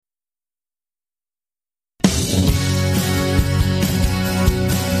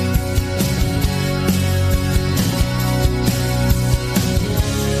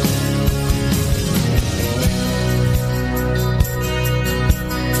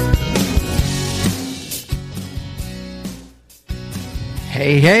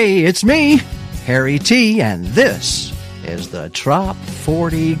Hey, it's me, Harry T, and this is the Trop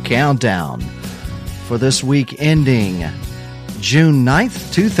 40 Countdown for this week ending June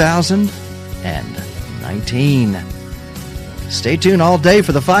 9th, 2019. Stay tuned all day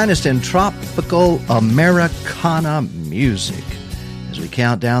for the finest in tropical Americana music as we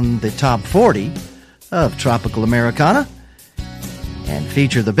count down the top 40 of tropical Americana and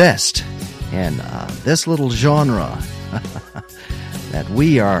feature the best in this little genre that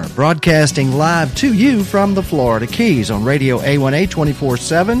we are broadcasting live to you from the Florida Keys on Radio A1A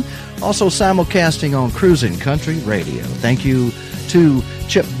 24/7, also simulcasting on Cruisin' Country Radio. Thank you to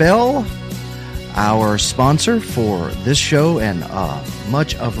Chip Bell, our sponsor for this show and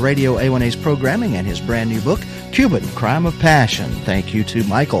much of Radio A1A's programming, and his brand new book, Cuban Crime of Passion. Thank you to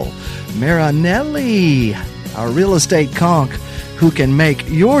Michael Marinelli, our real estate conch who can make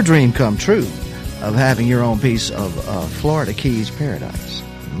your dream come true of having your own piece of Florida Keys paradise.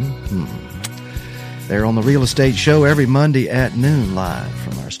 They're on the Real Estate Show every Monday at noon, live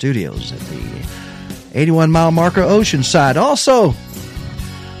from our studios at the 81-mile marker Oceanside. Also,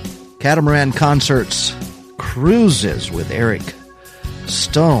 Catamaran Concerts cruises with Eric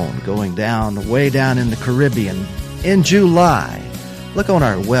Stone going down, way down in the Caribbean in July. Look on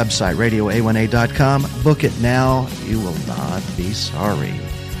our website, radioa1a.com. Book it now. You will not be sorry.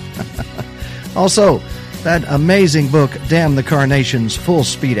 Also, that amazing book, Damn the Carnations, Full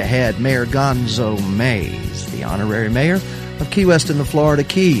Speed Ahead, Mayor Gonzo Mays, the honorary mayor of Key West and the Florida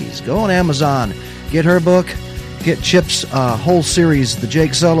Keys. Go on Amazon, get her book, get Chip's whole series, the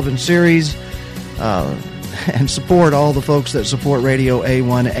Jake Sullivan series, and support all the folks that support Radio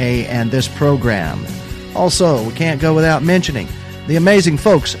A1A and this program. Also, we can't go without mentioning the amazing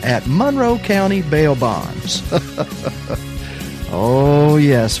folks at Monroe County Bail Bonds. Oh,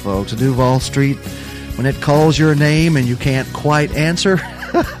 yes, folks. Duval Street, when it calls your name and you can't quite answer,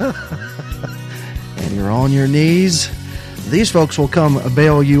 and you're on your knees, these folks will come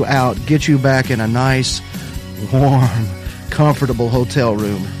bail you out, get you back in a nice, warm, comfortable hotel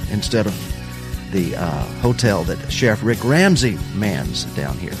room instead of the hotel that Sheriff Rick Ramsey mans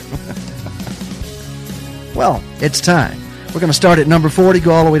down here. Well, it's time. We're going to start at number 40,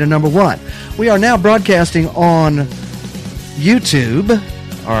 go all the way to number 1. We are now broadcasting on YouTube,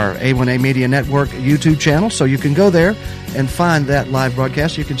 our A1A Media Network YouTube channel, so you can go there and find that live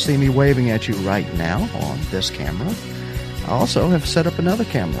broadcast. You can see me waving at you right now on this camera. I also have set up another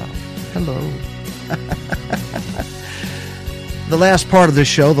camera. Hello. The last part of this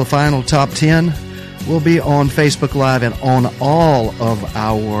show, the final top 10, will be on Facebook Live and on all of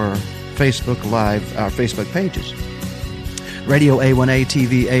our Facebook Live, our Facebook pages. Radio A1A,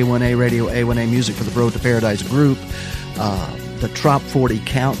 TV A1A, Radio A1A Music for the Road to Paradise group, the Trop 40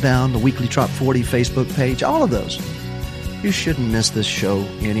 Countdown, the weekly Trop 40 Facebook page, all of those. You shouldn't miss this show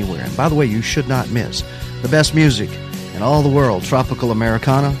anywhere. And by the way, you should not miss the best music in all the world, Tropical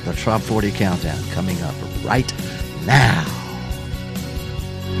Americana, the Trop 40 Countdown, coming up right now.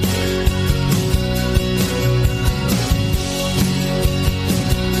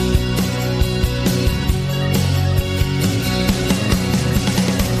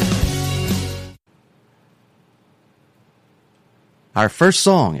 Our first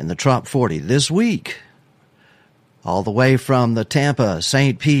song in the Trop 40 this week, all the way from the Tampa,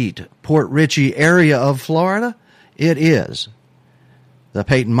 St. Pete, Port Richey area of Florida, it is the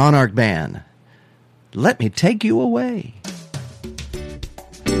Peyton Monarch Band. Let Me Take You Away.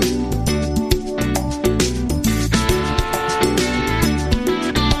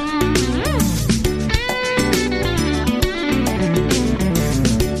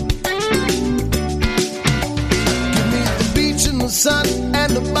 Sun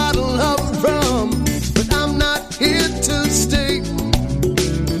and a bottle of rum, but I'm not here to stay,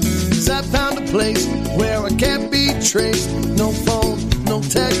 'cause I found a place where I can't be traced. No phone, no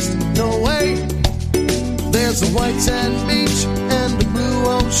text, no way. There's a white sand beach and a blue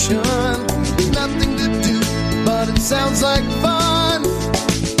ocean. Nothing to do, but it sounds like fun.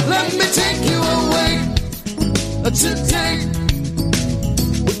 Let me take you away today.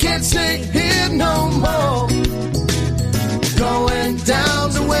 We can't stay here no more. Going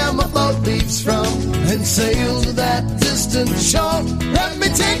down to where my boat leaves from and sail to that distant shore. Let me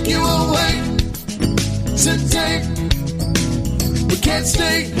take you away today. We can't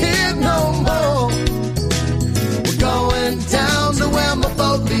stay here no more. We're going down to where my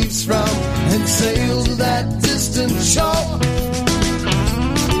boat leaves from and sail to that distant shore.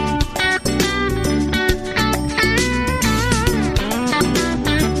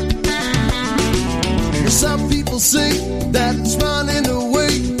 Some people say that it's running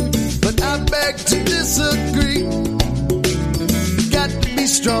away, but I beg to disagree. Got to be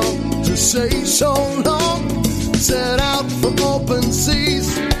say so long. Set out for open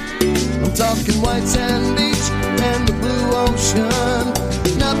seas. I'm talking white sand beach and the blue ocean.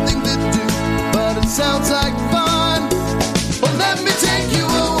 Nothing to do, but it sounds like fun. Well, let me take you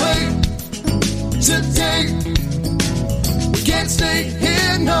away today. We can't stay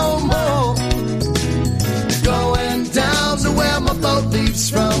here no more. Going down to where my boat leaves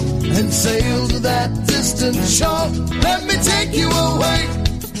from and sail to that distant shore. Let me take you away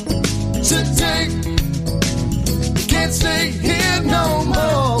today. Can't stay here no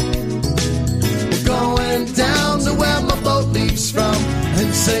more. We're going down to where my boat leaves from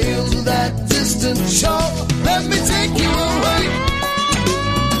and sail to that distant shore. Let me take you away.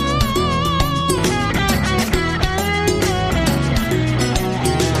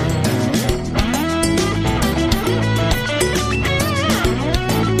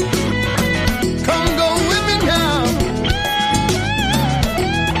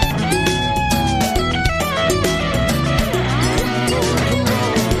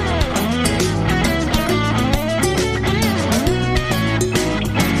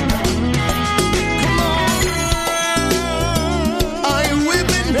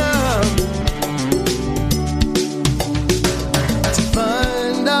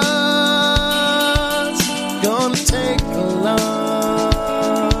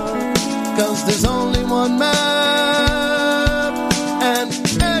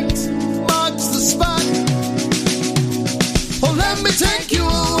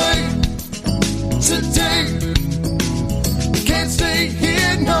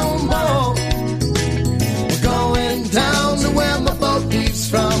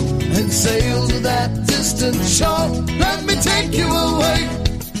 Sail to that distant shore. Let me take you away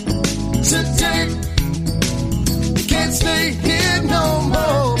today. Can't stay here no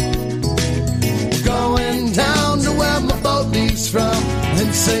more. Going down to where my boat leaves from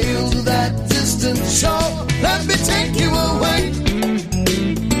and sail to that distant shore. Let me take you away.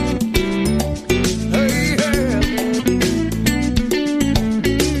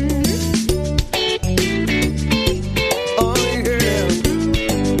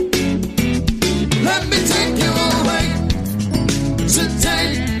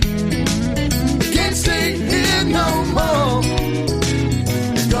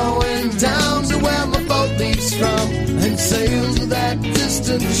 Sail to that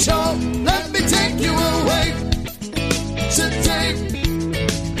distant shore. Let me take you away today.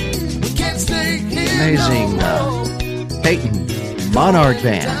 We can't stay here. Amazing Peyton Monarch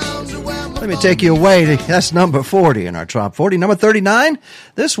Band. Let me take you away. That's number 40 in our top 40. Number 39,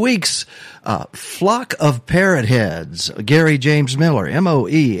 this week's Flock of Parrot Heads. Gary James Miller,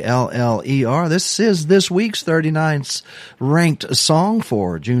 Moeller. This is this week's 39th ranked song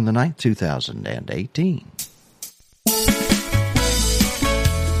for June the 9th, 2018.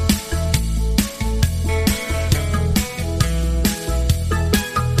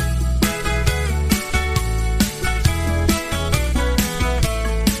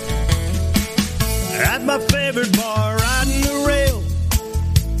 My favorite bar, riding the rail.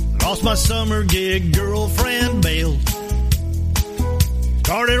 Lost my summer gig, girlfriend bailed.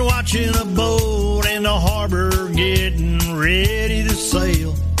 Started watching a boat in the harbor, getting ready to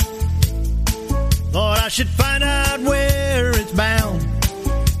sail. Thought I should find out where it's bound.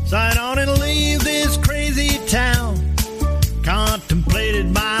 Sign on and leave this crazy town.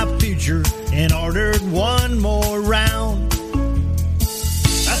 Contemplated my future and ordered one more round.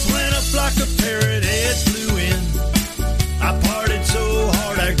 That's when a flock of parrot heads flew in. I partied so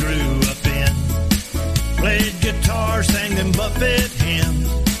hard I grew up in. Played guitar, sang them Buffett hymns.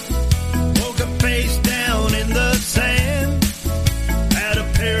 Woke up face down in the sand. Had a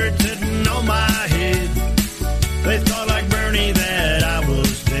parrot sitting on my head. They thought like Bernie that I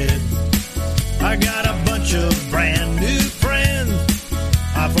was dead. I got a bunch of brand new friends.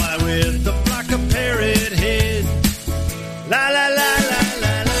 I fly with the flock of parrot heads. La la la la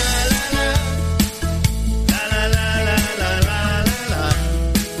la.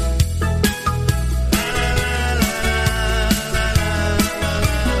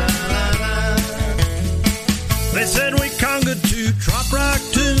 They said we conga to trop rock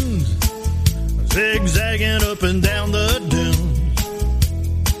tunes, zigzagging up and down the dunes.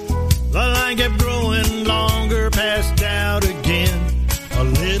 The line kept growing longer, passed out again, a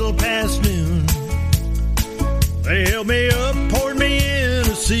little past noon. They held me up, poured me in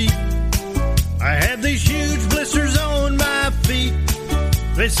a seat. I had these huge blisters on my feet.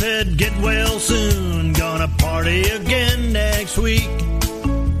 They said, get well soon, gonna party again next week.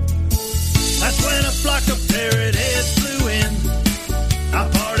 That's when a flock of parrot heads flew in. I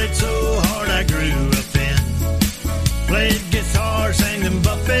partied so hard I grew up in. Played guitar, sang them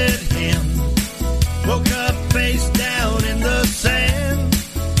Buffett hymns.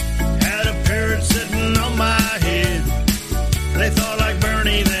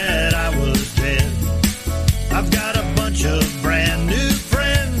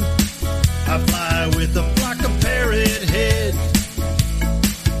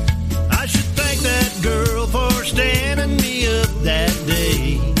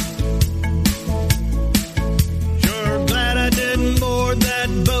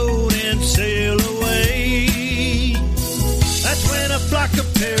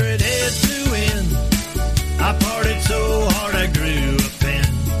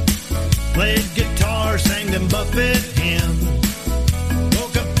 played guitar, sang them Buffett hymns,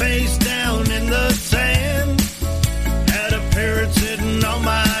 woke up face down in the sand, had a parrot sitting on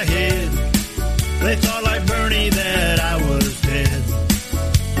my head. They thought like Bernie that I was dead.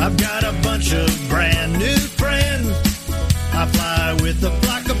 I've got a bunch of brand new friends. I fly with a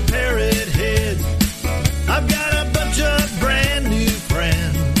flock of parrot heads. I've got a bunch of brand new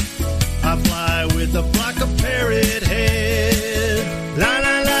friends. I fly with a flock of parrot heads. La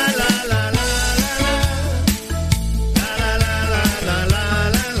la la la la la la la la la la la la la la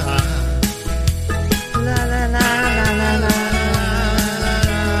la la la.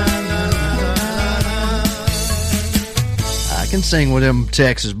 I can sing with them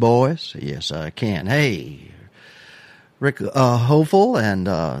Texas boys. Yes, I can. Hey, Rick Hopeful, and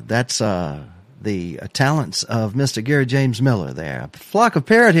that's the talents of Mr. Gary James Miller there. A flock of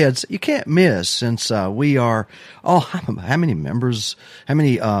parrot heads you can't miss, since we are how many members, how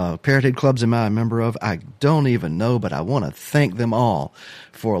many parrot head clubs am I a member of? I don't even know, but I want to thank them all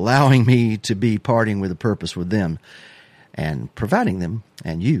for allowing me to be partying with a purpose with them and providing them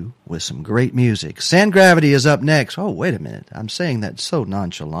and you with some great music. Sand Gravity is up next. Oh, wait a minute. I'm saying that so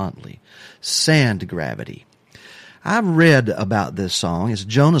nonchalantly. Sand Gravity. I've read about this song. It's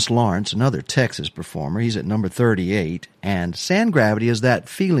Jonas Lawrence, another Texas performer. He's at number 38. And Sand Gravity is that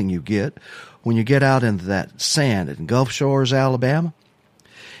feeling you get when you get out into that sand in Gulf Shores, Alabama.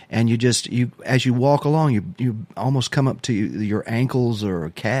 And as you walk along, you almost come up to your ankles or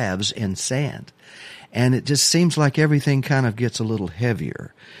calves in sand. And it just seems like everything kind of gets a little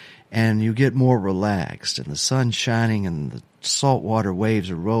heavier. And you get more relaxed. And the sun's shining and the saltwater waves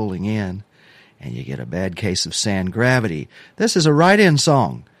are rolling in. And you get a bad case of sand gravity. This is a write-in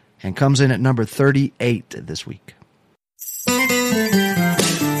song and comes in at number 38 this week.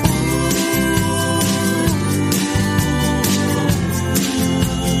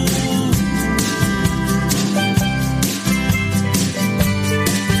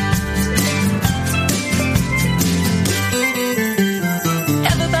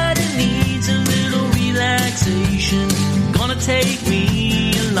 Everybody needs a little relaxation. Gonna take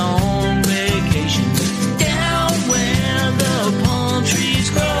me along.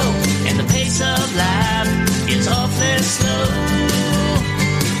 Of life is awfully slow,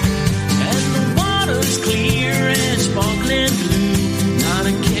 and the water's clear and sparkling blue. Not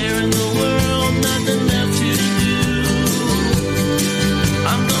a care in the world, nothing left to do.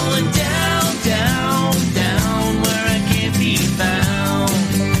 I'm going down, down, down where I can't be found.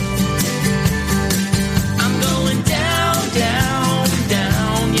 I'm going down, down,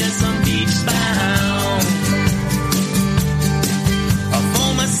 down. Yes, I'm beach bound.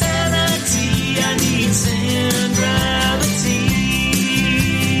 For my sanity, I need sand gravity.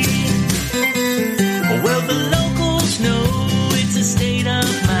 Well, the locals know it's a state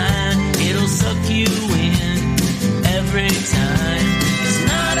of mind. It'll suck you in every time. It's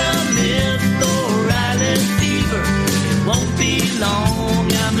not a myth or island fever. It won't be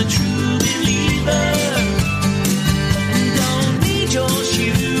long, I'm a true believer. And don't need your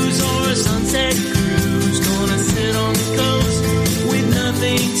shoes or a sunset cruise. Gonna sit on the coast with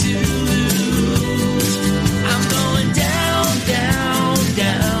nothing to lose. I'm going down, down,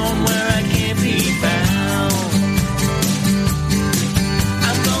 down where I can't be found.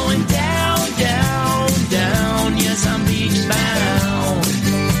 I'm going down, down, down. Yes, I'm beach bound.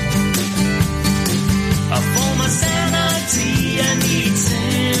 For my sanity, I need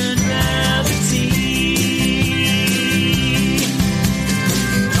sand gravity.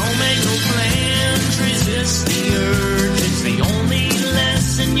 Don't make no plans, resist the urge. It's the only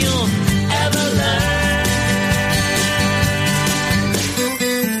lesson you'll ever learn.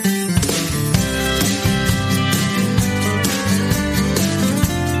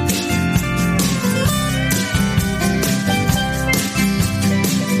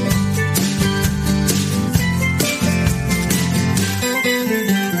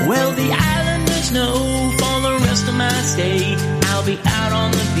 Well, the islanders know for the rest of my stay, I'll be out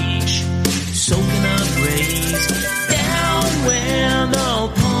on the beach, soaking up rays. Down where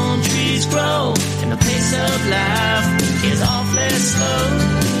the palm trees grow, and the pace of life is awfully slow.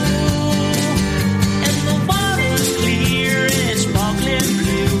 And the water's clear and sparkling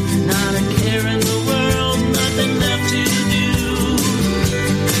blue. Not a care in the world, nothing left to do.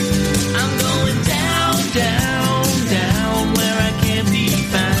 I'm going down, down, down where I can't be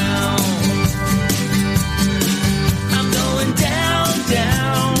found. I'm going down,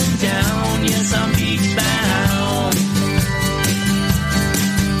 down, down. Yes, I'm beach bound.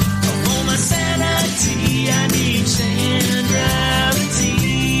 For my sanity, I need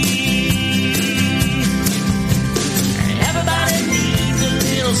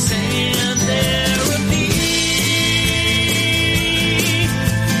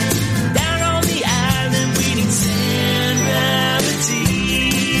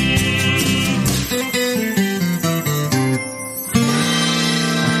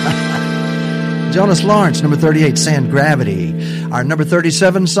Jonas Lawrence, number 38, Sand Gravity. Our number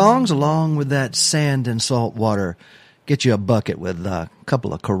 37 songs, along with that Sand and Salt Water, get you a bucket with a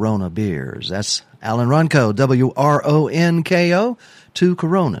couple of Corona beers. That's Alan Runco, WRONKO, 2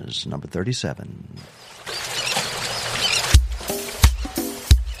 Coronas, number 37.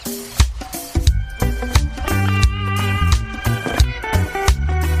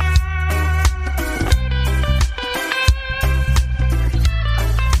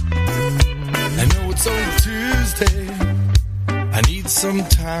 I need some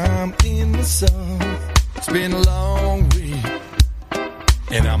time in the sun. It's been a long week,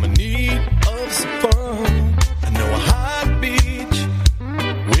 and I'm in need of some fun. I know a hot beach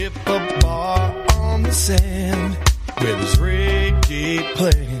with a bar on the sand where there's reggae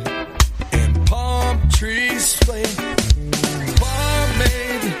playing and palm trees swaying.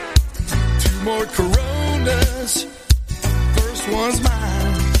 Barmaid, 2 more Coronas. First one's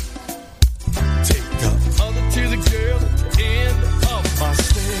mine. Take the other to the girl at the end of my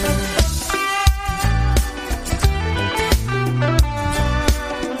stairs.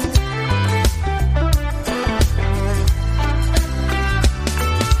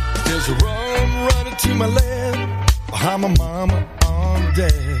 There's a rum running to my left behind my mama on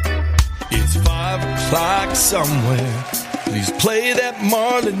deck. It's 5 o'clock somewhere. Please play that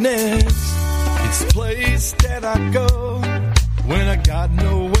Marlinette. It's the place that I go when I got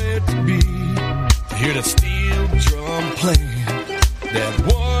nowhere to be. Hear that steel drum playing, that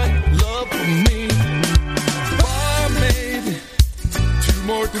one love for me. Barmaid, 2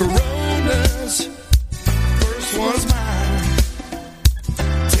 more Coronas. First one's mine.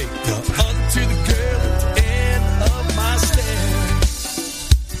 Take the other to the girl at the end of my stairs.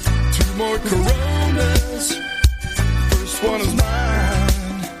 2 more Coronas. First one is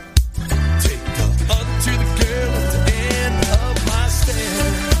mine. Take the other to the girl at the end of my stairs.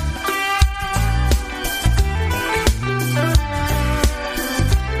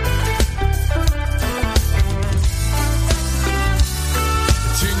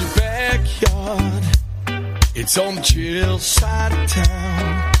 It's on the chill side of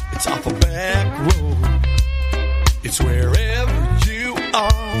town. It's off a back road. It's wherever you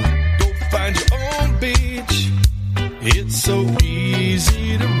are. Go find your own beach. It's so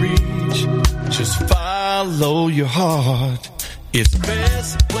easy to reach. Just follow your heart. It's the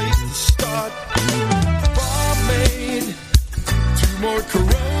best place to start. Barmaid, 2 more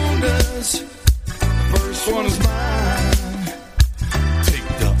Coronas. First one is mine. Take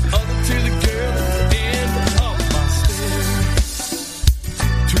the other to the girl at the end of my stairs.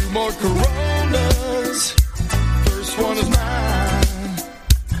 2 more Coronas. First one is mine.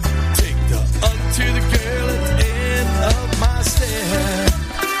 Take the other to the girl at the end of my stairs.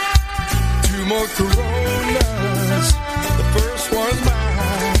 2 more Coronas. The first one's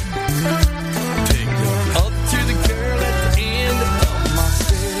mine. Take the other to the girl at the end of my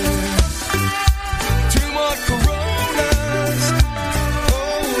stairs. 2 more Coronas.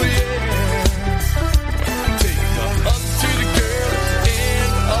 Oh yeah. Take the other to the girl at the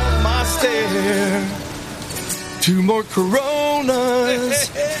end of my stairs. 2 more Coronas.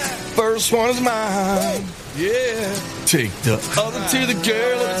 First one is mine. Yeah. Take the other to the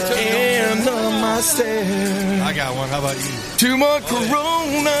girl at the end of my stairs. I got one. How about you? 2 more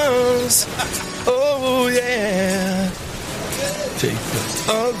Coronas. Oh yeah. Take the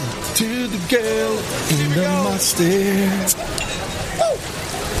other to the girl at the end of my stairs.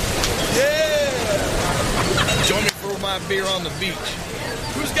 Yeah. Join me for my beer on the beach.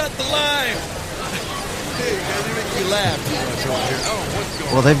 Who's got the lime? Hey, guys, you make me laugh too much on here. Oh, what's going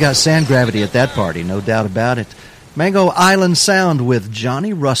on? Well, they've got Sand Gravity at that party, no doubt about it. Mango Island Sound with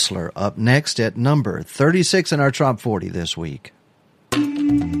Johnny Rustler up next at number 36 in our Top 40 this week.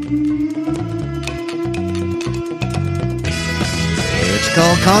 It's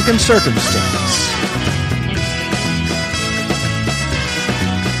called Conquering Circumstance.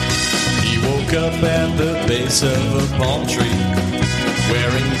 He woke up at the base of a palm tree,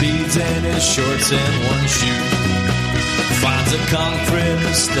 wearing beads and his shorts and one shoe. Finds a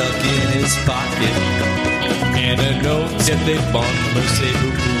concrete stuck in his pocket and a note siete bon mercy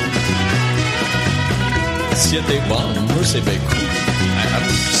beaucoup. Siete bon mercy beaucoup. I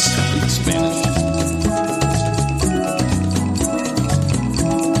don't speak Spanish.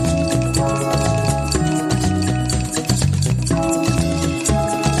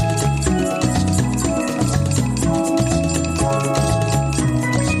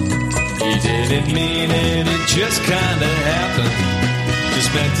 Didn't mean it, it just kinda happened.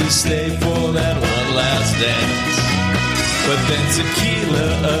 Just meant to stay for that one last dance. But then tequila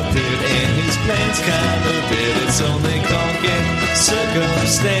appeared and his plans kinda bit. It's only conquering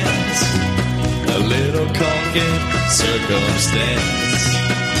circumstance. a little conking circumstance.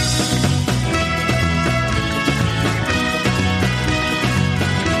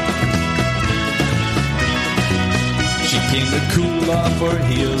 She came to cool off her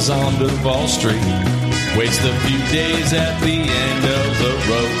heels on Duval Street, waste a few days at the end of the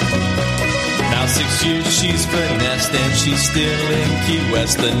road. Now 6 years she's finessed and she's still in Key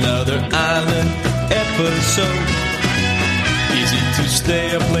West, another island episode. Easy to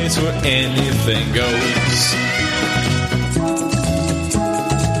stay, a place where anything goes.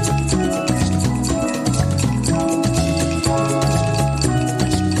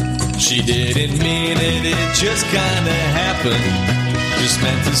 She didn't mean it, it just kinda happened. Just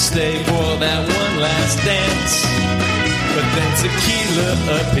meant to stay for that one last dance. But then tequila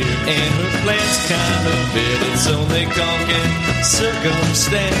appeared and her plans kind of veered. It's only conking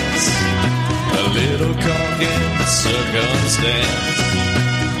circumstance, a little conking circumstance.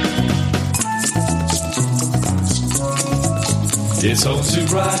 It's home to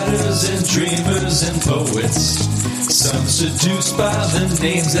writers and dreamers and poets, some seduced by the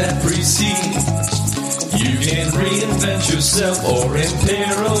names that precede. You can reinvent yourself or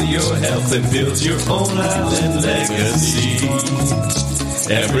imperil your health and build your own island legacy.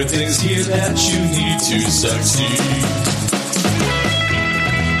 Everything's here that you need to succeed.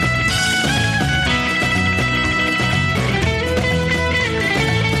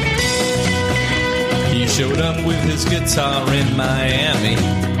 He showed up with his guitar in Miami,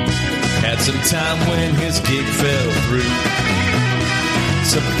 had some time when his gig fell through.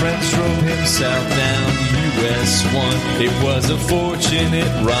 Some friends drove him south down US 1. It was a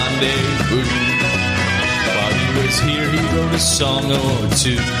fortunate rendezvous. While he was here, he wrote a song or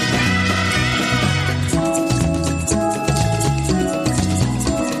two.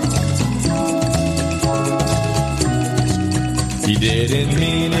 He didn't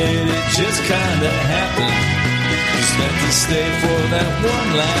mean it, it just kinda happened. Just meant to stay for that one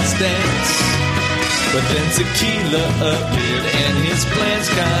last dance. But then tequila appeared and his plans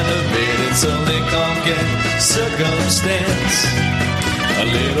kind of veered. It's only conking circumstance, a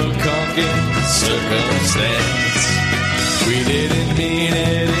little conking circumstance. We didn't mean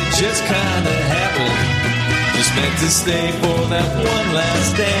it, it just kind of happened. Just meant to stay for that one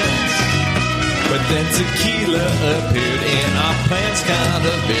last dance. But then tequila appeared and our plans kind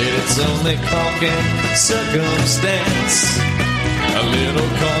of veered. It's only conking circumstance, a little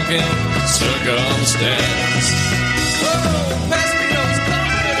conking circumstance. Whoa, pass me those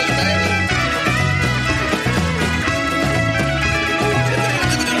conking, baby.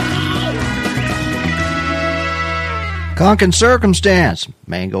 Conking Circumstance,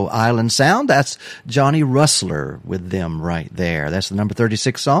 Mango Island Sound. That's Johnny Rustler with them right there. That's the number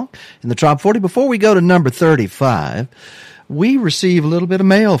 36 song in the Top 40. Before we go to number 35, we receive a little bit of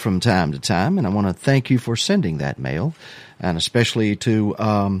mail from time to time, and I want to thank you for sending that mail, and especially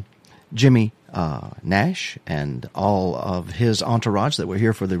to Jimmy Nash and all of his entourage that were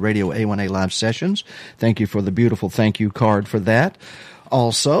here for the Radio A1A live sessions. Thank you for the beautiful thank you card for that.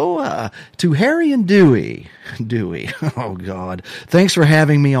 Also, to Harry and Dewey, oh God, thanks for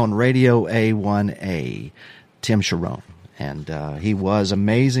having me on Radio A1A, Tim Sharon. And he was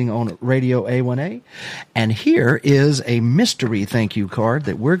amazing on Radio A1A. And here is a mystery thank you card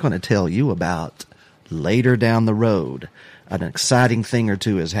that we're going to tell you about later down the road. An exciting thing or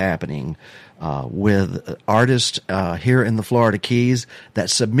two is happening with artists here in the Florida Keys that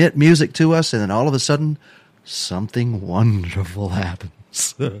submit music to us, and then all of a sudden, something wonderful happens.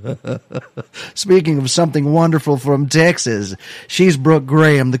 Speaking of something wonderful from Texas, she's Brooke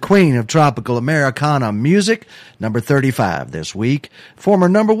Graham, the queen of tropical Americana music, number 35 this week. Former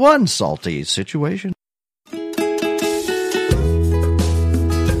number 1, Salty Situation.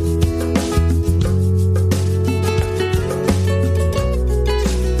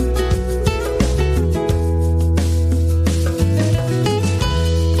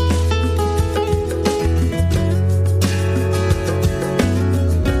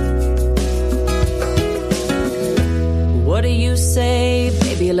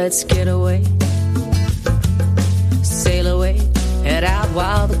 Let's get away, sail away, head out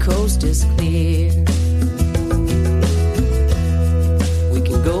while the coast is clear. We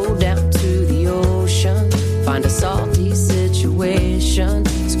can go down to the ocean, find a salty situation,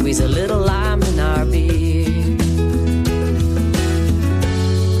 squeeze a little lime in our beer.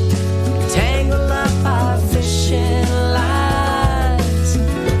 Tangle up our fishing lines,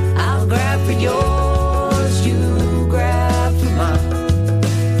 I'll grab for yours, you grab for mine.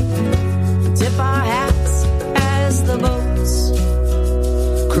 Tip our hats as the boats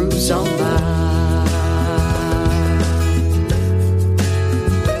cruise on by.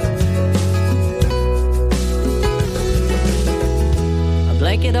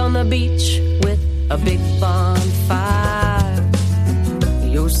 naked on the beach with a big bonfire.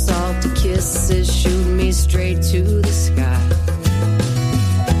 Your salty kisses shoot me straight to the sky.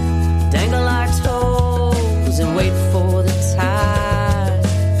 Dangle our toes and wait for the tide.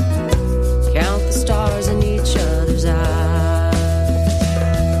 Count the stars in each other's eyes.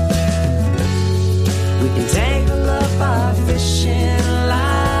 We can tangle up our fishing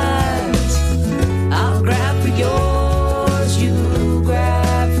lines. I'll grab for yours, you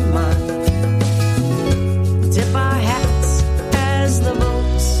grab for mine. Tip our hats as the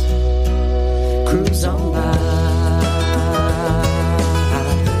boats cruise on by.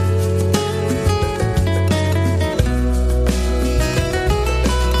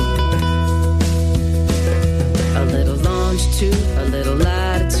 A little longitude, a little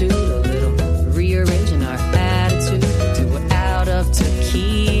latitude, a little rearranging our attitude till we're out of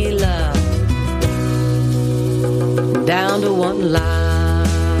tequila, down to one line.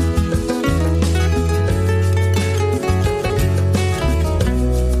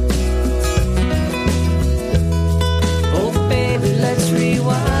 Oh baby, let's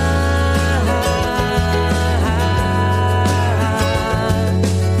rewind.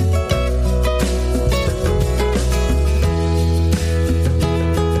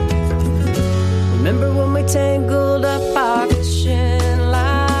 Remember when we tangled up our fishing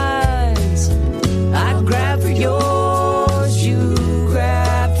lines? I grabbed for yours, you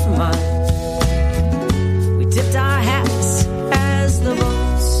grabbed for mine. We tipped our hats as the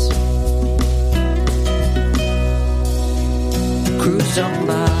boats cruised on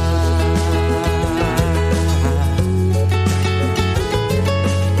by.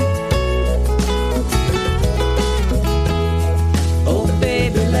 Oh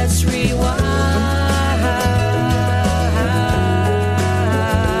baby, let's rewind.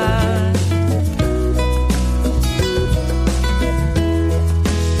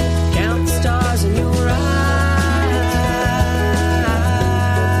 Count the stars in your eyes.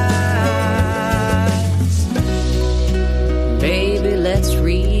 Baby, let's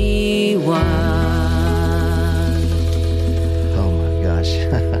rewind. Oh my gosh.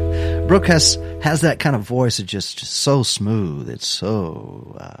 Brooke has that kind of voice. It's just so smooth. It's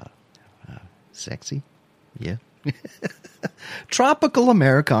so sexy. Yeah. Tropical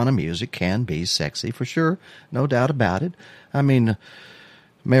Americana music can be sexy for sure. No doubt about it. I mean,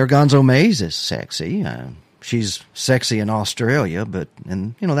 Mayor Gonzo Mays is sexy. She's sexy in Australia, but,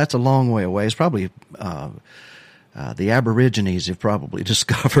 and you know, that's a long way away. It's probably the Aborigines have probably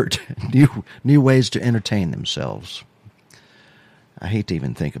discovered new ways to entertain themselves. I hate to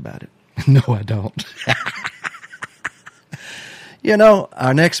even think about it. No, I don't. You know,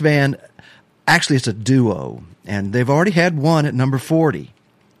 our next band, actually it's a duo, and they've already had one at number 40.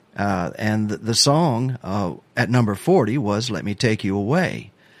 And the song at number 40 was Let Me Take You Away.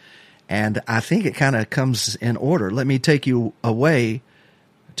 And I think it kind of comes in order. Let me take you away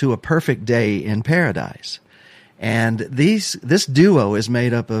to a perfect day in paradise. And this duo is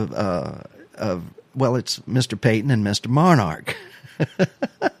made up of well, it's Mr. Payton and Mr. Monarch.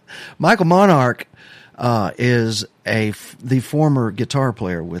 Michael Monarch is the former guitar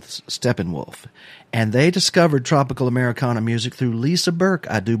player with Steppenwolf. And they discovered tropical Americana music through Lisa Burke,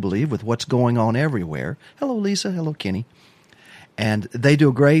 I do believe, with What's Going On Everywhere. Hello, Lisa. Hello, Kenny. And they do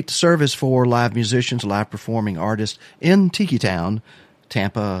a great service for live musicians, live performing artists in Tiki Town,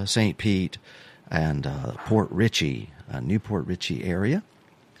 Tampa, St. Pete, and Port Richey, Newport Richey area.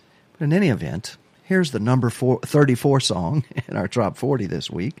 But in any event, here's the number 34 song in our Top 40 this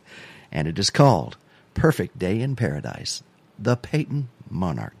week, and it is called Perfect Day in Paradise, the Payton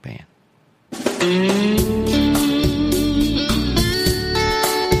Monarch Band.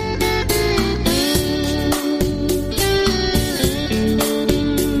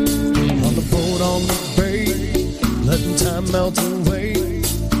 On the bay, letting time melt away,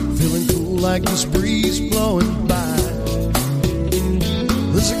 feeling cool like this breeze blowing by.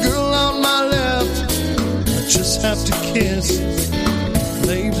 There's a girl on my left, I just have to kiss.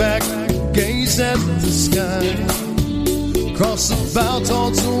 Lay back, gaze at the sky. Across the bow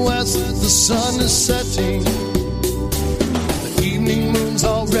towards the west, the sun is setting. The evening moon's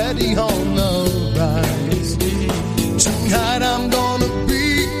already on the rise. Tonight I'm gonna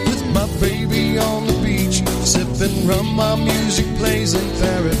be with my baby on the beach, sipping rum while music plays in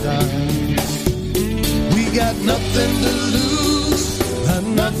paradise. We got nothing to lose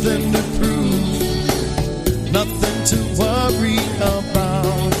and nothing to prove, nothing to worry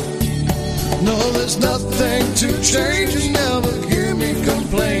about. No, there's nothing to change, you never hear me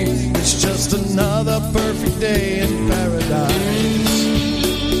complain. It's just another perfect day in paradise.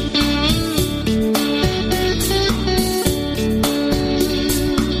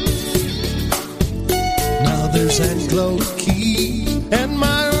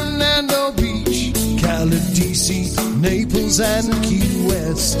 Hills and Key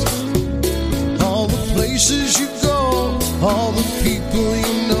West. All the places you go, all the people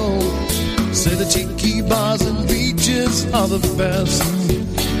you know, say the tiki bars and beaches are the best.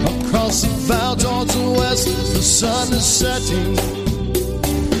 Across the valley towards the west, the sun is setting,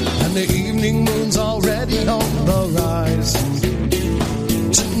 and the evening moon's already on the rise.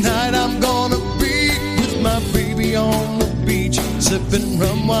 Tonight I'm gonna be with my baby on the beach, sipping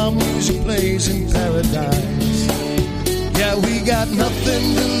rum while music plays in paradise. Yeah, we got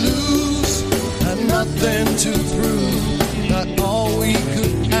nothing to lose and nothing to prove, got all we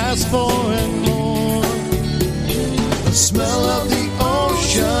could ask for and more. The smell of the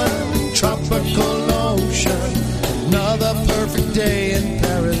ocean, tropical ocean, another perfect day in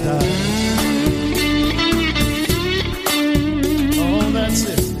paradise. Oh, that's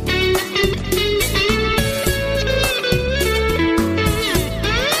it.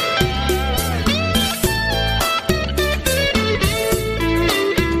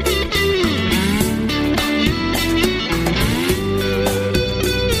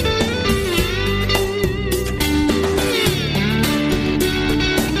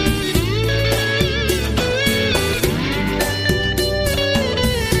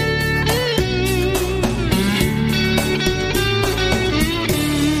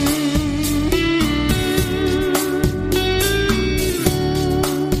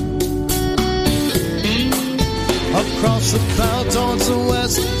 Across the clouds towards the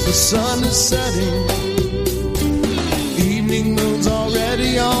west, the sun is setting, evening moon's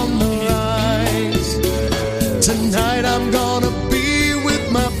already on the rise. Tonight I'm gonna be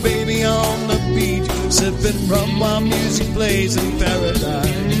with my baby on the beach, sipping rum while music plays in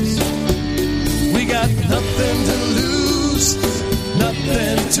paradise. We got nothing to lose,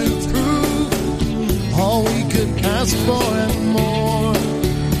 nothing to prove, all we could ask for and more.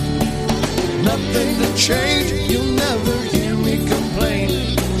 Nothing to change, you'll never hear me complain,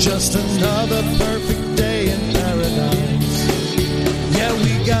 just another perfect day in paradise. Yeah,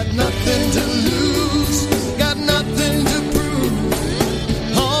 we got nothing to lose, got nothing to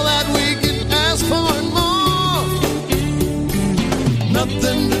prove, all that we can ask for and more.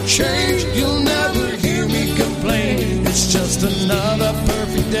 Nothing to change, you'll never hear me complain, it's just another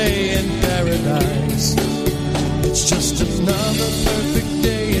perfect day in paradise. It's just another perfect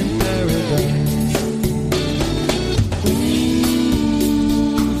day in paradise.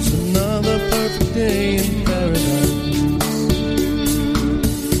 Day in paradise.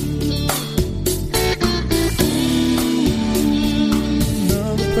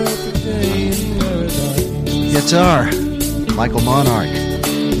 Another perfect day in paradise. Guitar, Michael Monarch.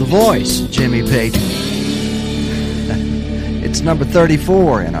 The voice, Jimmy Payton. It's number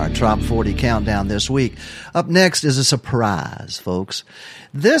 34 in our Top 40 countdown this week. Up next is a surprise, folks.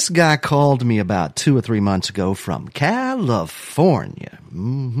 This guy called me about 2 or 3 months ago from California.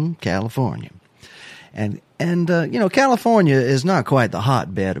 California. And you know, California is not quite the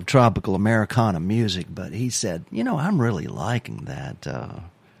hotbed of tropical Americana music, but he said, you know, I'm really liking that,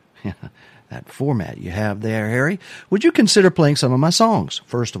 that format you have there, Harry. Would you consider playing some of my songs?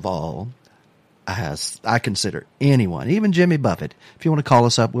 First of all, I consider anyone, even Jimmy Buffett. If you want to call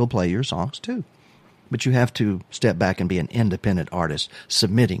us up, we'll play your songs too. But you have to step back and be an independent artist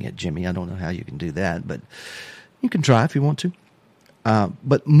submitting it, Jimmy. I don't know how you can do that, but you can try if you want to.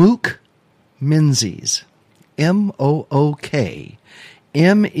 But Mook Menzies, Mook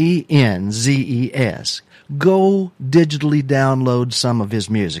Menzes. Go digitally download some of his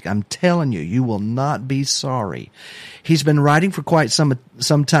music. I'm telling you, you will not be sorry. He's been writing for quite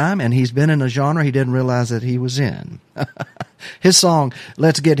some time, and he's been in a genre he didn't realize that he was in. His song,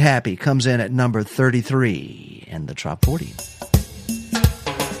 Let's Get Happy, comes in at number 33 in the Top 40.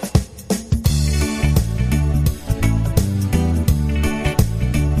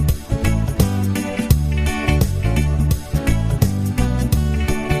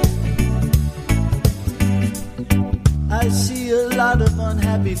 I see a lot of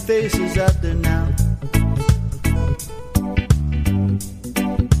unhappy faces out there now.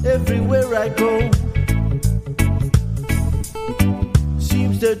 Everywhere I go,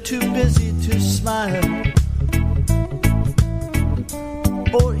 seems they're too busy to smile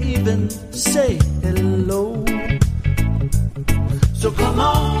or even say hello. So come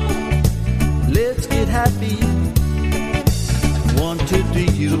on, let's get happy. 1, 2, 3,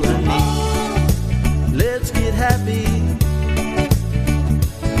 you and me. Let's get happy.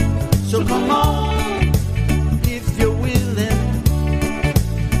 So come on, if you're willing,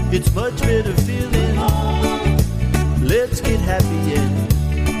 it's much better feeling. Let's get happy, yeah.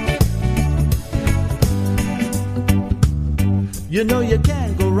 You know you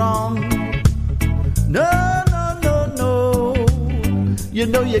can't go wrong. No, no, no, no. You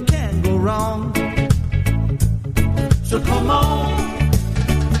know you can't go wrong. So come on,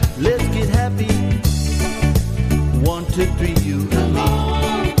 let's get happy. 1, 2, 3, you and me.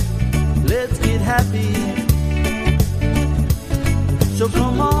 Let's get happy. So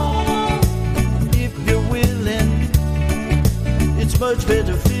come on, if you're willing. It's much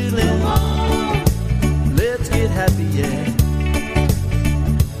better feeling. Let's get happy, yeah.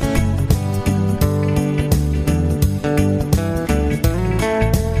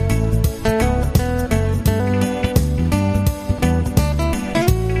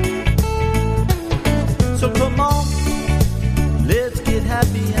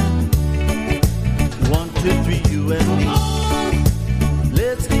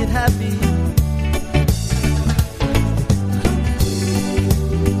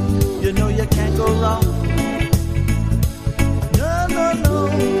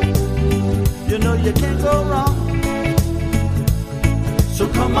 You can't go wrong. So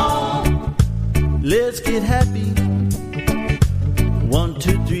come on, let's get happy. 1,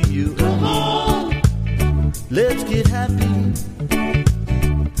 2, 3, you and me. Let's get happy.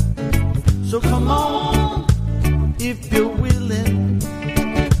 So come on, if you're willing.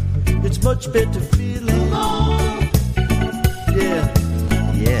 It's much better feeling. Yeah,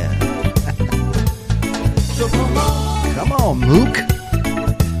 yeah. So come on. Come on, Mook.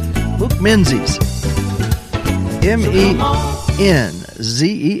 Mook Menzies. M-E-N-Z-E-S.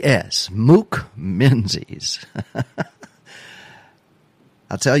 Mook Menzies.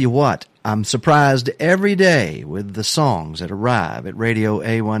 I'll tell you what, I'm surprised every day with the songs that arrive at Radio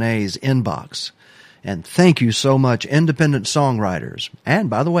A1A's inbox. And thank you so much, independent songwriters. And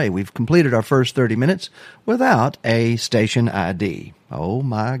by the way, we've completed our first 30 minutes without a station ID. Oh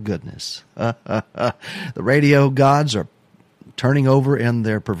my goodness. The radio gods are turning over in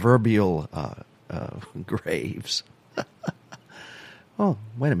their proverbial graves. Oh,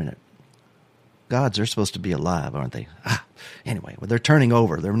 wait a minute. Gods are supposed to be alive, aren't they? Anyway, well, they're turning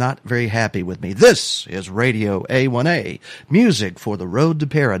over. They're not very happy with me. This is Radio A1A, music for the road to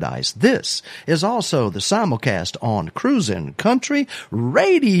paradise. This is also the simulcast on Cruisin' Country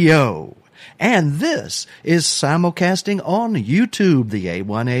Radio. And this is simulcasting on YouTube, the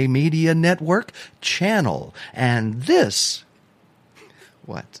A1A Media Network channel. And this,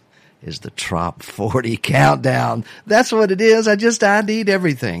 what, is the Trop 40 Countdown. That's what it is. I ID'd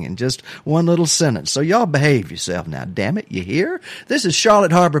everything in just one little sentence. So y'all behave yourself now, damn it. You hear? This is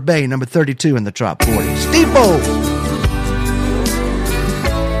Charlotte Harbor Bay, number 32 in the Trop 40. Steeple!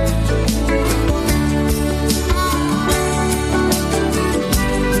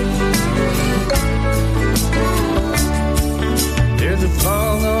 There's a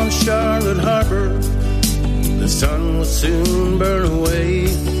fog on Charlotte Harbor. The sun will soon burn away.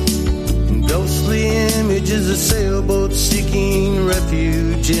 Ghostly images of sailboats seeking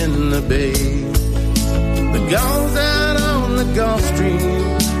refuge in the bay. The gulls out on the Gulf Stream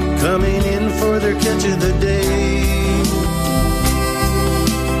coming in for their catch of the day.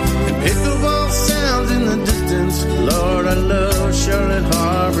 And pickleball sounds in the distance. Lord, I love Charlotte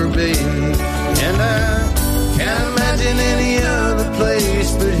Harbor Bay. And I can't imagine any other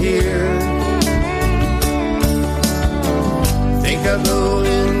place but here. Think I'll go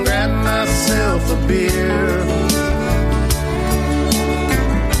and grab myself a beer.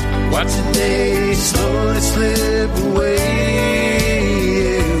 Watch the day slowly slip away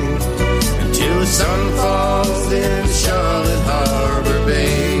until the sun falls in Charlotte Harbor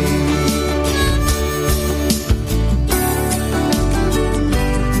Bay.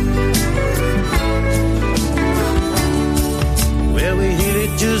 Well, we hit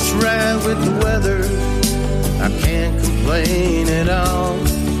it just right with the weather. I can't complain at all.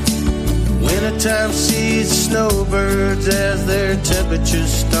 Wintertime sees the snowbirds as their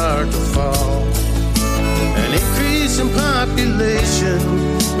temperatures start to fall. An increase in population,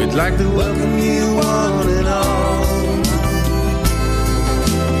 we'd like to welcome you one and all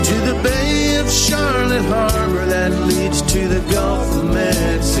to the Bay of Charlotte Harbor that leads to the Gulf of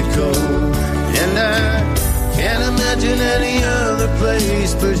Mexico. And I can't imagine any other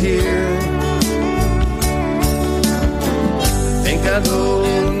place but here. Think I'll go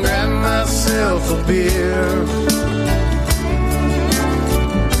and grab myself a beer.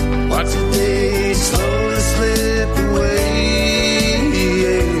 Watch the day slowly slip away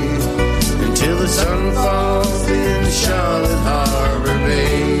until the sun falls in Charlotte Harbor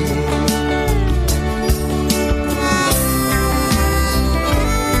Bay.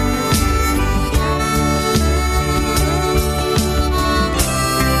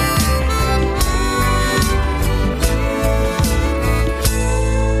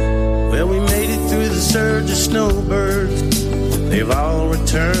 Surge of snow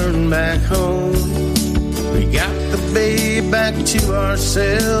return back home. We got the bay back to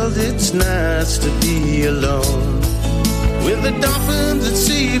ourselves. It's nice to be alone, with the dolphins and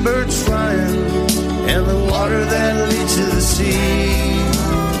seabirds flying, and the water that leads to the sea.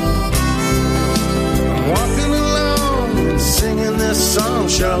 I'm walking along and singing this song,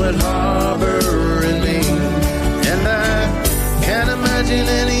 Charlotte Harbor and me. And I can't imagine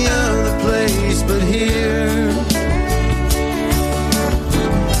any other place but here.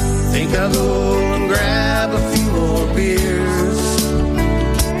 Think I'll go and grab a few more beers,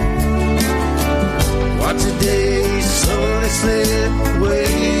 watch the day slowly slip away,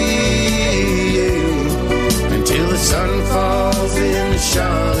 until the sun falls in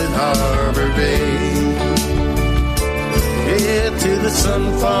Charlotte Harbor Bay. Yeah, till the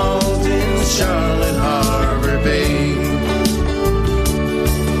sun falls in Charlotte Harbor Bay.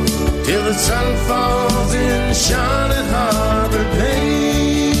 Till the sun falls in Charlotte Harbor Bay.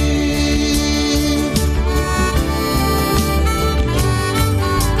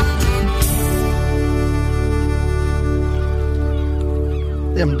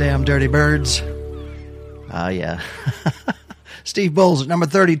 Them damn dirty birds. Ah, yeah. Steve Bowles at number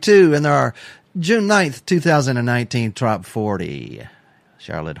 32 in our June 9th, 2019 Top 40.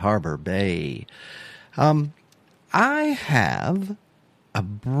 Charlotte Harbor Bay. I have a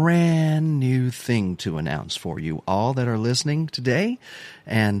brand new thing to announce for you all that are listening today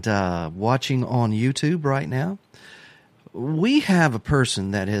and watching on YouTube right now. We have a person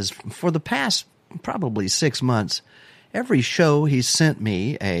that has, for the past probably 6 months, every show he's sent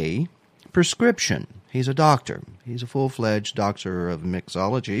me a prescription. He's a doctor. He's a full-fledged doctor of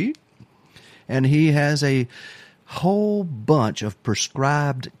mixology. And he has a whole bunch of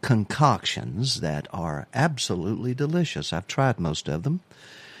prescribed concoctions that are absolutely delicious. I've tried most of them.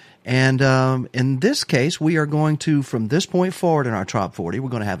 And in this case, we are going to, from this point forward in our Top 40, we're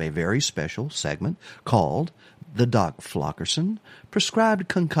going to have a very special segment called the Doc Flockerson Prescribed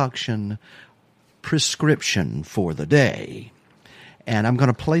Concoction Prescription for the Day. And I'm going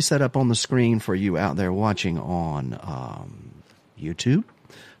to place that up on the screen for you out there watching on YouTube.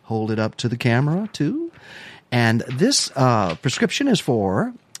 Hold it up to the camera, too. And this prescription is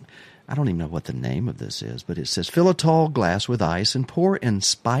for, I don't even know what the name of this is, but it says fill a tall glass with ice and pour in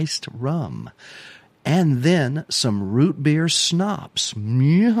spiced rum. And then some root beer schnapps.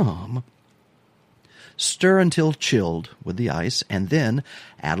 Yum. Stir until chilled with the ice, and then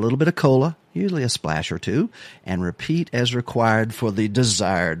add a little bit of cola, usually a splash or two, and repeat as required for the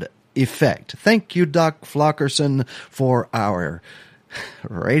desired effect. Thank you, Doc Flockerson, for our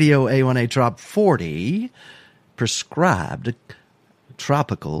Radio A1A Top 40 prescribed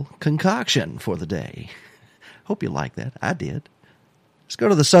tropical concoction for the day. Hope you like that. I did. Let's go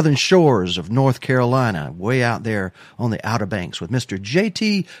to the southern shores of North Carolina, way out there on the Outer Banks, with Mr.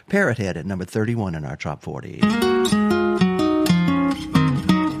 J.T. Parrothead at number 31 in our Top 40.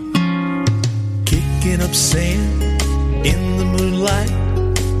 Kicking up sand in the moonlight,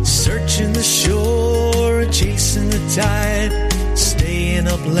 searching the shore, chasing the tide, staying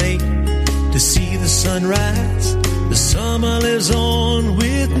up late to see the sunrise. The summer lives on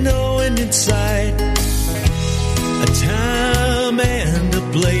with no end in sight. A time and a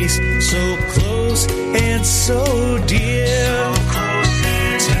place so close and so dear.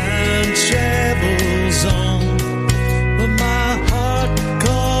 Time travels on, but my heart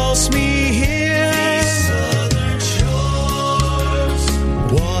calls me here. These southern shores,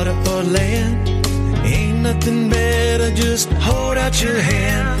 water or land, ain't nothing better. Just hold out your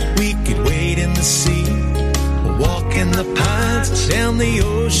hand. We could wade in the sea, walk in the pines, down the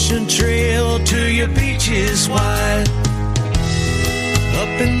ocean trail to your beaches wide.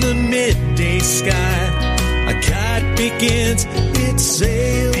 Up in the midday sky, a kite begins its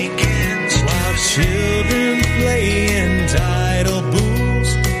sail, while children play in tidal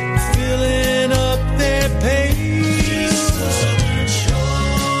pools, filling up their pails.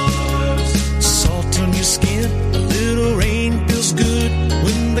 Salt on your skin, a little rain feels good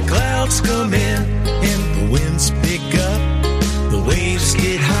when the clouds come in and the winds pick up, the waves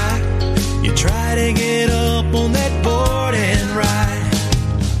get high. You try to get up on that board and ride.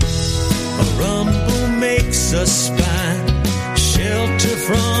 A rumble makes us find shelter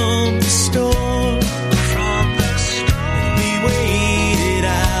from the storm. We waited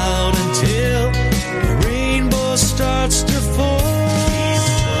out until the rainbow starts to form.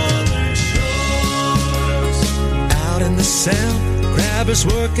 Out in the Sound, grabbers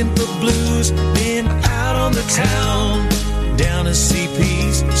working for blues, men out on the town, down at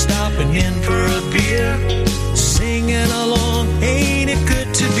CP's, stopping in for a beer, singing along, ain't it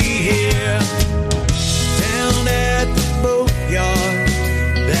good to be here? Down at the boatyard,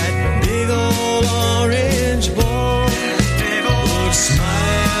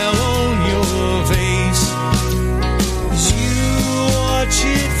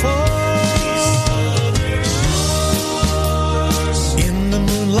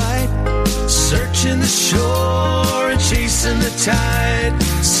 shore and chasing the tide,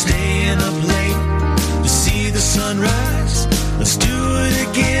 staying up late to see the sunrise. Let's do it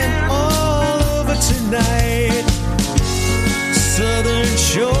again all over tonight. Southern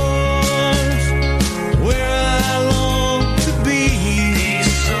shores, where I long to be.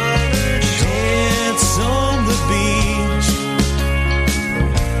 Dance on the beach,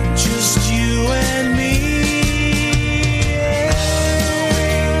 just you and me.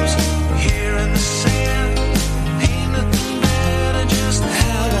 Waves here in the sand, ain't nothing better, just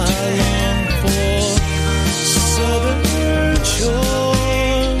how I long for southern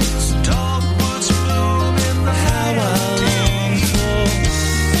shores. Dogwoods bloom in the how I long for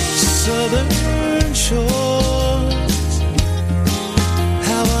southern shores.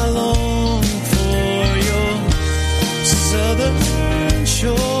 How I long for your southern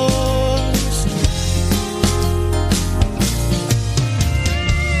shores.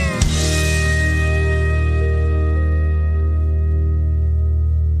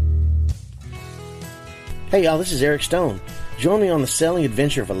 Hey y'all, this is Eric Stone. Join me on the sailing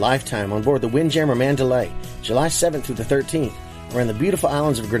adventure of a lifetime on board the Windjammer Mandalay, July 7th through the 13th, around the beautiful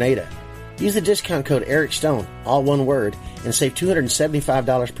islands of Grenada. Use the discount code Eric Stone, all one word, and save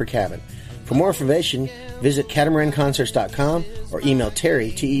 $275 per cabin. For more information, visit catamaranconcerts.com or email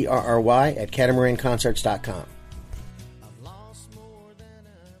Terry, Terry, at catamaranconcerts.com.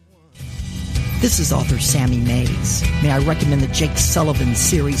 This is author Sammy Mays. May I recommend the Jake Sullivan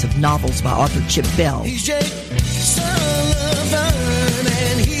series of novels by author Chip Bell. He's Jake Sullivan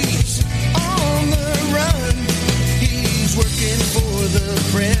and he's on the run. He's working for the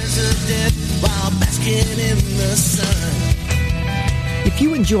president while basking in the sun. If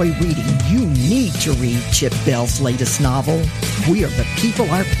you enjoy reading, you need to read Chip Bell's latest novel, We Are the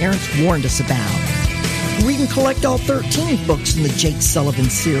People Our Parents Warned Us About. Read and collect all 13 books in the Jake Sullivan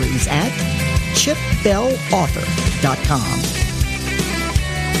series at chipbellauthor.com.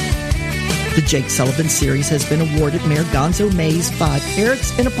 The Jake Sullivan series has been awarded Mayor Gonzo Mays 5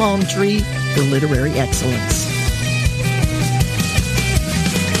 Parrots and a Palm Tree for literary excellence.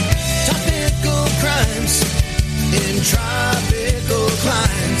 Tropical crimes in tropical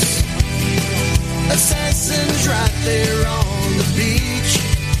climes. Assassins right there on the beach.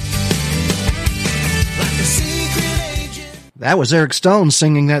 Like a secret agent. That was Eric Stone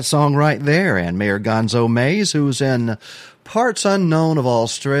singing that song right there, and Mayor Gonzo Mays, who's in parts unknown of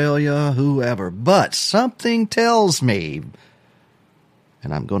Australia, whoever. But something tells me,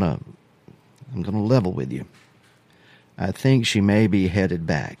 and I'm gonna level with you, I think she may be headed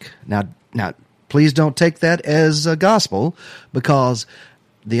back. Now, please don't take that as a gospel, because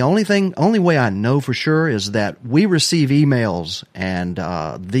the only way I know for sure is that we receive emails, and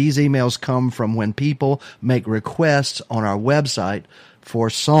these emails come from when people make requests on our website for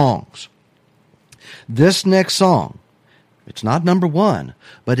songs. This next song, it's not number one,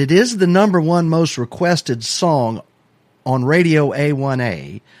 but it is the number one most requested song on Radio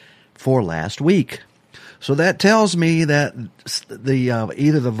A1A for last week. So that tells me that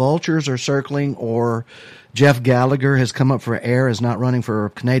either the vultures are circling, or Jeff Gallagher has come up for air, is not running for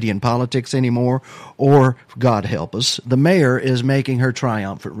Canadian politics anymore, or, God help us, the mayor is making her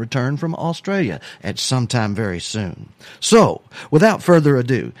triumphant return from Australia at some time very soon. So, without further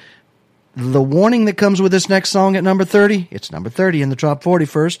ado, the warning that comes with this next song at number 30, it's number 30 in the Top 40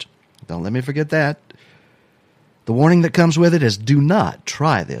 first. Don't let me forget that. The warning that comes with it is, do not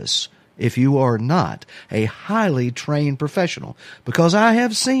try this if you are not a highly trained professional. Because I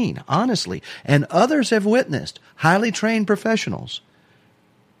have seen, honestly, and others have witnessed, highly trained professionals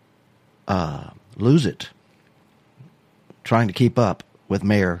lose it trying to keep up with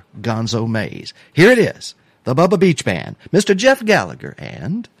Mayor Gonzo Mays. Here it is, the Bubba Beach Band, Mr. Jeff Gallagher,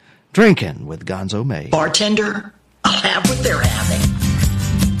 and Drinking with Gonzo Mays. Bartender, I'll have what they're having.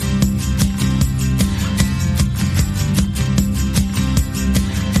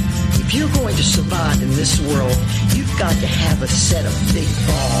 If you're going to survive in this world, you've got to have a set of big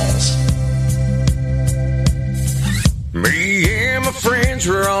balls. Me and my friends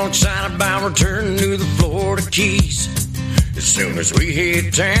were all excited about returning to the Florida Keys. As soon as we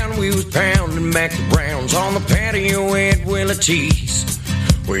hit town, we was pounding back the Browns on the patio at Willie T's.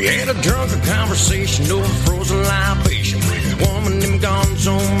 We had a drunken conversation over frozen libation with a woman named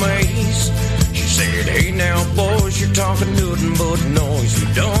Gonzo Mays. She said, hey now boys, you're talking nothing but noise.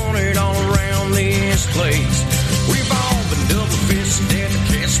 We've done it all around this place. We've all been double-fisted at the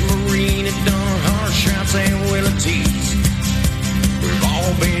Casa Marina, done hard shots at Willie T's. We've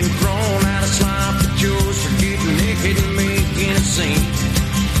all been thrown out of sloppy joes for getting naked and making a scene.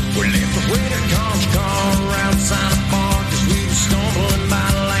 We left the winter college car outside the bar cause we were stumbling by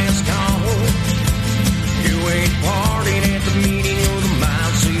the last call.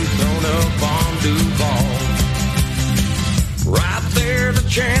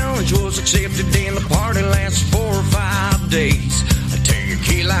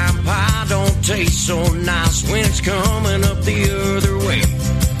 tastes so nice when it's coming up the other way.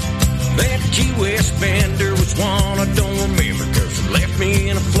 That Key West bender was one I don't remember, 'cause it left me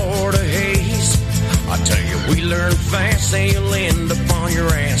in a Florida haze. I tell you, we learn fast and you'll end up on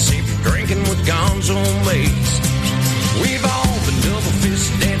your ass if you're drinking with Gonzo Maze. We've all been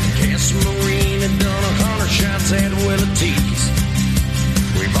double-fisted at the Casa Marine and done 100 shots at Willie T's.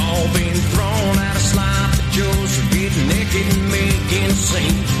 We've all been thrown out of slop at Joe's for getting naked and making a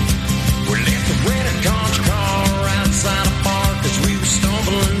scene. We left the rented conch car outside a bar 'cause we were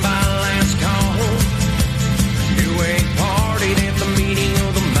stumbling by last call. You ain't partied at the meeting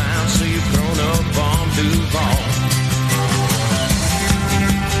of the mind, so you've grown up on Duval.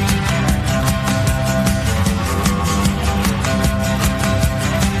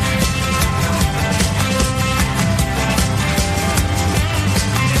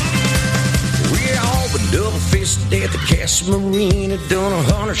 Double-fisted at the Casa Marine and done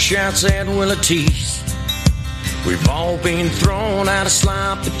 100 shots at Willie T's. We've all been thrown out of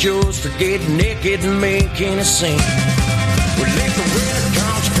slop at Joe's for getting naked and making a scene. We left the rented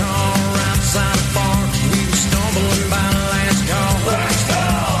conch car outside a bar 'cause we were stumbling by last call.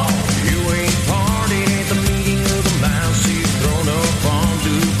 You ain't partied at the meeting of the mind, so you've thrown up on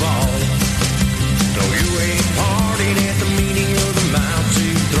Duval. No, you ain't partied at the meeting of the mind, so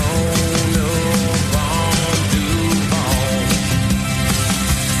you've thrown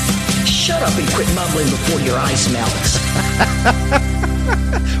Shut up and quit mumbling before your ice melts.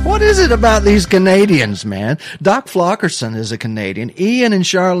 What is it about these Canadians, man? Doc Flockerson is a Canadian. Ian and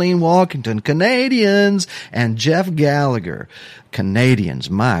Charlene Walkington, Canadians. And Jeff Gallagher, Canadians.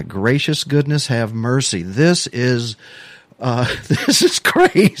 My gracious goodness, have mercy. This is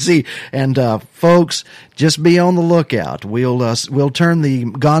crazy. And, folks, just be on the lookout. We'll turn the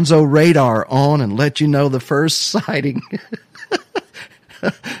Gonzo radar on and let you know the first sighting.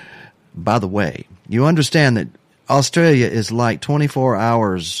 By the way, you understand that Australia is like 24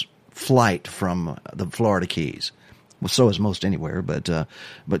 hours flight from the Florida Keys. Well, so is most anywhere, but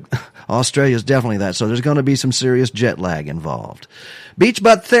Australia is definitely that. So there's going to be some serious jet lag involved. Beach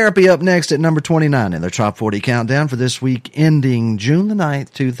Butt Therapy up next at number 29 in their Top 40 countdown for this week, ending June the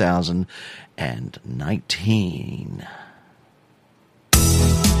 9th, 2019.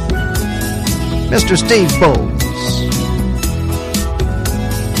 Mr. Steve Bowles.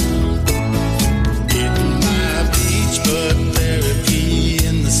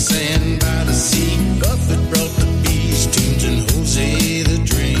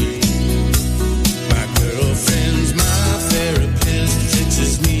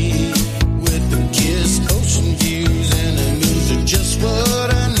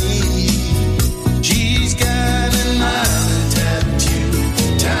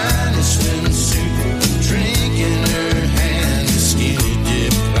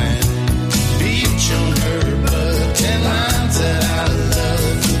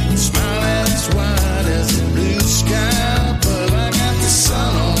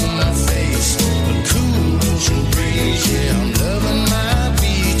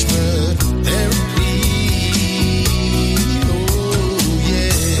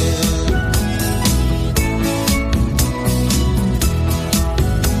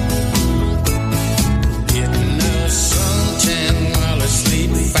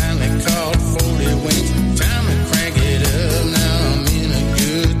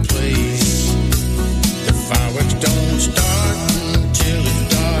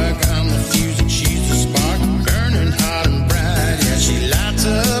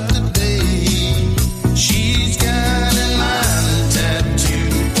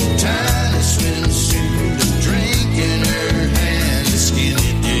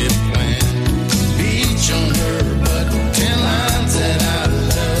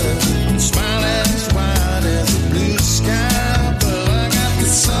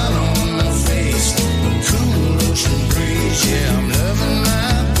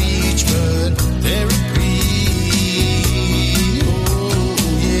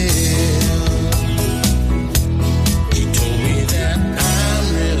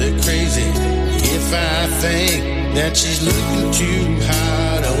 that she's looking too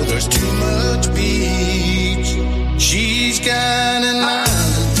hot. Oh, there's too much beach. She's got an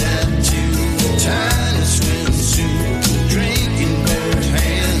island tattoo, a tiny swimsuit, drinking bare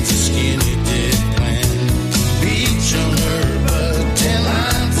hands, a skinny dead plant. Beach on her butt, 10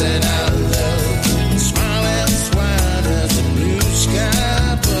 lines that I love, smile as wide as the blue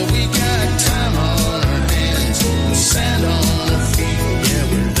sky. But we got time on our hands, and sand on our feet. Yeah,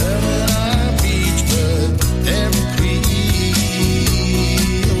 we're loving our beach, but every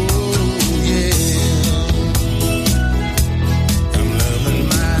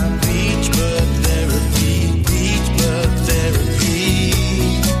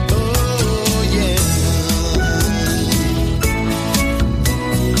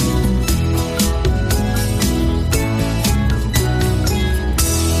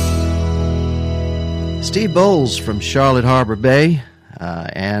Steve Bowles from Charlotte Harbor Bay,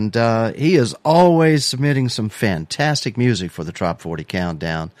 and he is always submitting some fantastic music for the Trop 40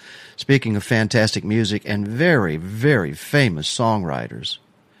 Countdown. Speaking of fantastic music and very, very famous songwriters,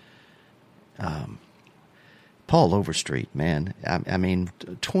 Paul Overstreet, man. I mean,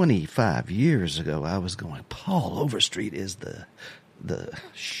 25 years ago, I was going, Paul Overstreet is the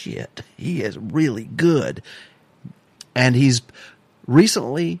shit. He is really good. And he's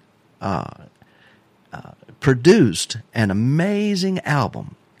recently produced an amazing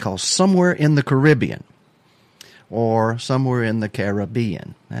album called Somewhere in the Caribbean, or Somewhere in the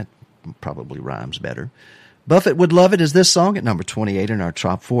Caribbean. That probably rhymes better. Buffett Would Love It is this song at number 28 in our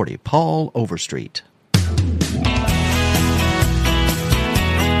Top 40. Paul Overstreet.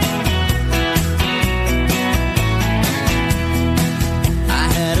 I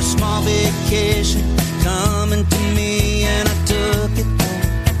had a small vacation coming to me and I took it.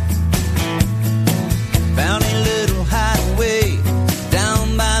 Found a little hideaway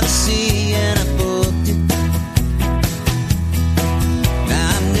down by the sea and I booked it.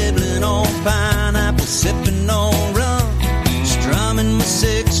 Now I'm nibbling on pineapple, sipping on rum, strumming my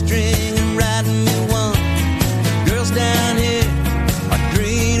six string and riding me one. The girls down here are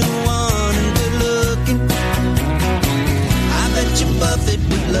 3 to 1 and good looking. I bet you Buffett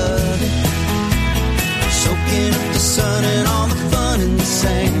would love it, soaking up the sun and all the fun in the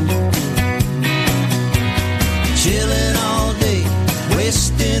sand. Chilling all day,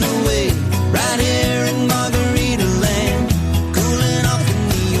 wasting away, right here in Margarita Land. Cooling off in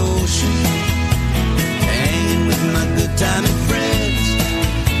the ocean, hanging with my good timing friends.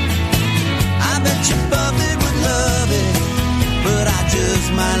 I bet you Buffett would love it, but I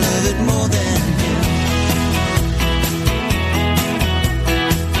just might love it more than him.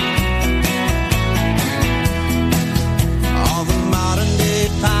 All the modern day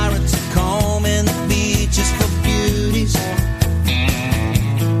pirates are combing the beaches for beauties.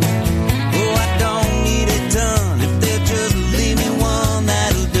 Oh, I don't need a ton if they'll just leave me one,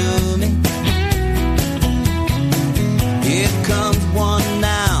 that'll do me. Here comes one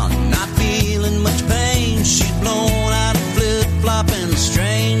now, not feeling much pain. She's blown out of flip-flop and the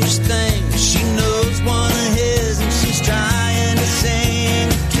strangest thing, she knows one of his and she's trying to sing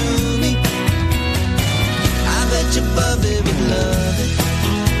it to me. I bet you Buffett would love it,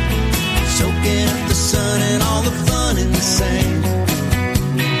 soaking up the sun and all the fun in the sand.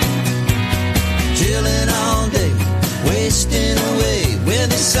 Chilling all day, wasting away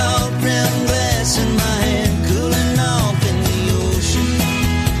with a salt rim glass in my hand. Cooling off in the ocean,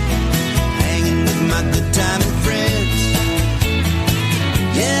 hanging with my good timing friends.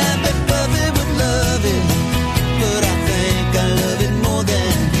 Yeah, I bet Buffett would love it, but I think I love it more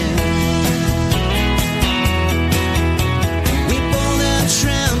than him. We pulled out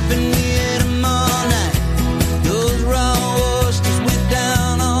shrimp and we ate them all night. Those raw oysters went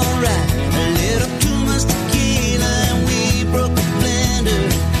down alright. A little too much tequila and we broke the blender.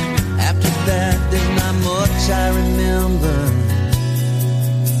 After that, there's not much I remember.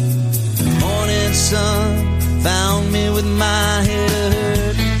 The morning sun found me with my head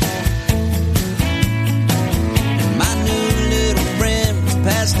hurt. And my new little friend was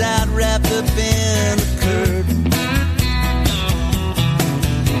passed out, wrapped up in a curtain.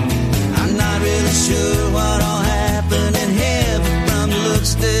 I'm not really sure what all happened in here, but from the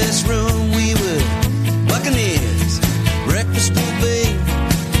looks of this room, we were buccaneers. Breakfast buffet,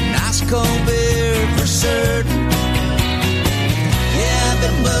 nice cold beer for certain. Yeah, I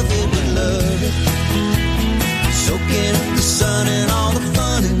bet Buffett would love it, soaking up the sun and all the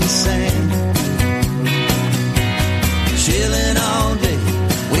fun in the sand. Chilling all day,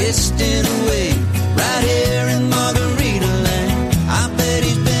 wasting away, right here in Margarita Land. I bet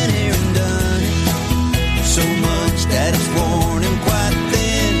he's been here and done it, so much that it's worn him quite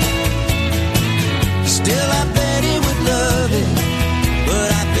thin. Still, I bet he would love it,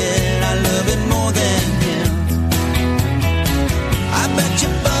 but I bet I love it more than him. I bet you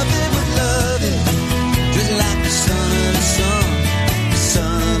Buffett would love it, just like the son of the sun, the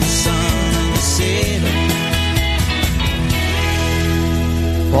son of the sun of the sailor.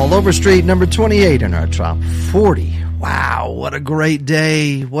 Paul Overstreet, number 28 in our Top 40. Wow, what a great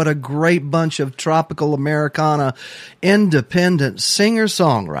day. What a great bunch of tropical Americana independent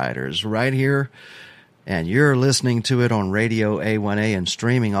singer-songwriters right here. And you're listening to it on Radio A1A and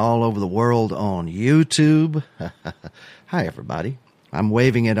streaming all over the world on YouTube. Hi, everybody. I'm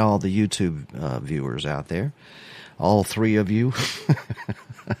waving at all the YouTube viewers out there. All 3 of you.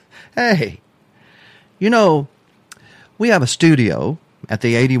 Hey, you know, we have a studio at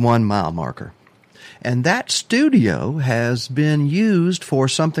the 81 mile marker. And that studio has been used for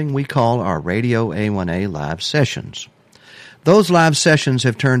something we call our Radio A1A live sessions. Those live sessions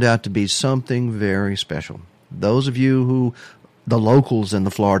have turned out to be something very special. Those of you who, the locals in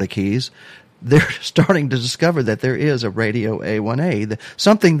the Florida Keys, they're starting to discover that there is a Radio A1A,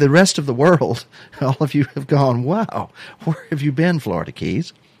 something the rest of the world, all of you have gone, wow, where have you been, Florida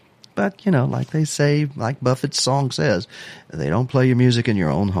Keys? But, you know, like they say, like Buffett's song says, they don't play your music in your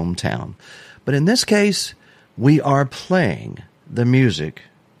own hometown. But in this case, we are playing the music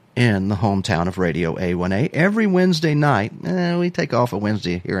in the hometown of Radio A1A every Wednesday night. We take off a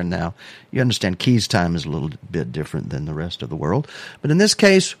Wednesday here and now. You understand Keys time is a little bit different than the rest of the world. But in this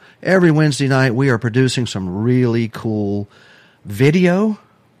case, every Wednesday night we are producing some really cool video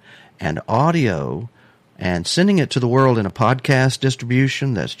and audio and sending it to the world in a podcast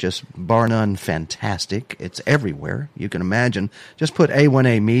distribution that's just bar none fantastic. It's everywhere. You can imagine. Just put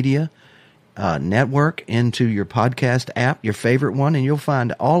A1A Media Network into your podcast app, your favorite one, and you'll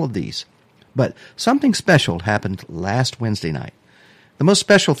find all of these. But something special happened last Wednesday night. The most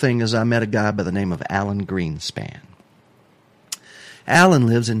special thing is I met a guy by the name of Alan Greenspan. Alan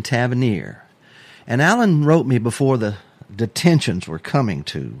lives in Tavernier. And Alan wrote me before the detentions were coming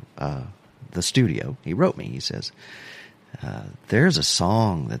to the studio. He wrote me, he says, there's a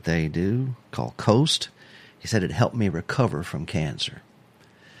song that they do called Coast. He said it helped me recover from cancer.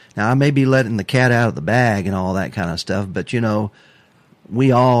 Now, I may be letting the cat out of the bag and all that kind of stuff, but, you know,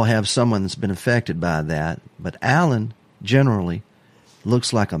 we all have someone that's been affected by that. But Alan generally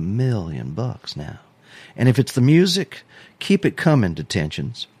looks like $1 million now. And if it's the music, keep it coming,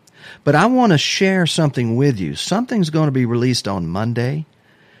 detentions. But I want to share something with you. Something's going to be released on Monday.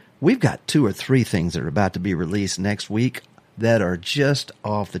 We've got 2 or 3 things that are about to be released next week that are just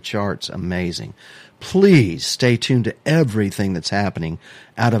off the charts amazing. Please stay tuned to everything that's happening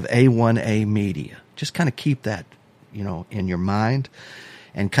out of A1A Media. Just kind of keep that, you know, in your mind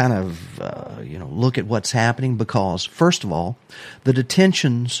and kind of, look at what's happening because, first of all, the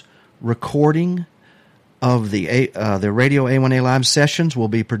detentions recording of the Radio A1A live sessions will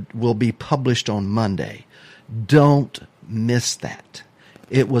be published on Monday. Don't miss that.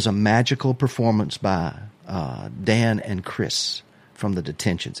 It was a magical performance by Dan and Chris from the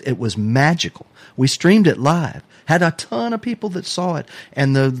detentions. It was magical. We streamed it live, had a ton of people that saw it,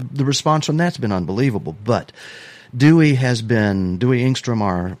 and the response from that's been unbelievable. But Dewey Engstrom,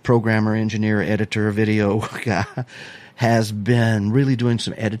 our programmer, engineer, editor, video guy, has been really doing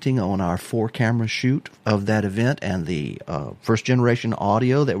some editing on our 4-camera shoot of that event and the first generation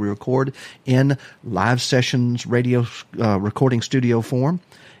audio that we record in live sessions radio recording studio form,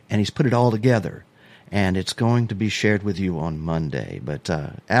 and he's put it all together. And it's going to be shared with you on Monday. But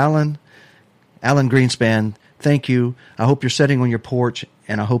Alan Greenspan, thank you. I hope you're sitting on your porch,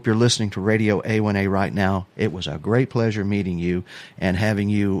 and I hope you're listening to Radio A1A right now. It was a great pleasure meeting you and having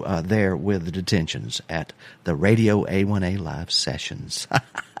you there with the detentions at the Radio A1A live sessions.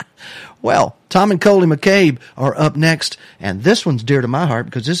 Well, Tom and Coley McCabe are up next, and this one's dear to my heart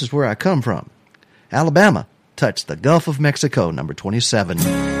because this is where I come from. Alabama touched the Gulf of Mexico, number 27,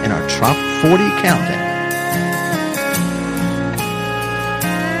 in our Top 40 countdown.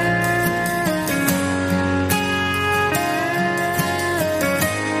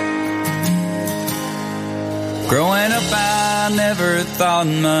 Growing up, I never thought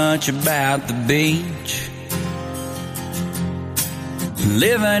much about the beach.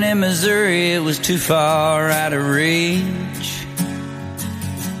 Living in Missouri, it was too far out of reach.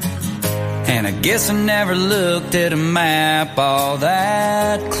 And I guess I never looked at a map all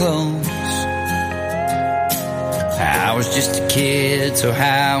that close. I was just a kid, so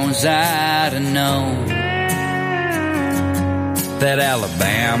how was I to know that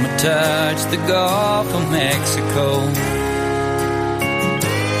Alabama touched the Gulf of Mexico?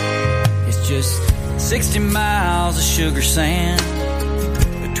 It's just 60 miles of sugar sand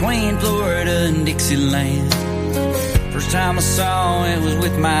between Florida and Dixieland. First time I saw it was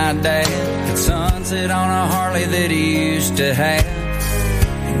with my dad at sunset on a Harley that he used to have.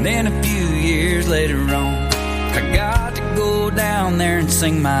 And then a few years later on, I got to go down there and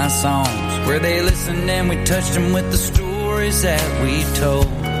sing my songs, where they listened and we touched them with the stories that we told.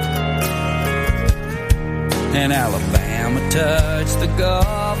 And Alabama touched the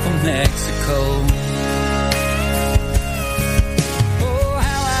Gulf of Mexico. Oh,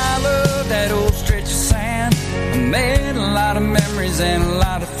 how I love that old stretch of sand. I made a lot of memories and a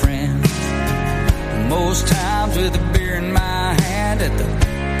lot of friends. And most times with a beer in my hand at the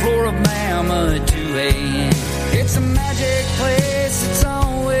Floribama at 2 a.m. It's a magic place, it's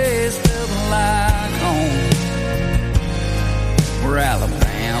always felt like home, where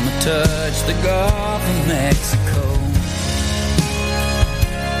Alabama Alabama touched the Gulf of Mexico.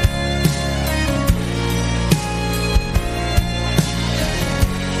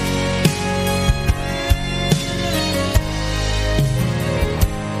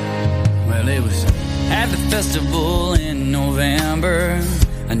 Well, it was at the festival in November,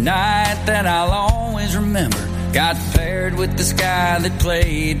 a night that I'll always remember. Got paired with this guy that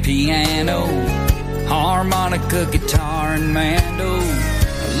played piano, harmonica, guitar, and mando.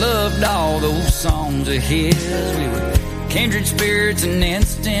 I loved all those songs of his. We were kindred spirits and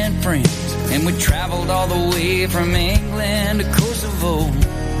instant friends, and we traveled all the way from England to Kosovo.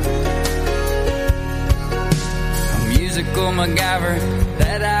 A musical MacGyver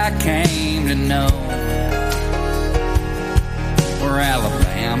that I came to know, where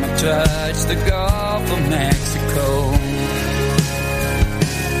Alabama touched the Gulf of Mexico.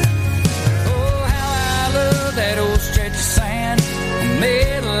 That old stretch of sand, I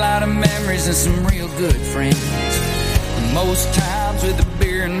made a lot of memories and some real good friends. And most times with a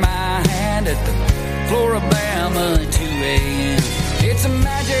beer in my hand at the Floribama at 2 a.m. It's a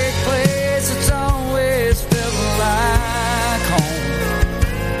magic place, it's always felt like home,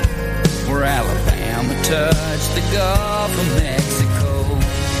 where Alabama touched the Gulf of Mexico.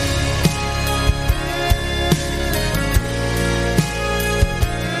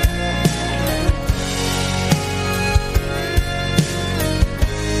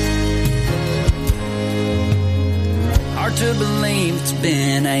 Hard to believe it's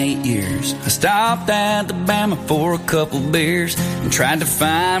been 8 years. I stopped at the Bama for a couple beers and tried to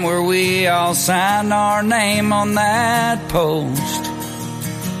find where we all signed our name on that post.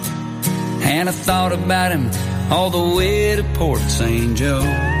 And I thought about him all the way to Port St. Joe,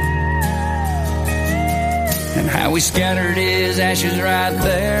 and how we scattered his ashes right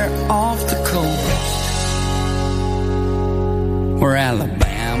there off the coast, where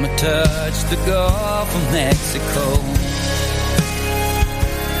Alabama touched the Gulf of Mexico.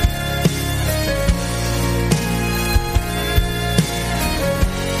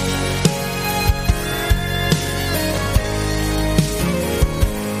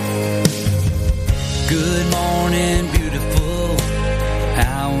 Good morning, beautiful.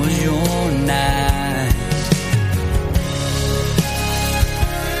 How was your night?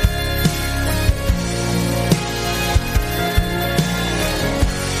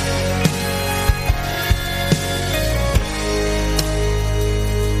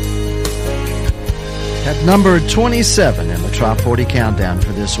 At number 27 in the Trop 40 Countdown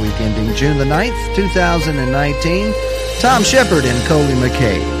for this week ending June the 9th, 2019, Tom Shepard and Coley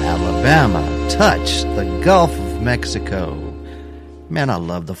McCabe, Alabama touched the Gulf of Mexico. Man, I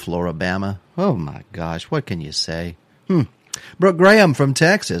love the Floribama. Oh my gosh, what can you say? Brooke Graham from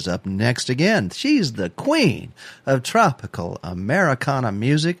Texas up next again. She's the queen of tropical Americana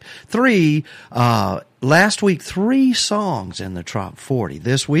music. Last week, 3 songs in the Trop 40.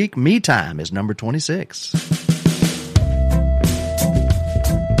 This week, Me Time is number 26.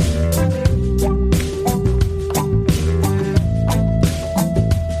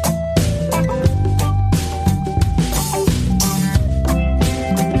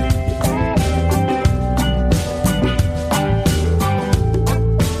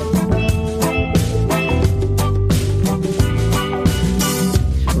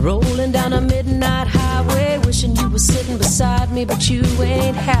 Sitting beside me, but you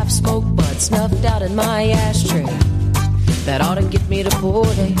ain't half smoked but snuffed out in my ashtray. That ought to get me to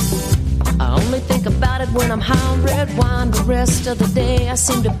Porty. I only think about it when I'm high on red wine. The rest of the day I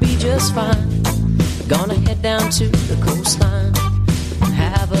seem to be just fine. Gonna head down to the coastline,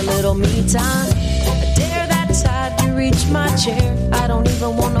 have a little me time. I dare that tide to reach my chair. I don't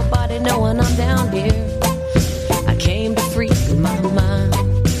even want nobody knowing I'm down here. I came to free my mind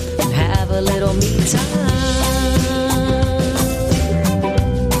and have a little me time.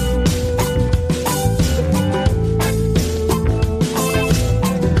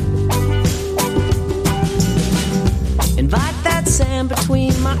 Sand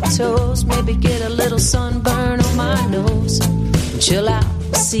between my toes, maybe get a little sunburn on my nose, and chill out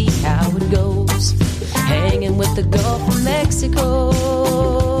and see how it goes, hanging with the Gulf of Mexico.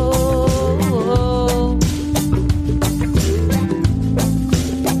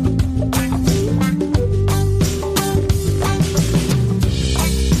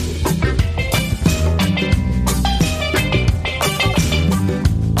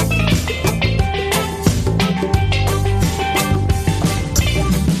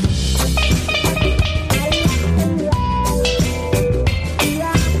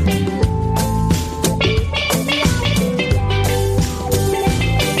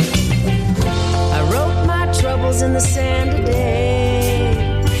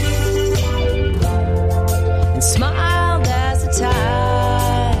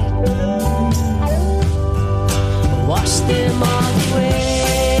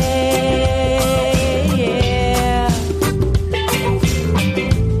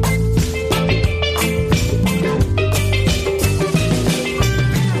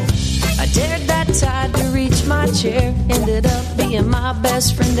 chair. Ended up being my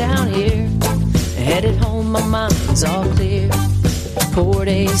best friend down here. Headed home, my mind's all clear. Port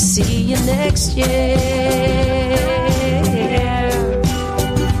A, see you next year.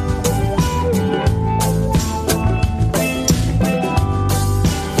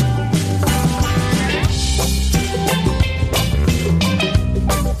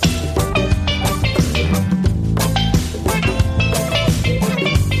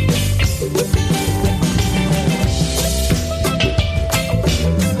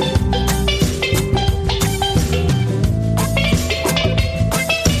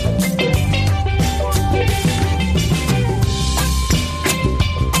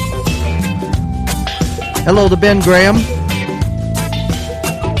 Hello to Ben Graham.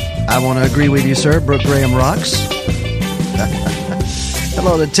 I want to agree with you, sir. Brooke Graham rocks.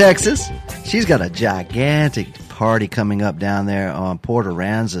 Hello to Texas. She's got a gigantic party coming up down there on Port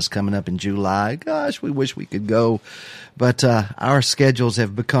Aransas coming up in July. Gosh, we wish we could go. But our schedules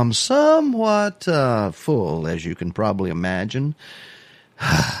have become somewhat full, as you can probably imagine.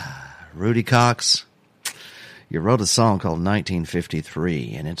 Rudy Cox, you wrote a song called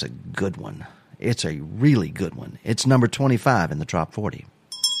 1953, and it's a good one. It's a really good one. It's number 25 in the Top 40.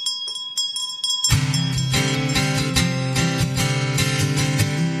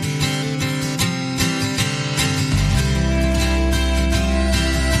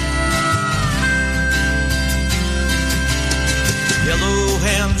 Yellow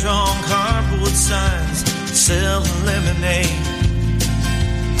hand-drawn cardboard signs selling lemonade.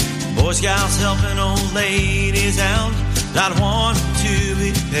 Boy Scouts helping old ladies out, not wanting to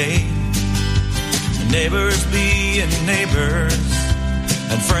be paid. Neighbors being neighbors,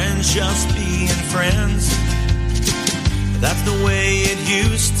 and friends just being friends. That's the way it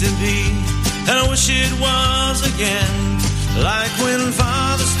used to be, and I wish it was again. Like when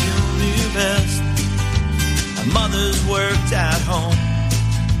fathers still knew best, and mothers worked at home.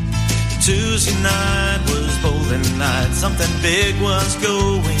 Tuesday night was bowling night, something big was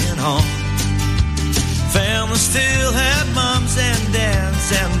going on. Family still had moms and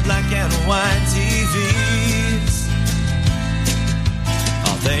dads and black and white TVs.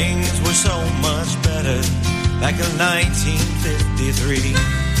 All things were so much better back in 1953.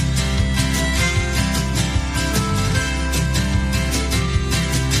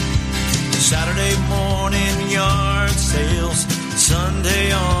 Saturday morning yard sales,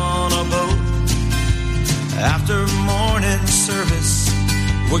 Sunday on a boat. After morning service,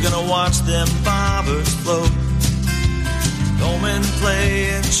 we're gonna watch them bobbers float. Going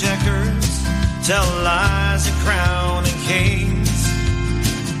playing checkers, tell lies at Crown and Kings.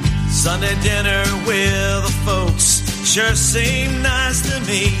 Sunday dinner with the folks sure seemed nice to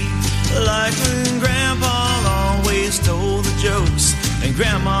me. Like when Grandpa always told the jokes and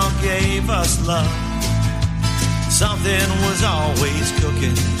Grandma gave us love. Something was always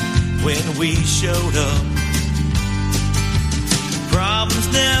cooking when we showed up. Problems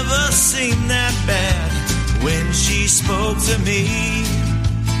never seemed that bad when she spoke to me.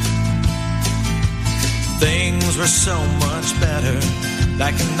 Things were so much better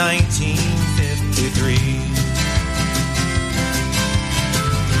back in 1953.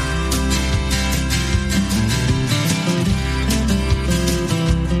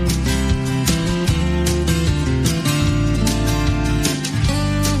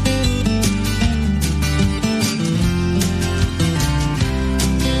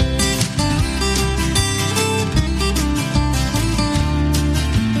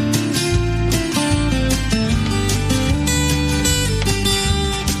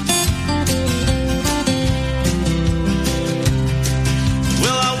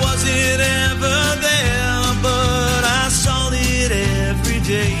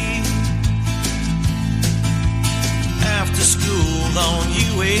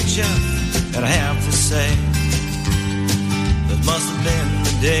 And I have to say, that must have been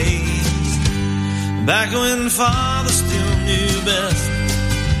the days back when fathers still knew best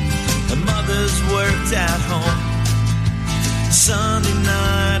and mothers worked at home. Sunday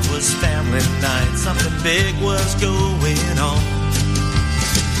night was family night, something big was going on.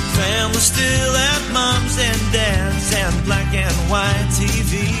 Family still had moms and dads and black and white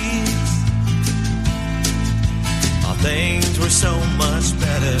TVs. All things were so much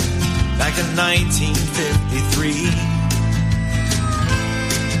better back in 1953.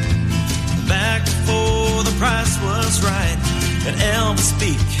 Back before the price was right and Elvis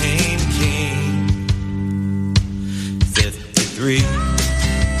became king. 53. 53.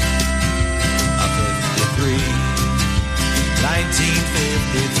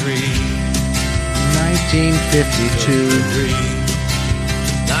 1953. 1952.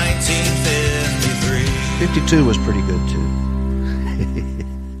 1953. 52 was pretty good, too.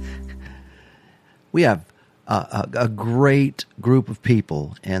 We have a great group of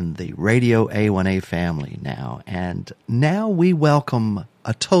people in the Radio A1A family now, and now we welcome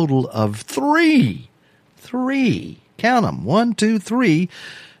a total of three, count them, 1, 2, 3,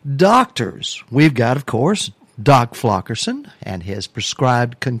 doctors. We've got, of course, Doc Flockerson and his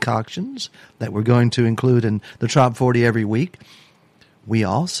prescribed concoctions that we're going to include in the Top 40 every week. We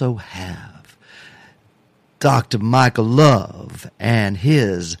also have Dr. Michael Love and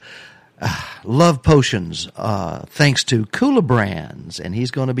his love potions, thanks to Kula Brands, and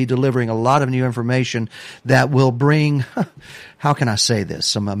he's going to be delivering a lot of new information that will bring, how can I say this,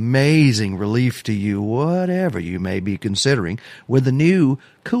 some amazing relief to you, whatever you may be considering, with the new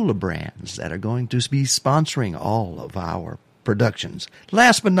Kula Brands that are going to be sponsoring all of our productions.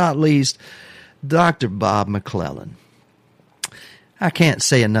 Last but not least, Dr. Bob McClellan. I can't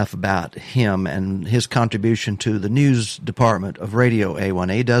say enough about him and his contribution to the news department of Radio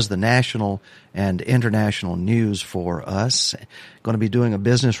A1A. He does the national and international news for us. Going to be doing a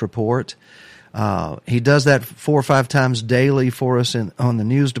business report. He does that 4 or 5 times daily for us on the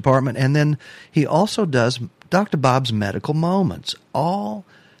news department. And then he also does Dr. Bob's Medical Moments, all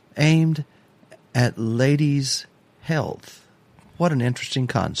aimed at ladies' health. What an interesting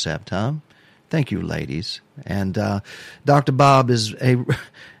concept, huh? Thank you, ladies. And Dr. Bob is a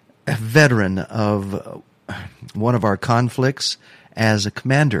veteran of one of our conflicts as a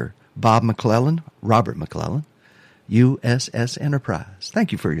commander, Bob McClellan, Robert McClellan, USS Enterprise.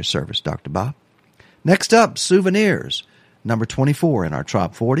 Thank you for your service, Dr. Bob. Next up, Souvenirs, number 24 in our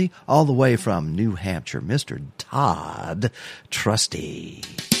Top 40, all the way from New Hampshire, Mr. Todd Trusty.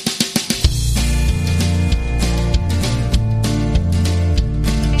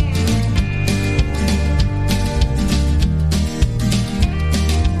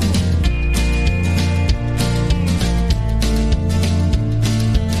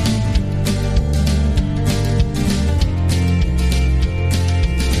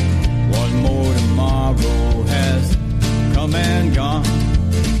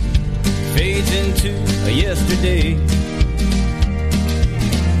 Yesterday,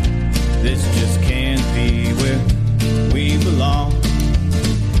 this just can't be where we belong.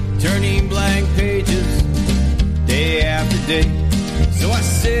 Turning blank pages day after day. So I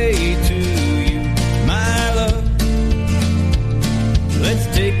say to you, my love, let's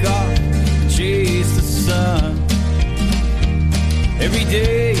take off and chase the sun. Every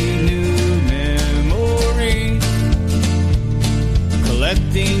day new memories,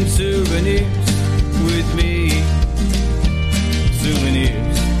 collecting souvenirs with me.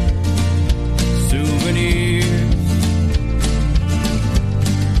 Souvenirs, souvenirs.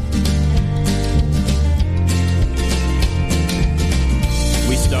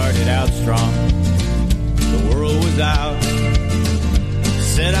 We started out strong, the world was out.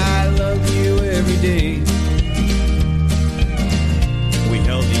 Said I love you every day. We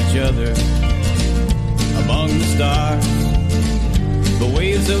held each other among the stars. The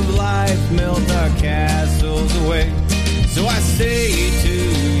waves of life melt our castles away. So I say to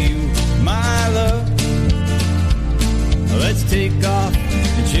you, my love, let's take off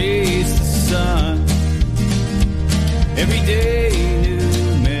and chase the sun. Every day new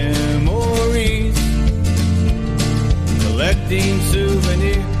memories, collecting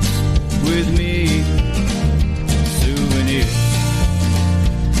souvenirs with me. Souvenirs,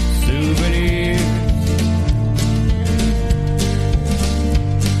 souvenirs.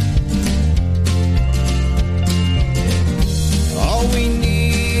 All we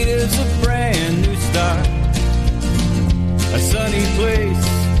need is a brand new start, a sunny place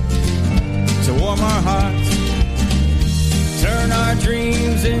to warm our hearts, turn our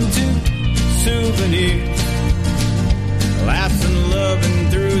dreams into souvenirs, laughs and loving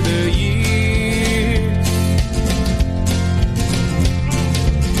through the years.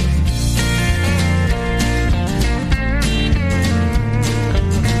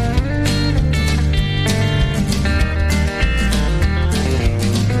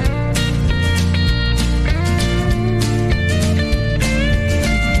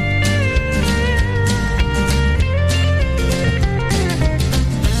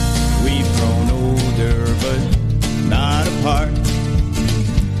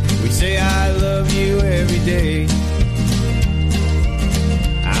 Say I love you every day.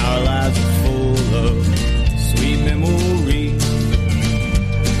 Our lives are full of sweet memories,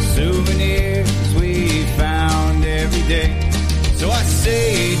 souvenirs we found every day. So I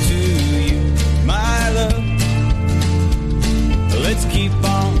say to you, my love, let's keep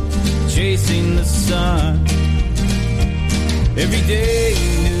on chasing the sun. Every day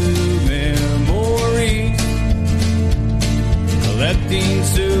new memories, collecting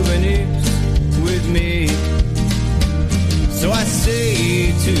souvenirs with me. So I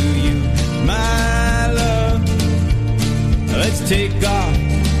say to you, my love, let's take off,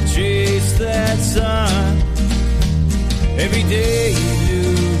 chase that sun. Every day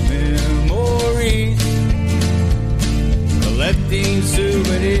new memories, collecting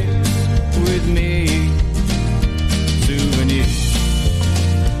souvenirs with me. Souvenirs,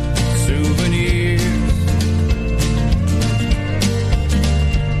 souvenirs.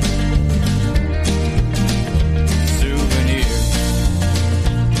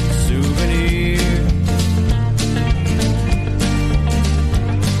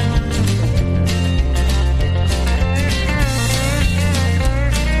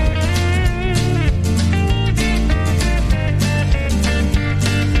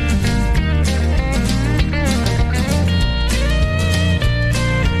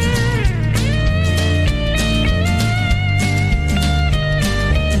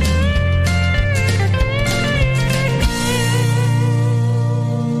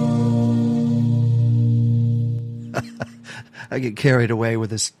 I get carried away with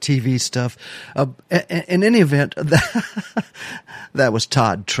this TV stuff. In any event, that was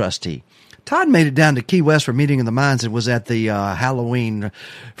Todd Trusty. Todd made it down to Key West for Meeting of the Minds. It was at the Halloween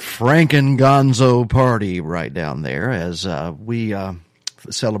Franken-Gonzo party right down there as we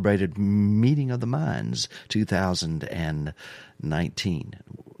celebrated Meeting of the Minds 2019.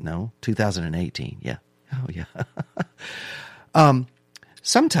 No, 2018. Yeah. Oh, yeah.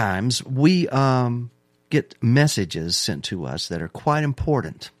 Sometimes we get messages sent to us that are quite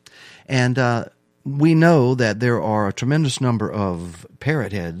important. And we know that there are a tremendous number of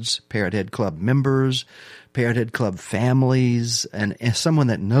Parrot Heads, Parrot Head Club members, Parrot Head Club families, and someone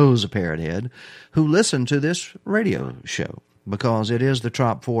that knows a Parrot Head who listen to this radio show because it is the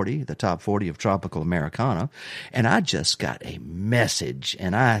top 40 of tropical Americana. And I just got a message,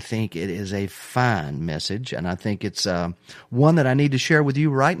 and I think it is a fine message, and I think it's one that I need to share with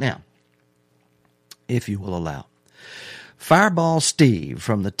you right now, if you will allow. Fireball Steve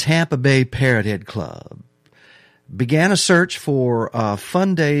from the Tampa Bay Parrot Head Club began a search for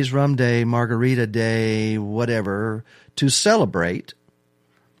Fun Days, Rum Day, Margarita Day, whatever, to celebrate.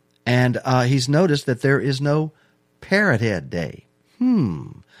 And he's noticed that there is no Parrot Head Day.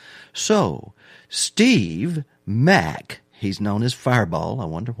 So, Steve Mack, he's known as Fireball, I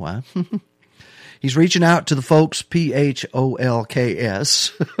wonder why. He's reaching out to the folks, PHOLKS,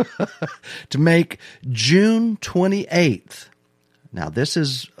 to make June 28th. Now, this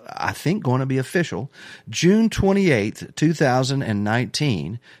is, I think, going to be official. June 28th,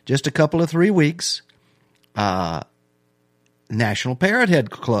 2019, just a couple of 3 weeks, National Parrot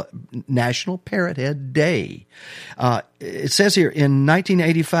Head Club, National Parrot Head Day. It says here, in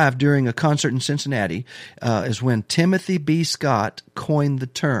 1985, during a concert in Cincinnati, is when Timothy B. Scott coined the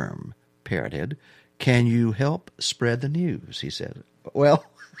term Parrot Head. Can you help spread the news? He said. Well,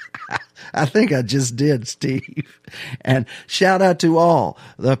 I think I just did, Steve. And shout out to all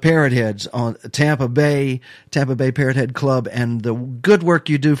the Parrot Heads on Tampa Bay Parrot Head Club, and the good work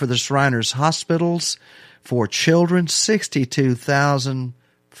you do for the Shriners Hospitals for children,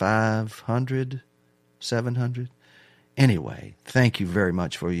 62,500, 700. Anyway, thank you very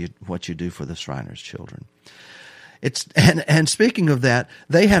much for what you do for the Shriners children. And speaking of that,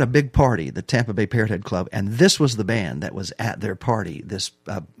 they had a big party, the Tampa Bay Parrot Head Club, and this was the band that was at their party this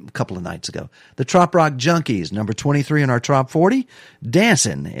couple of nights ago. The Trop Rock Junkies, number 23 in our Trop 40,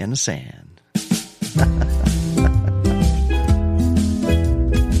 Dancing in the Sand.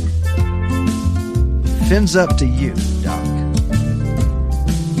 Fins up to you, Doc.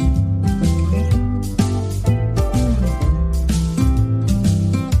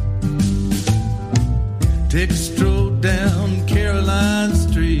 Take a stroll down Caroline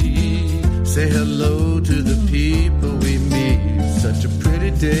Street. Say hello to the people we meet. Such a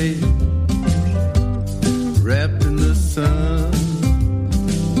pretty day, wrapped in the sun.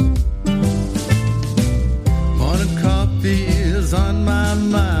 Morning coffee is on my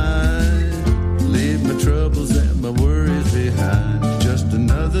mind. Leave my troubles and my worries behind. Just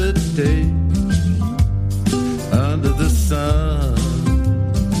another day under the sun.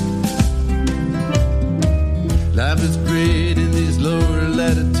 Life is great in these lower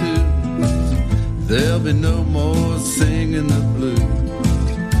latitudes. There'll be no more singing the blues.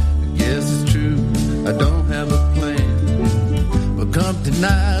 I guess it's true, I don't have a plan. But come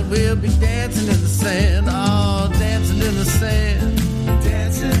tonight, we'll be dancing in the sand. Oh, dancing in the sand.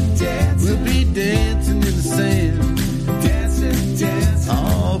 Dancing, dancing. We'll be dancing in the sand. Dancing, dancing.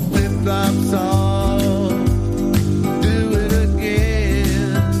 Oh, flip-flops off. Do it again.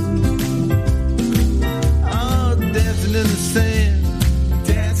 In the sand.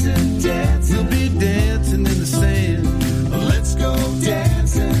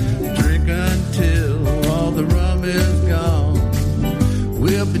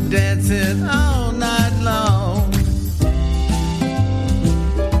 we'll be dancing all night long.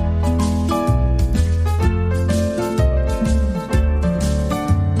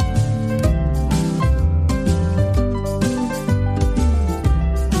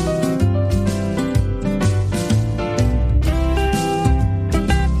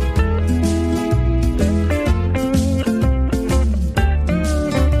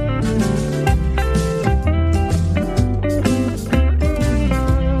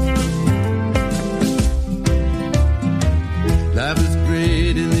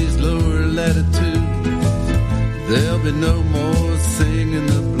 No more singing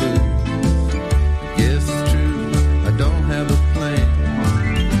the blues. I guess it's true, I don't have a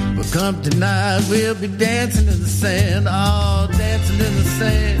plan. But come tonight, we'll be dancing in the sand. Oh, dancing in the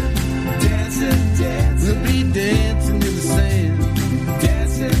sand. Dancing, dancing. We'll be dancing in the sand.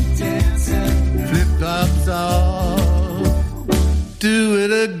 Dancing, dancing. Flip-flops off. Do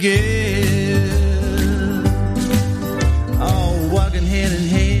it again. Oh, walking hand in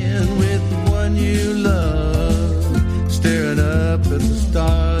hand with the one you love. Staring up at the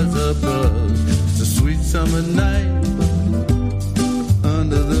stars above. It's a sweet summer night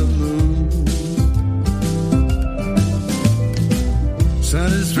under the moon.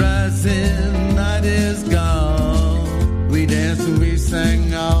 Sun is rising, night is gone. We dance and we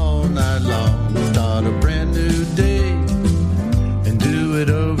sing all night long. We start a brand new day and do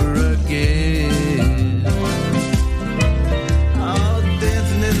it over again. Oh,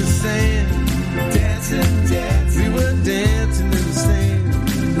 dancing in the sand. Dancing, dancing. We were dancing in the sand.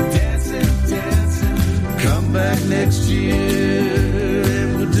 Dancing, dancing. Come back next year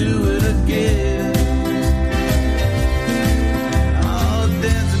and we'll do it again. Oh,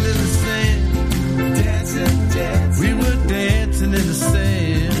 dancing in the sand. Dancing, dancing. We were dancing in the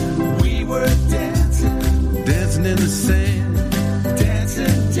sand. We were dancing. Dancing in the sand.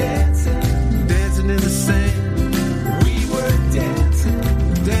 Dancing, dancing. Dancing in the sand. We were dancing.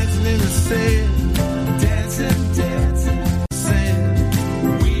 Dancing in the sand.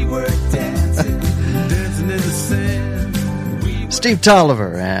 Steve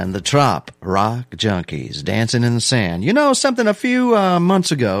Tolliver and the Trop Rock Junkies, Dancing in the Sand. You know something, a few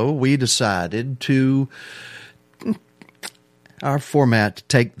months ago, we decided to, our format, to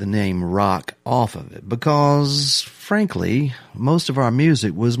take the name rock off of it because, frankly, most of our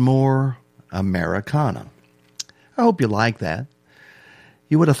music was more Americana. I hope you like that.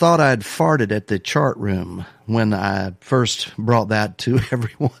 You would have thought I'd farted at the chart room when I first brought that to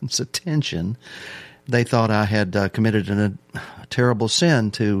everyone's attention. They thought I had committed a terrible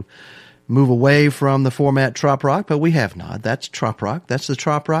sin to move away from the format Trop Rock, but we have not. That's Trop Rock. That's the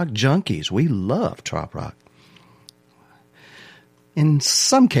Trop Rock Junkies. We love Trop Rock. In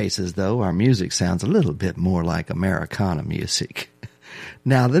some cases, though, our music sounds a little bit more like Americana music.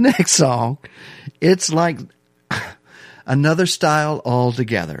 Now, the next song, it's like another style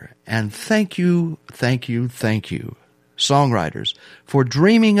altogether. And thank you, songwriters, for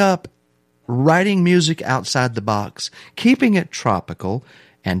dreaming up writing music outside the box, keeping it tropical,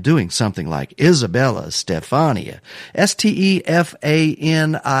 and doing something like Isabella Stefania,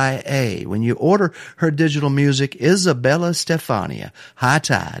 Stefania. When you order her digital music, Isabella Stefania, High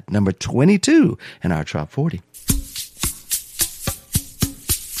Tide, number 22 in our Top 40.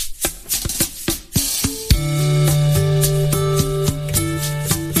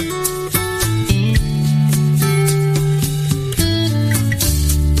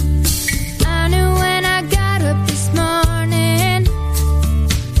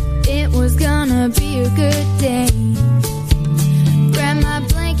 Be a good day. Grab my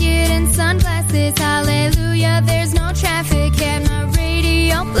blanket and sunglasses, hallelujah, there's no traffic. Had my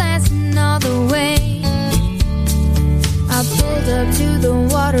radio blasting all the way. I pulled up to the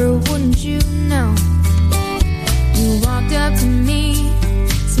water, wouldn't you know? You walked up to me,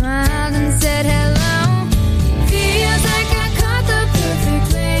 smiled and said hello. Feels like I caught the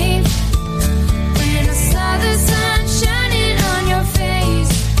perfect wave when I saw the sun shining on your face.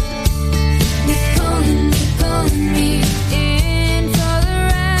 Pulling me in for the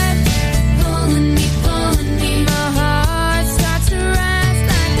ride, pulling me, my heart starts to rise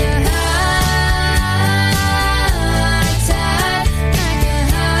like a high tide, like a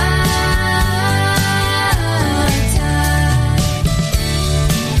high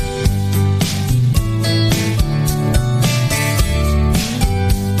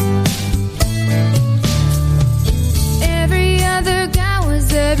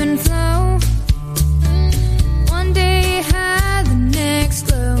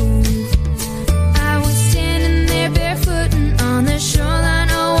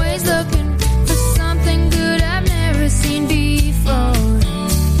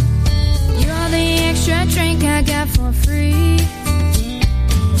I got for free.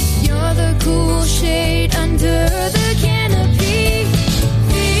 You're the cool shade under the canopy.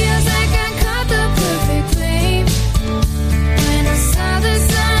 Feels like I caught the perfect flame when I saw the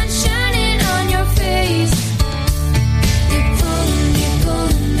sun shining on your face. You're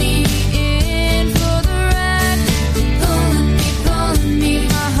pulling me in for the ride. Pulling me.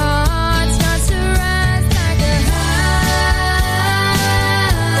 My heart starts to rise like a high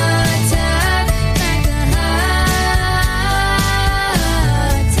tide, like a high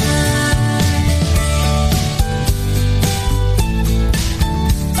tide.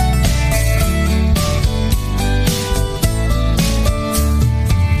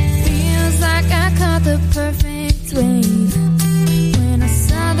 Feels like I caught the perfect wave when I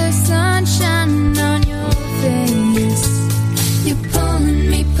saw the sun shining on your face. You're pulling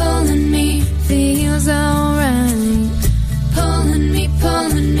me, feels alright. Pulling me,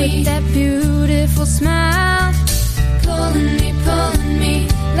 with that beautiful smile. Pulling me,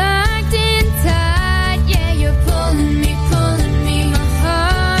 locked in tight. Yeah, you're pulling me. My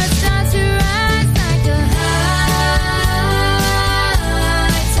heart starts to rise like a high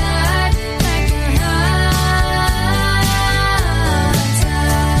tide, like a high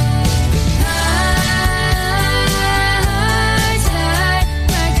tide. High tide,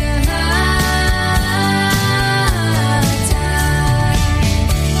 like a high tide.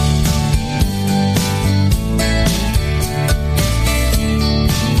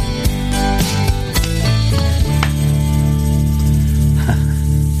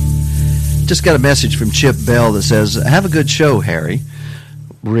 Just got a message from Chip Bell that says, "Have a good show, Harry."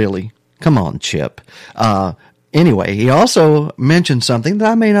 Really? Come on, Chip. Anyway, he also mentioned something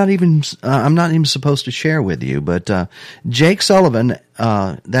that I may not even, I'm not even supposed to share with you, but Jake Sullivan,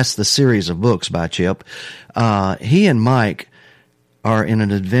 that's the series of books by Chip, he and Mike are in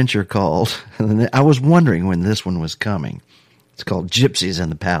an adventure called, I was wondering when this one was coming. It's called Gypsies in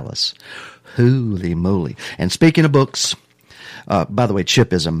the Palace. Holy moly. And speaking of books, by the way,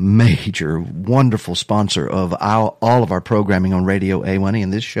 Chip is a major, wonderful sponsor of all of our programming on Radio A1E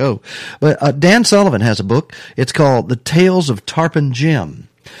and this show. But Dan Sullivan has a book. It's called The Tales of Tarpon Jim.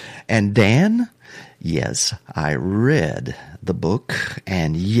 And Dan, yes, I read the book,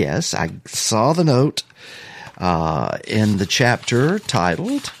 and yes, I saw the note in the chapter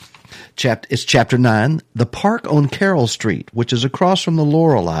titled, it's Chapter 9, The Park on Carroll Street, which is across from the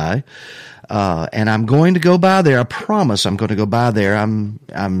Lorelei. And I'm going to go by there. I promise I'm going to go by there. I'm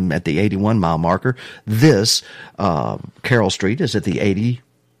at the 81 mile marker. This, Carroll Street is at the 80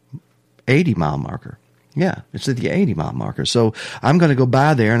 mile marker. Yeah, it's at the 80 mile marker. So I'm going to go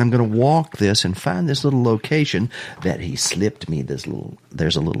by there and I'm going to walk this and find this little location that he slipped me. There's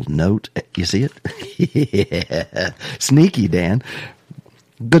a little note. You see it? Yeah. Sneaky, Dan.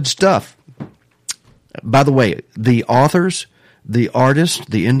 Good stuff. By the way, the authors, the artists,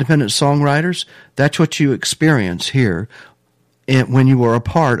 the independent songwriters, that's what you experience here when you are a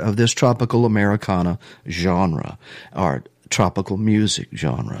part of this tropical Americana genre, or tropical music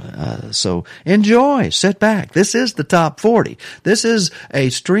genre. So enjoy, sit back. This is the Top 40. This is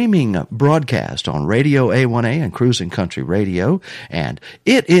a streaming broadcast on Radio A1A and Cruising Country Radio, and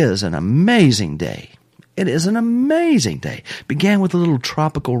it is an amazing day. It is an amazing day. Began with a little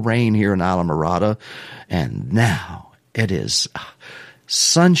tropical rain here in Islamorada, and now it is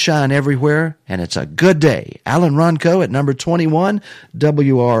sunshine everywhere, and it's a good day. Alan Runco at number 21,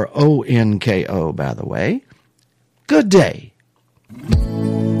 WRONKO, by the way. Good day.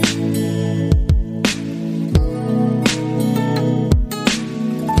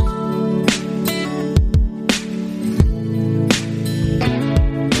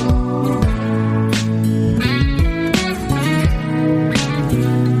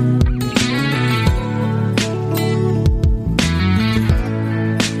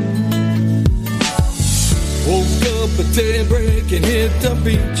 Daybreak and hit the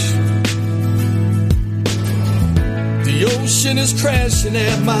beach. The ocean is crashing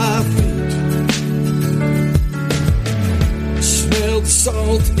at my feet. Smell the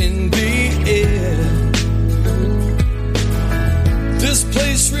salt in the air. This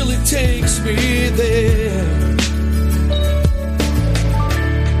place really takes me there.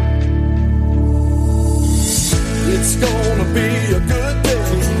 It's gonna be a good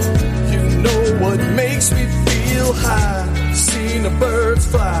day. You know what makes me feel high. Seen the birds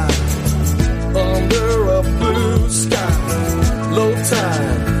fly under a blue sky. Low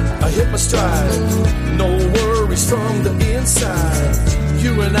tide, I hit my stride. No worries from the inside.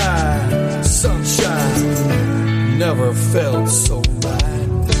 You and I, sunshine, never felt so right.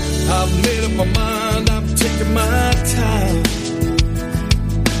 I've made up my mind, I'm taking my time.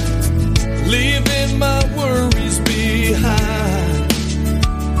 Leaving my worries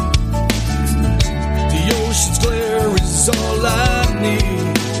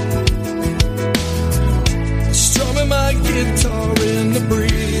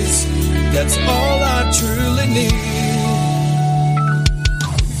that's all I truly need.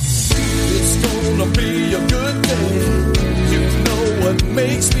 It's gonna be a good day. You know what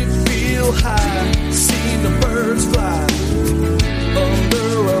makes me feel high. Seeing the birds fly under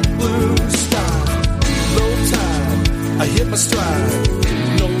a blue sky. Low tide, I hit my stride.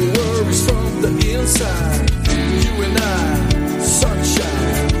 No worries from the inside. You and I,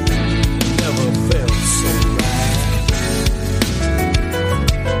 sunshine, never felt so right.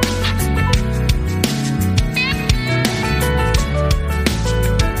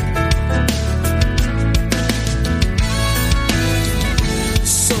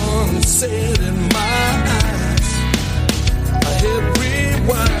 Sunset in my eyes. I hit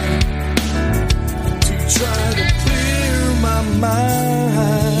rewind to try to clear my mind.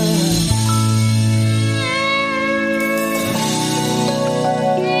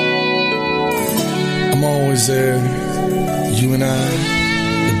 I'm always there, you and I,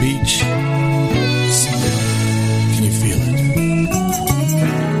 the beach. Can you feel it?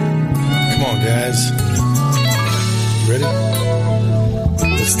 Come on, guys. Ready?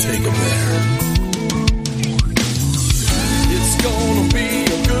 Let's take them there. It's gonna be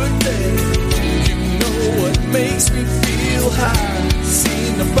a good day. You know what makes me feel high.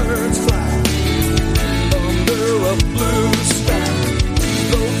 Seeing the birds fly under a blue sky.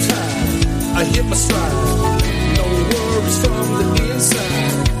 Low tide, I hit my stride. No worries from the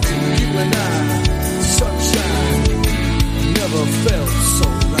inside. You and I, sunshine, never felt so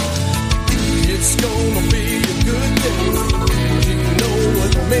right. It's gonna be a good day. You know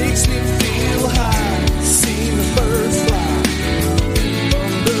what makes me feel high. Seeing the birds fly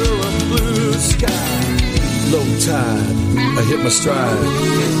under a blue sky. Low tide, I hit my stride.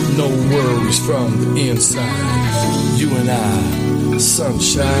 No worries from the inside. You and I,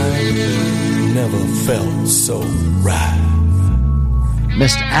 sunshine, never felt so right.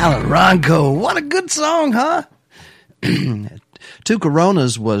 Mr. Alan Ronco, what a good song, huh? Two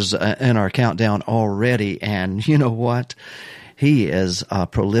Coronas was in our countdown already, and you know what? He is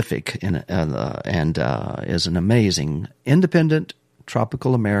prolific and is an amazing independent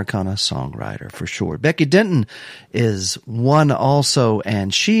tropical Americana songwriter for sure. Becky Denton is one also,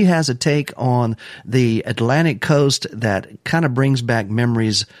 and she has a take on the Atlantic coast that kind of brings back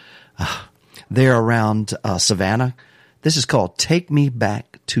memories there around Savannah. This is called Take Me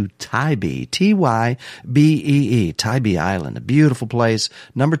Back to Tybee, T-Y-B-E-E, Tybee Island, a beautiful place,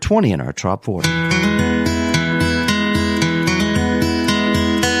 number 20 in our Trop 40. I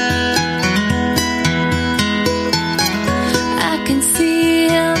can see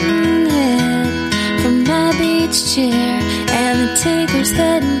Hilton Head from my beach chair, and the tankers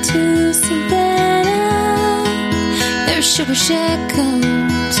heading to Savannah. There's Sugar Shack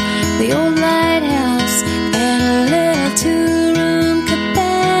cones, the old lighthouse, and a little two-room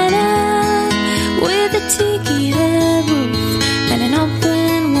cabana with a tiki head roof and an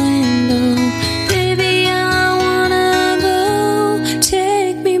open window. Baby, I wanna go.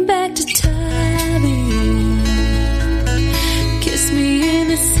 Take me back to Tybee. Kiss me in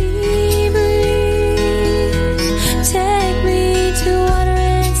the sea breeze. Take me to water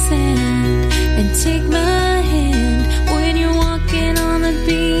and sand, and take my hand when you're walking on the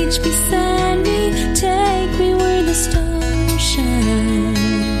beach beside me. Take me where the stars shine,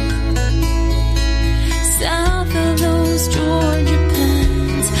 south of those Georgia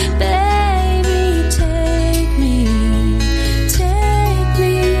pines. Baby, take me to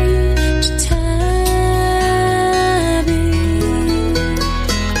Tybee.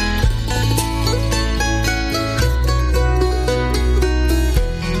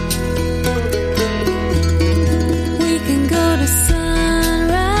 We can go to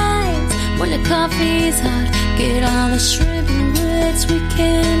Sunrise when the coffee's hot. Get all the shrimp and grits we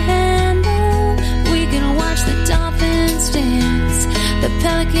can handle. We can watch the dolphins dance, the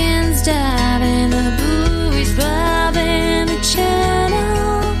pelicans dive, and the buoys bob in the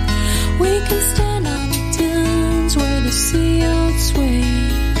channel. We can stand on the dunes where the sea oats sway.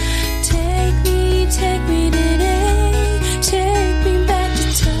 Take me today. Take me back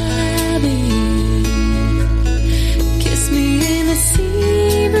to Tybee. Kiss me in the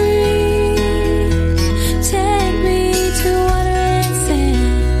sea breeze. Take me to water and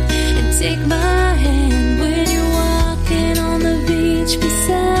sand, and take my hand when you're walking on the beach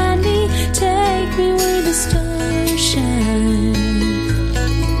beside me. Take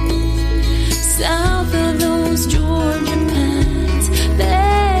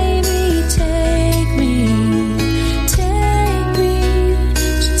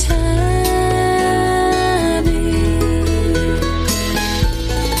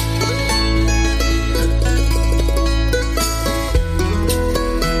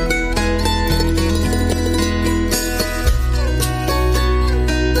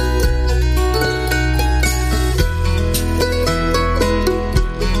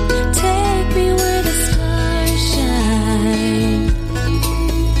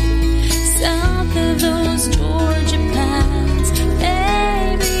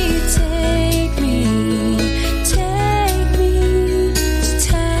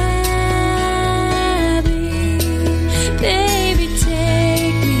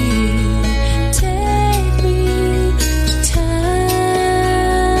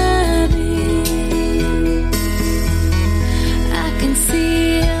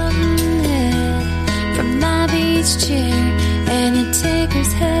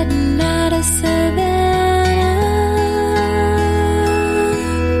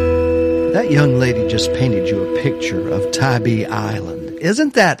That young lady just painted you a picture of Tybee Island.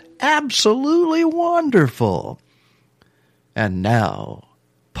 Isn't that absolutely wonderful? And now,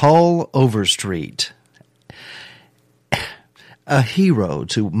 Paul Overstreet, a hero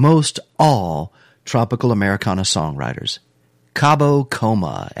to most all tropical Americana songwriters. Cabo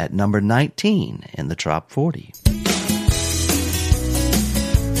Coma at number 19 in the Trop 40.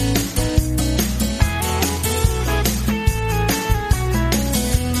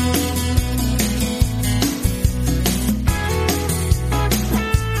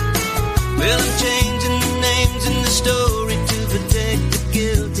 Well, I'm changing the names in the story to protect the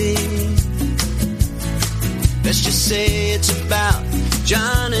guilty. Let's just say it's about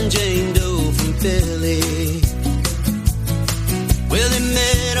John and Jane Doe from Philly. Well, they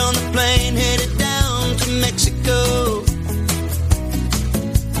met on the plane headed down to Mexico.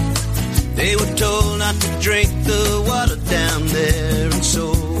 They were told not to drink the water down there, and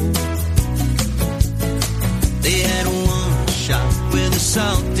so they had one shot with a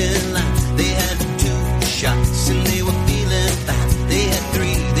salt and lime. They had 2 shots and they were feeling fine. They had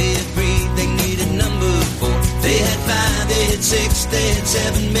 3, they had 3, they needed number 4. They had 5, they had 6, they had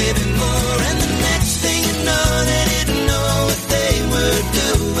 7, maybe more. And the next thing you know, they didn't know what they were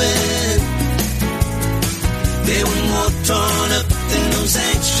doing. They were more torn up than those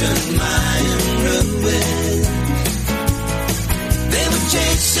ancient Mayan ruins. They were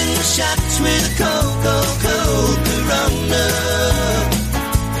chasing the shots with a cold, cold, cold Corona,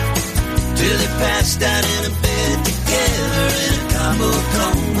 till they passed out in a bed together in a Cabo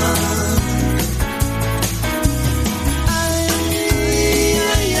Coma.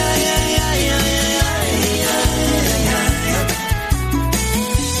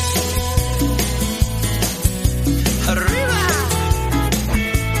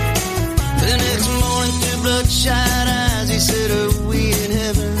 The next morning, through bloodshot eyes, he said, "Are we in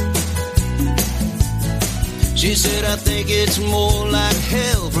heaven?" She said, "I think it's more like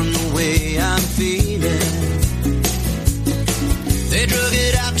hell from the way I'm feeling." They drug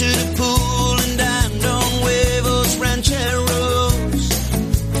it out to the pool and dined on huevos rancheros.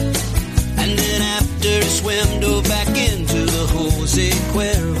 And then after a swim, dove back into the Jose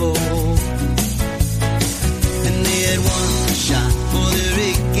Cuervo. And they had 1 shot for their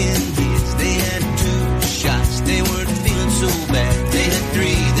aching heads. They had 2 shots, they weren't feeling so bad. They had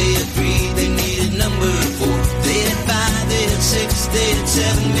 3, they needed number 4. They had 5, they had 6, they had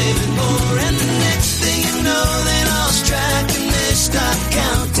 7, maybe more. And the next thing you know, they lost track and they stopped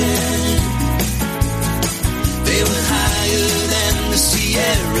counting. They were higher than the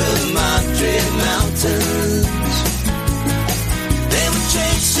Sierra Madre Mountains. They were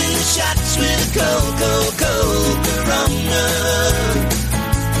chasing the shots with a cold, cold, cold Corona,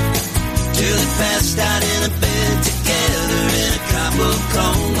 till they passed out in a bed together in a Cabo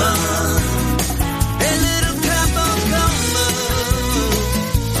Coma. A little Cabo Coma.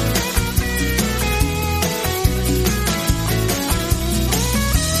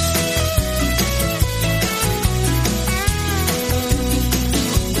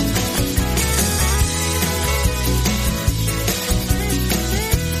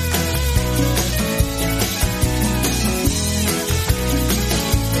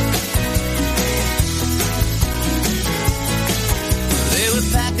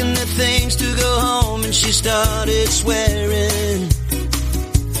 Packing the things to go home, and she started swearing.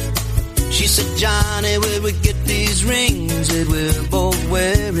 She said, "Johnny, where we get these rings that we're both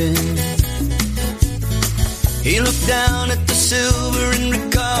wearing?" He looked down at the silver and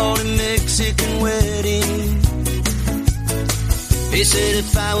recalled a Mexican wedding. He said,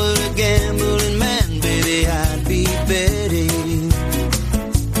 "If I were a gambling man, baby, I'd be betting."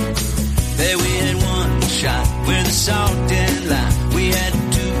 There we had 1 shot with a salt and lime. We had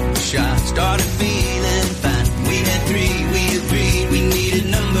 2 shots, started feeling fine. We had 3, we agreed we needed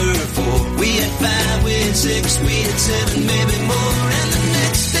number 4. We had 5, we had 6, we had 7, maybe more. And the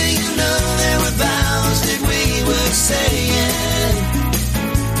next thing you know, there were vows that we were saying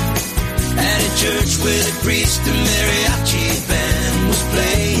at a church where the priest and mariachi band was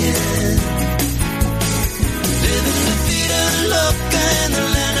playing. Living the vida loca in the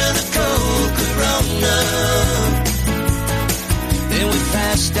land of the cold Corona. Then we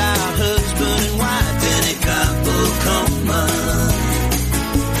passed our husband and wife in a Cabo Coma.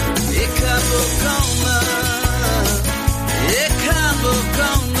 A Cabo Coma. A Cabo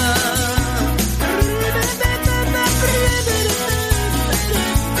Coma.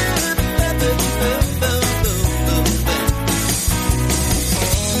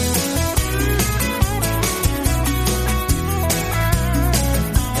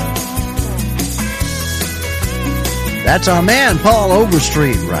 That's our man, Paul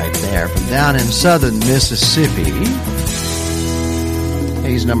Overstreet, right there from down in southern Mississippi.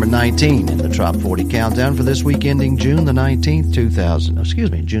 He's number 19 in the Top 40 Countdown for this week ending June the 9th,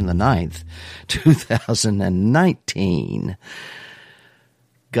 2019.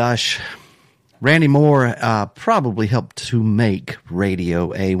 Gosh, Randy Moore probably helped to make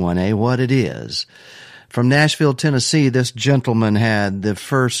Radio A1A what it is. From Nashville, Tennessee, this gentleman had the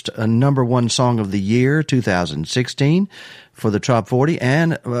first number one song of the year, 2016, for the Top 40,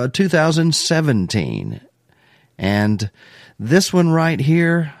 and 2017. And this one right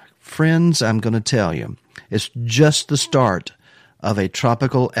here, friends, I'm going to tell you, it's just the start of a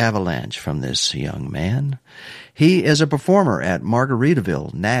tropical avalanche from this young man. He is a performer at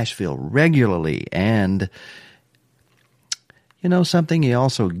Margaritaville, Nashville, regularly, and you know something? He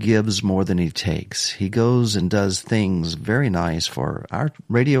also gives more than he takes. He goes and does things very nice for our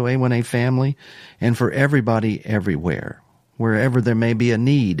Radio A1A family and for everybody everywhere, wherever there may be a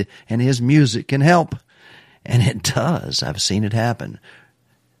need, and his music can help. And it does. I've seen it happen.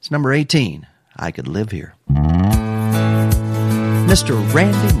 It's number 18, I Could Live Here. Mr.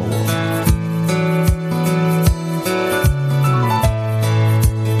 Randy Moore.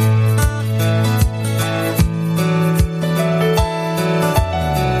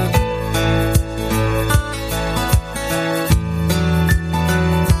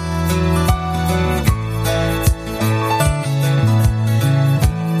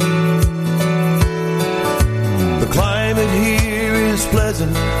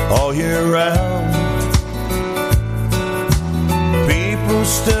 All year round, people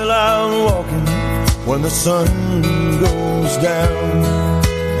still out walking when the sun goes down,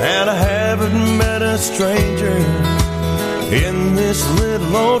 and I haven't met a stranger in this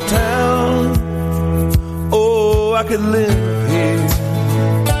little old town. Oh, I could live here,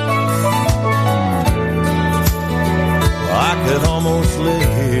 I could almost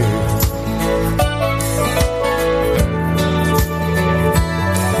live here.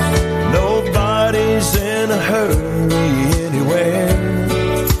 Nobody's in a hurry anywhere.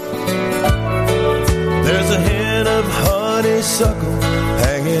 There's a hint of honeysuckle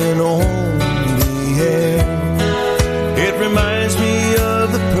hanging on the air. It reminds me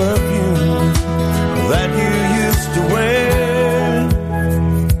of the perfume that you used to wear.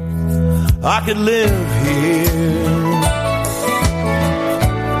 I could live here,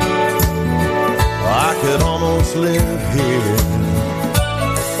 I could almost live here.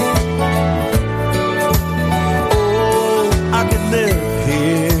 Live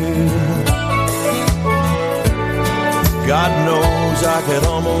here. God knows I could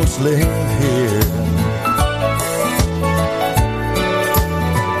almost live here.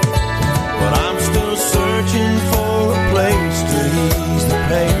 But I'm still searching for a place to ease the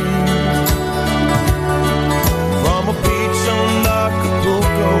pain. From a beach on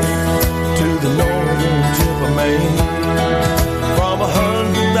Acapulco to the northern tip of Maine. From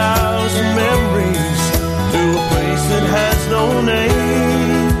 100,000 memories to a place that has no name.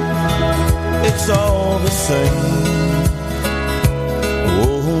 It's all the same.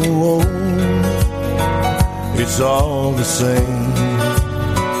 Oh, it's all the same.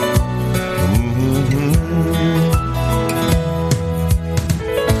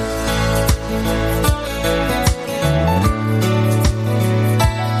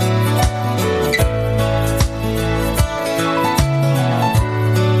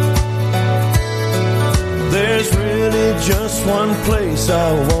 Just one place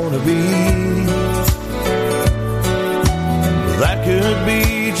I want to be. That could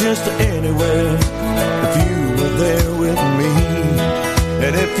be just anywhere if you were there with me.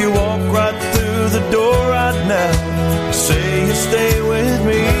 And if you walk right through the door right now, say you stay with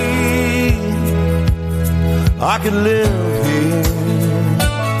me, I could live here.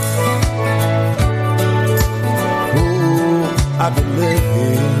 Oh, I could live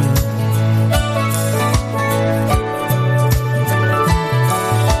here.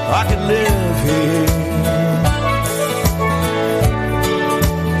 I could live here.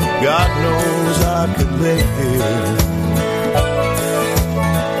 God knows I could live here.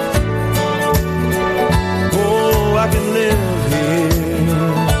 Oh, I could live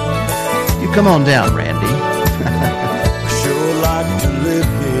here. You come on down, Randy. Sure like to live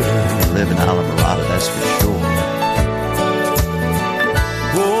here. You live in Islamorada, that's for sure.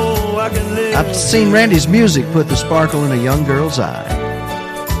 Oh, I can live. I've seen Randy's music put the sparkle in a young girl's eye.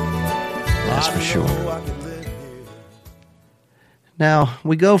 That's for sure. Now,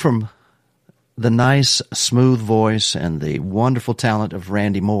 we go from the nice, smooth voice and the wonderful talent of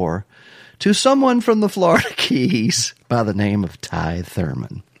Randy Moore to someone from the Florida Keys by the name of Ty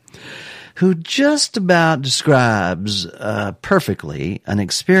Thurman. who just about describes perfectly an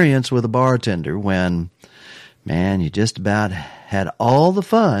experience with a bartender when, man, you just about had all the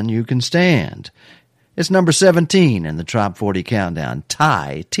fun you can stand. It's number 17 in the Top 40 Countdown.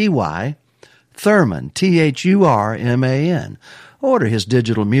 Ty, T-Y, Thurman, T-H-U-R-M-A-N. Order his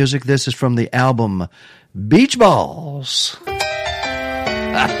digital music. This is from the album Beach Balls.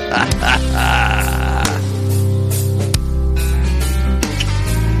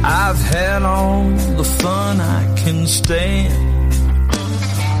 I've had all the fun I can stand,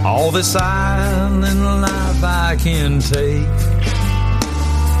 all this island life I can take.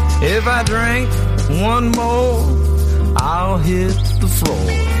 If I drink one more, I'll hit the floor.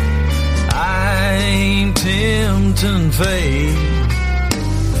 I ain't tempting fate.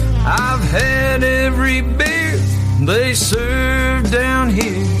 I've had every beer they serve down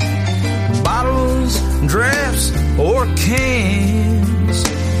here, bottles, drafts, or cans.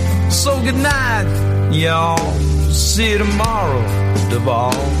 So good night, y'all. See you tomorrow,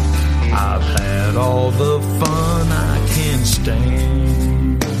 Duval. I've had all the fun I can stand.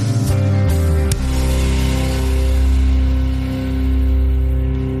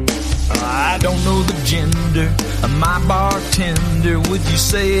 I don't know the gender of my bartender. Would you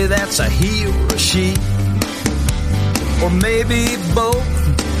say that's a he or a she? Or maybe both?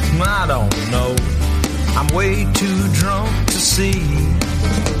 I don't know. I'm way too drunk to see.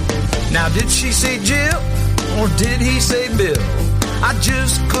 Now did she say Jill or did he say Bill? I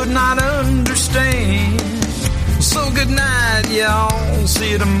just could not understand. So good night, y'all. See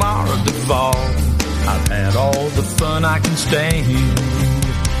you tomorrow, Duval. I've had all the fun I can stand.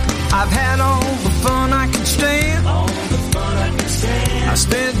 I've had all the fun I can stand. All the fun I can stand. I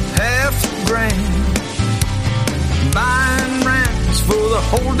spent $50,000 buying rounds for the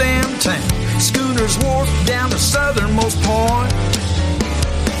whole damn town. Schooners Wharf down the southernmost point.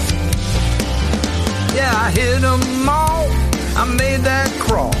 Yeah, I hit them all. I made that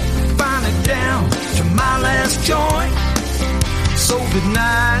crawl, finally down to my last joint. So good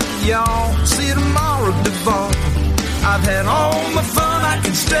night, y'all. See you tomorrow, Duval. I've had all the fun I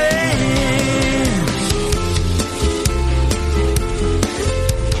can stand.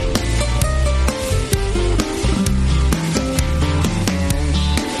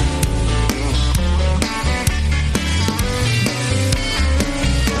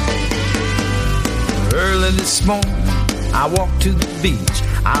 Early this morning, I walked to the beach.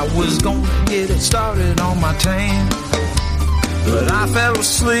 I was gonna get it started on my tan, but I fell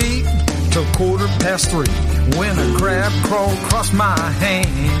asleep till 3:15 when a crab crawled across my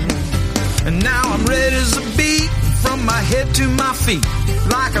hand. And now I'm red as a beet from my head to my feet,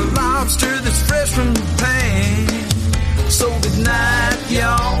 like a lobster that's fresh from the pan. So good night,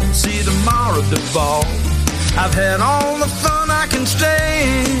 y'all. See you tomorrow, Duval. I've had all the fun I can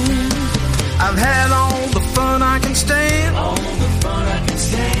stand. I've had all the fun I can stand. All the fun I can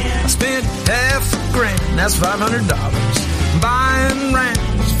stand. I spent $50,000, that's $500, buying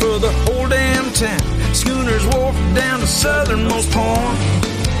rounds for the whole damn town. Schooners Wharf down the southernmost point.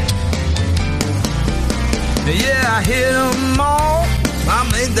 Yeah, I hit them all. I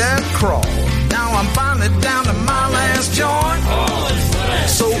made that crawl. Now I'm finally down to my last joint.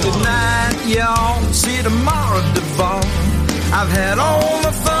 So good night, y'all. See you tomorrow, Duval. I've had all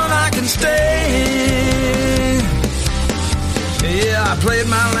the fun I can stand. Yeah, I played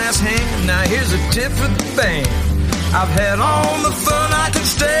my last hand. Now here's a tip for the band. I've had all the fun I can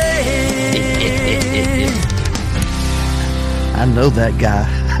stand. I know that guy.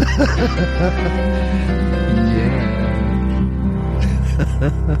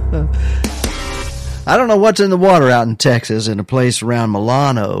 I don't know what's in the water out in Texas in a place around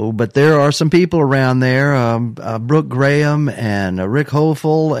Milano, but there are some people around there, Brooke Graham and Rick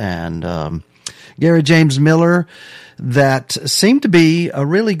Hofel and Gary James Miller, that seem to be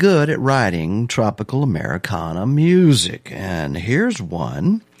really good at writing tropical Americana music. And here's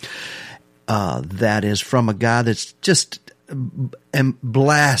one that is from a guy that's just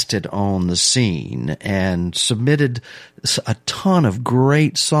blasted on the scene and submitted a ton of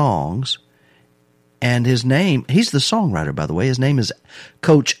great songs. And his name, he's the songwriter, by the way. His name is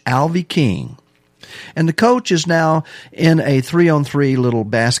Coach Alvy King. And the coach is now in a 3-on-3 little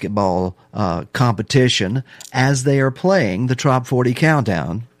basketball competition as they are playing the Top 40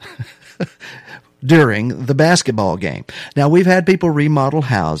 Countdown during the basketball game. Now, we've had people remodel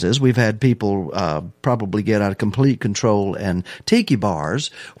houses. We've had people probably get out of complete control and tiki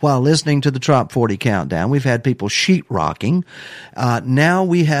bars while listening to the Top 40 Countdown. We've had people sheetrocking. Now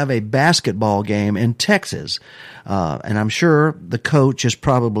we have a basketball game in Texas. And I'm sure the coach is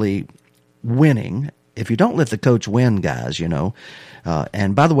probably winning if you don't let the coach win, guys, you know.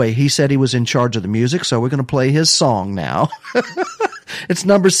 And by the way, he said he was in charge of the music, so we're going to play his song now. It's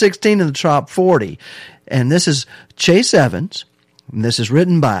number 16 in the top 40. And this is Chase Evans. And this is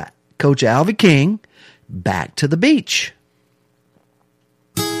written by Coach Alvy King, Back to the Beach.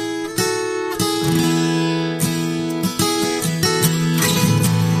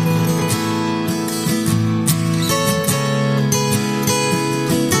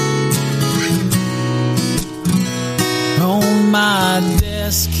 On my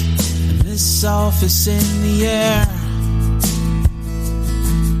desk in this office in the air,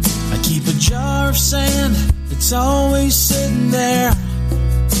 I keep a jar of sand that's always sitting there.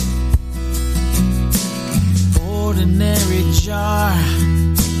 Ordinary jar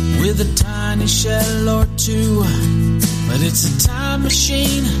with a tiny shell or two, but it's a time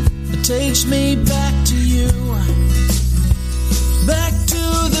machine that takes me back to you. Back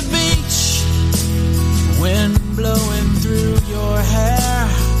to the beach, wind blowing through your hair.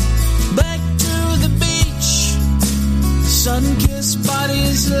 Back to the beach, sun-kissed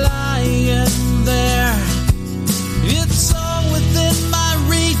bodies lying there. It's all within my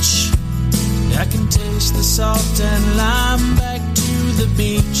reach, I can taste the salt and lime. Back to the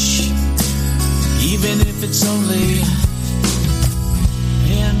beach, even if it's only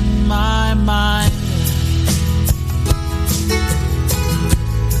in my mind.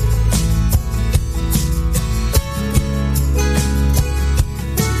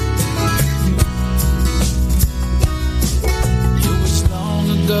 It was long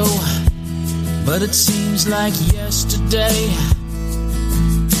ago, but it seems like yesterday.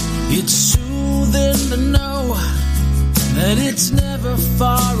 It's soothing to know that it's never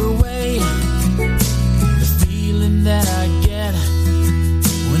far away. The feeling that I get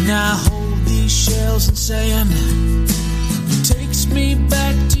when I hold these shells and sand takes me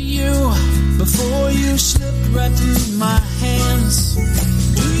back to you before you slipped right through my hands.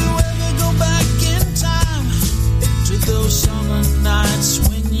 Do you ever go back in time to those summer nights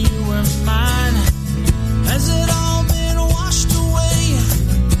when you were mine? Has it all been washed away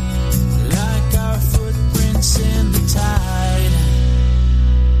like our footprints in the tide?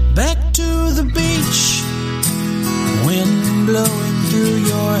 Back to the beach, wind blowing through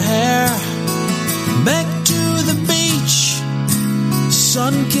your hair. Back to the beach,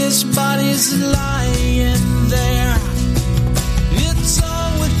 sun-kissed bodies lying there. It's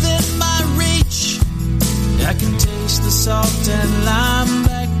all within my reach, I can taste the salt and lime.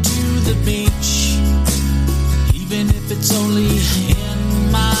 Back to the beach, even if it's only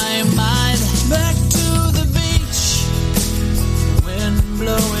in my mind. Back to the beach, wind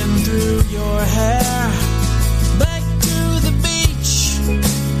blowing through your hair. Back to the beach,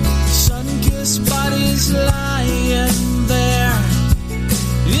 sun-kissed bodies lying there.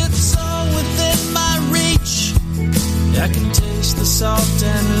 It's all within my reach, I can taste the salt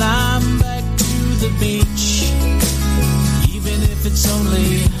and lime. Back to the beach, even if it's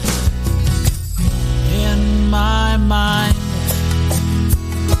only in my mind.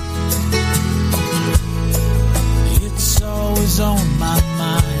 It's always on my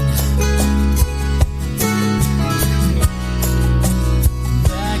mind.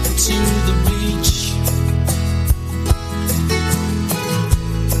 Back to the beach.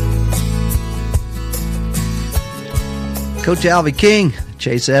 Coach Alvy King,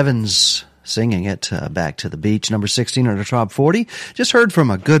 Chase Evans singing it, Back to the Beach, number 16 on the top 40. Just heard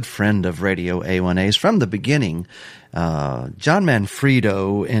from a good friend of Radio A1A's from the beginning. John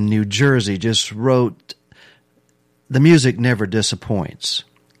Manfredo in New Jersey just wrote, "The music never disappoints."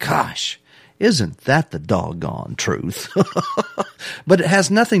 Gosh, isn't that the doggone truth? But it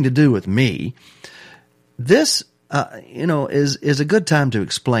has nothing to do with me. This is a good time to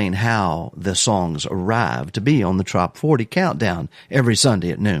explain how the songs arrive to be on the top 40 countdown every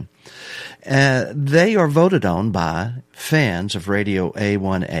Sunday at noon. They are voted on by fans of Radio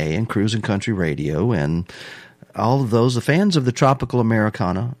A1A and Cruising Country Radio and all of those, the fans of the Tropical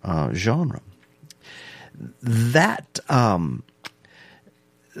Americana genre. That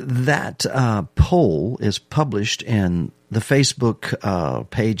poll is published in the Facebook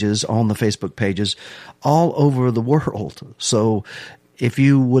pages, on the Facebook pages all over the world. So if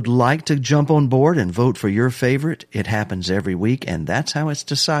you would like to jump on board and vote for your favorite, it happens every week, and that's how it's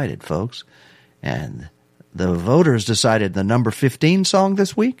decided, folks. And the voters decided the number 15 song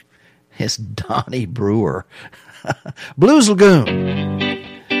this week is Donnie Brewer. Blues Lagoon.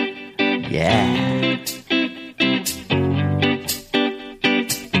 Yeah.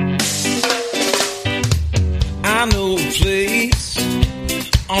 I know a place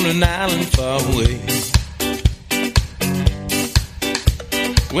on an island far away.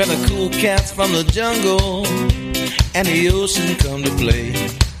 when the cool cats from the jungle and the ocean come to play.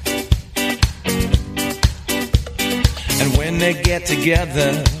 And when they get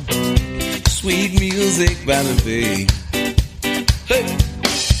together, sweet music by the bay. Hey!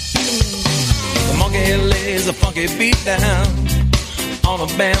 The monkey lays a funky beat down on a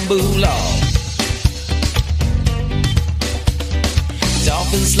bamboo log.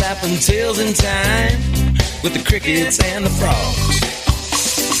 Dolphins slapping tails in time with the crickets and the frogs.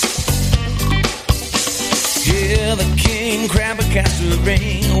 Hear the king crab a castle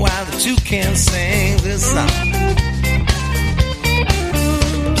ring while the toucan sing this song.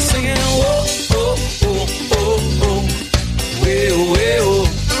 Singing whoa, oh, oh, oh, oh, way, way, oh.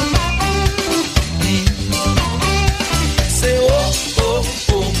 Say whoa, oh,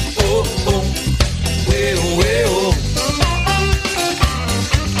 oh, oh, oh, way, way, oh.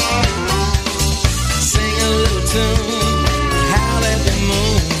 Sing a little tune, howl at the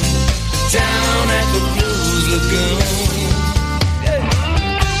moon, down at the Blues Lagoon.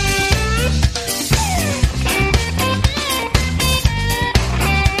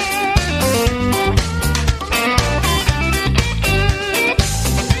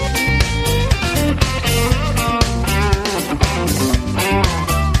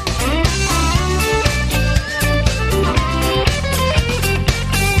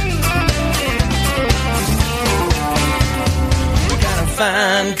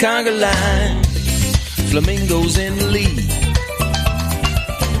 Fine conga line, flamingos in the lead.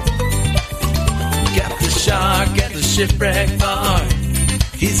 Got the shark at the shipwreck bar,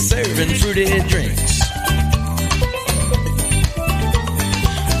 he's serving fruity drinks.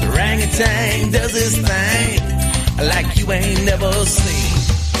 The orangutan does his thing like you ain't never seen.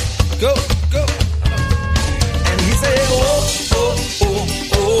 Go, go. And he said, oh, oh, oh,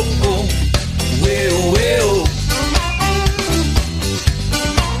 oh, oh, well, well.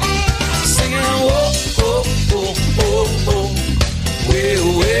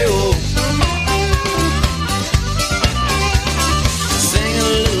 Sing a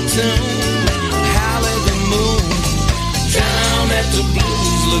little tune, howl at the moon, down at the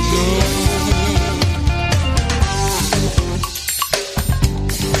Blues Lagoon.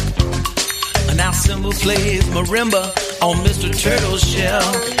 Now Simba plays marimba on Mr. Turtle's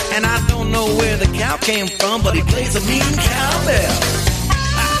shell, and I don't know where the cow came from, but he plays a mean cowbell.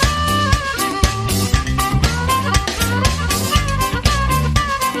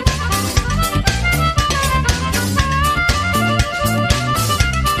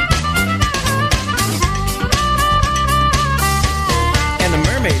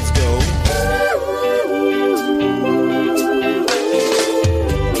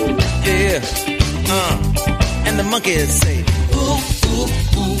 And the monkeys say, ooh, ooh,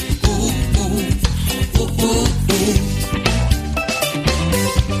 ooh, ooh, ooh, ooh, ooh, ooh.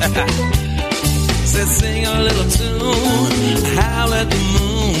 Said sing a little tune, howl at the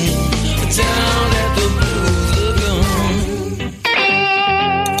moon, down at the Blues Lagoon.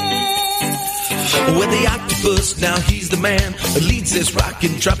 With the octopus, now he's the man that leads this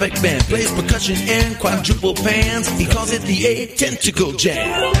rockin' tropic band. Plays percussion and quadruple pans, he calls it the 8 Tentacle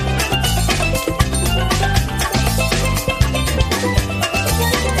Jam.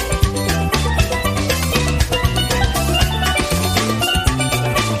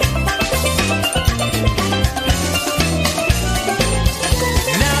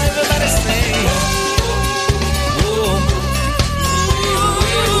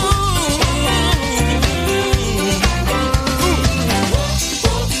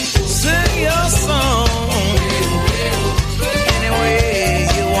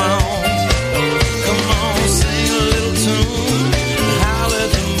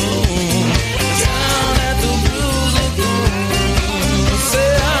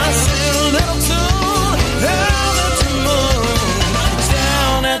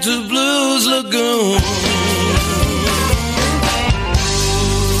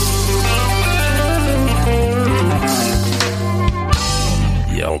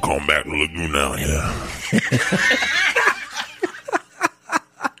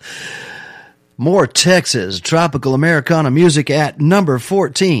 More Texas tropical Americana music at number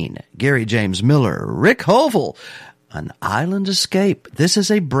 14. Gary James Miller, Rick Hovell, An Island Escape. This is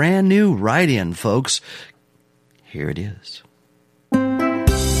a brand new write-in, folks. Here it is.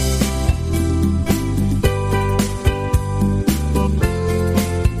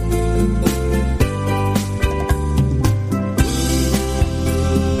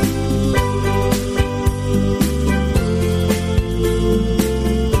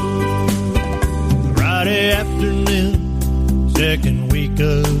 Second week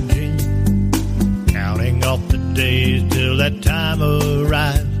of June, counting off the days till that time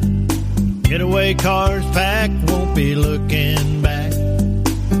arrives. Getaway cars packed, won't be looking back.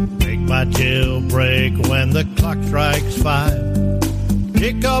 Make my jailbreak when the clock strikes 5.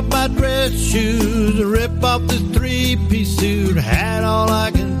 Kick off my dress shoes, rip off this three-piece suit. Had all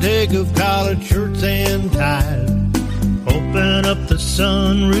I can take of collared shirts and ties. Open up the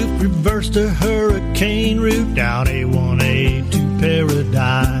sunroof, reverse to hurricane route, down A1A to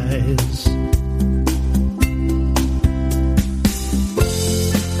paradise.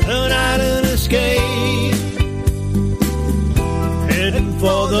 An island escape, heading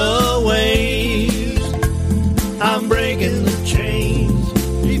for the waves. I'm breaking the chains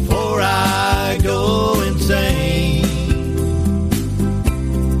before I go insane.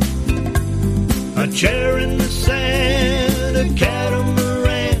 A chair in the sand, a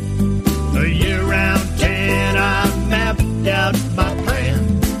catamaran, a year-round tan. I've mapped out my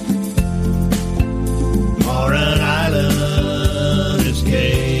plan for an island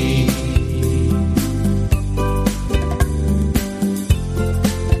escape.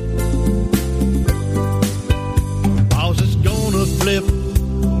 Boss is gonna flip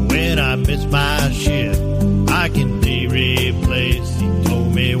when I miss my ship. I can be replaced, he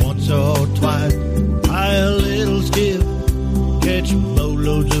told me once or twice. Buy a little skiff, catch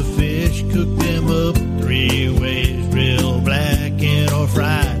boatloads of fish, cook them up 3 ways, real blackened or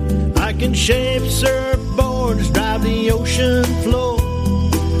fried. I can shape surfboards, drive the ocean floor,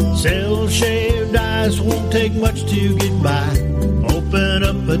 sell shaved ice, won't take much to get by. Open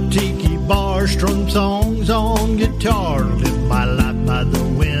up a tiki bar, strum songs on guitar, live my life by the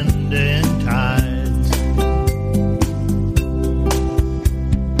wind and tides.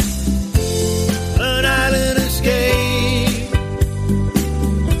 An island escape,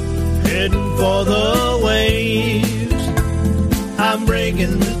 heading for the waves. I'm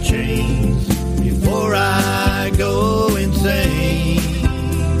breaking the chains before I go insane.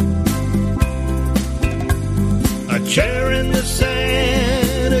 A chair in the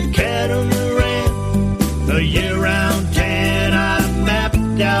sand, a catamaran, a year-round tan. I've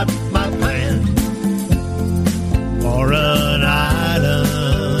mapped out my plan for an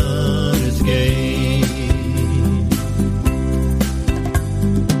island escape.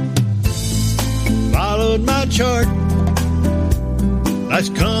 Followed my chart, life's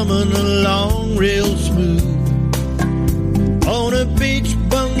coming along real smooth. On a beach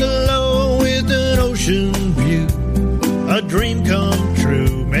bungalow with an ocean view, a dream come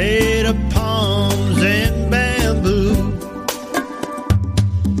true, made of palms and bamboo.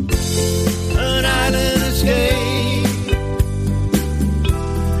 An island escape,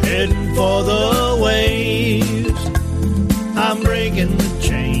 heading for the waves. I'm breaking the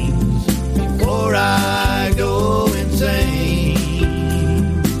chains before I go insane.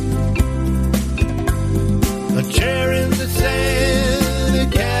 A chair in the sand, a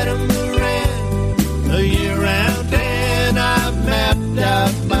catamaran, a year-round tan. I've mapped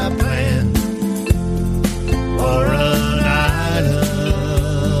out my plan for an island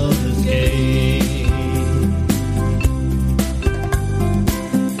escape.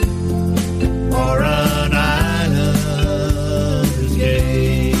 For an island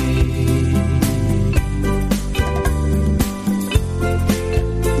escape.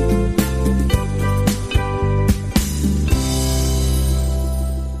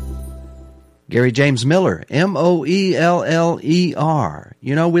 Gary James Miller, Moeller.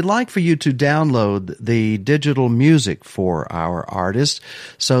 You know, we'd like for you to download the digital music for our artists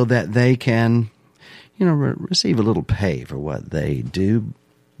so that they can, you know, receive a little pay for what they do.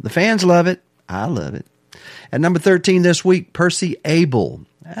 The fans love it. I love it. At number 13 this week, Percy Abel.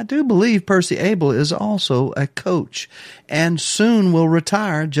 I do believe Percy Abel is also a coach and soon will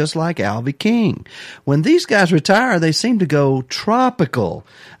retire just like Alvy King. When these guys retire, they seem to go tropical.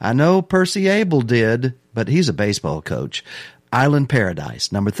 I know Percy Abel did, but he's a baseball coach. Island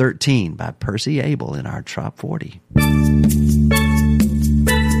Paradise, number 13 by Percy Abel in our Top 40.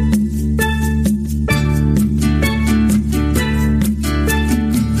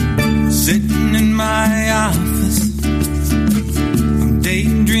 Sitting in my office, I'm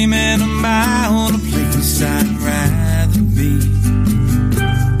daydreaming about a place I'd rather be,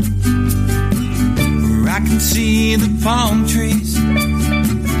 where I can see the palm trees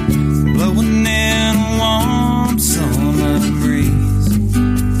blowing in a warm summer breeze.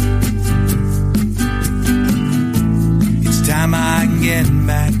 It's time I get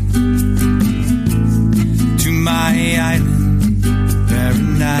back to my island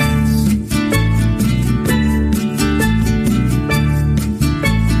paradise.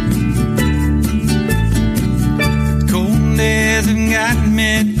 Days have got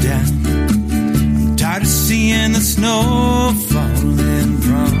me down. I'm tired of seeing the snow falling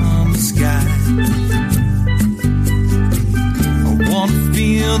from the sky.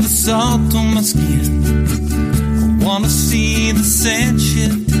 feel the salt on my skin. I wanna see the sand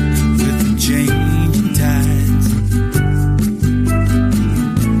shift with the changing tides.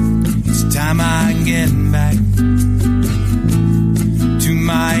 It's time I get back to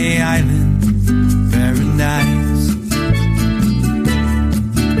my island paradise.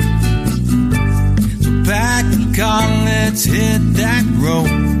 So pack the car, let's hit that road.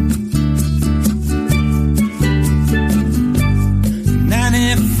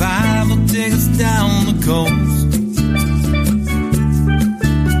 95 will take us down the coast.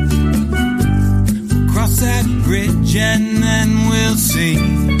 We'll cross that bridge and then we'll see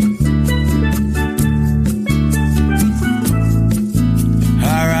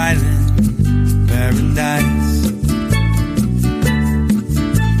our island paradise.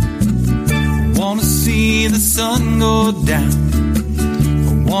 I wanna see the sun go down. I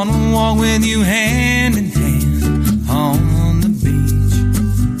wanna walk with you hand in hand on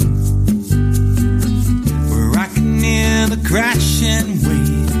the crashing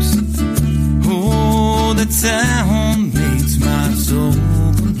waves. Oh, that sound makes my soul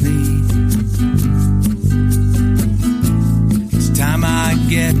complete. It's time I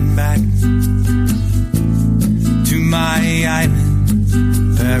get back to my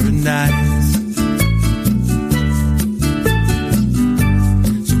island paradise.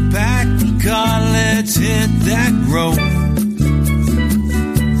 So pack the car, let's hit that road.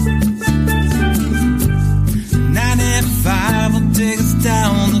 95 will take us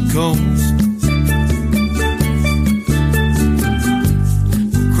down the coast.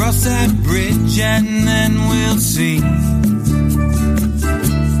 We'll cross that bridge and then we'll see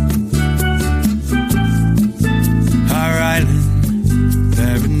our island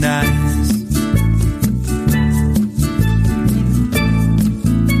paradise.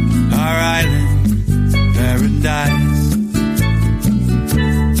 Our island paradise.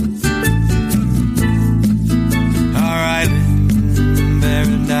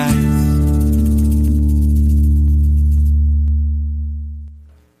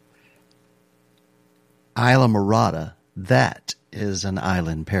 Islamorada, that is an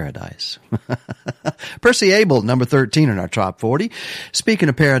island paradise. Percy Abel, number 13 in our top 40. Speaking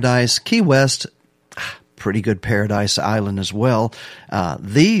of paradise, Key West, pretty good paradise island as well.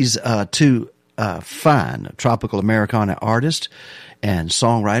 These two fine tropical Americana artists and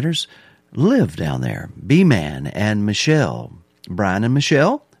songwriters live down there. B-Man and Michelle. Brian and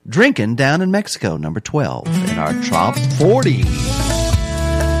Michelle, Drinking Down in Mexico, number 12 in our top 40.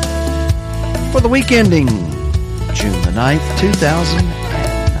 For the week ending June the 9th,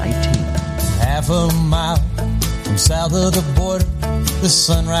 2019. Half a mile from south of the border, the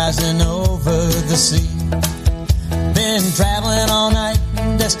sun rising over the sea. Been traveling all night,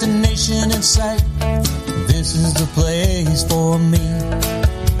 destination in sight. This is the place for me.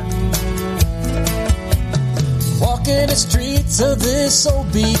 Walking the streets of this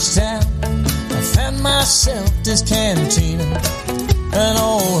old beach town, I found myself this cantina. An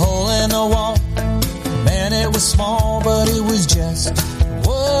old hole in the wall. Man, it was small, but it was just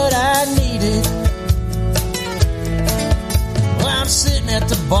what I needed. Well, I'm sitting at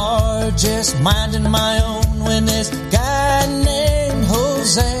the bar, just minding my own, when this guy named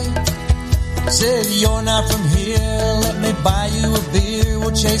Jose said, "You're not from here, let me buy you a beer.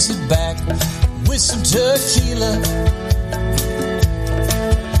 We'll chase it back with some tequila."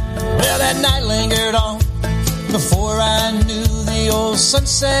 Well, that night lingered on. Before I knew, the old sun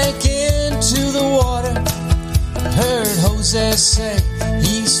sank into the water. Heard Jose say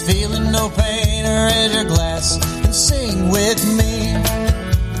he's feeling no pain. Raise your glass and sing with me.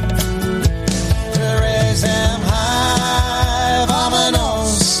 Raise them high,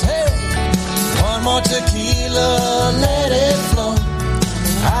 vámonos. Hey, one more tequila, let it flow.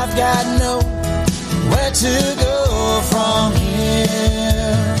 I've got nowhere to go from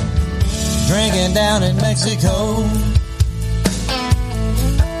here. Drinking down in Mexico.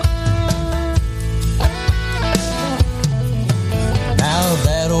 Now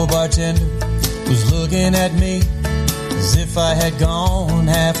that old bartender was looking at me as if I had gone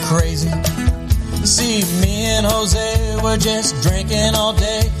half crazy. See, me and Jose were just drinking all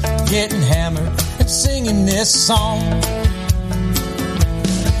day, getting hammered and singing this song.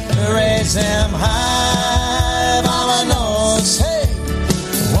 Raise them high, vámonos, hey.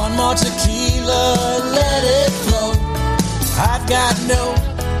 One more tequila, let it flow. I've got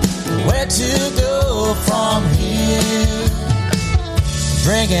nowhere to go from here.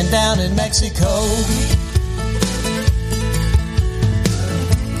 Drinking down in Mexico.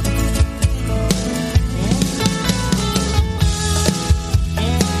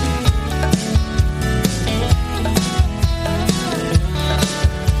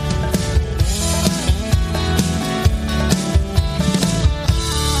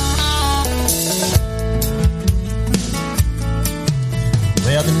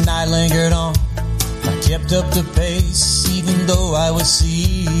 picked up the pace, even though I was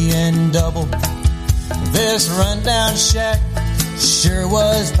seeing double. This rundown shack sure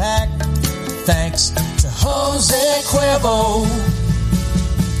was packed, thanks to Jose Cuervo.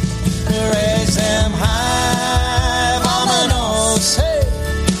 Raise them high, vamonos, hey.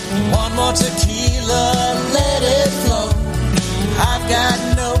 One more tequila, let it flow. I've got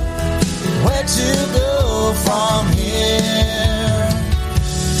nowhere to go from here.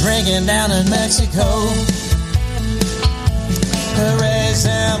 Drinking down in Mexico. Raise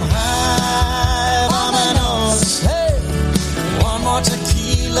them high, vamonos, hey. One more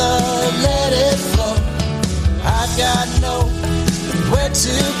tequila, let it flow. I've got nowhere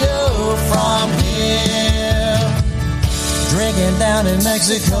to go from here. Drinking down in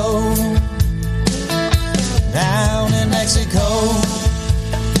Mexico. Down in Mexico.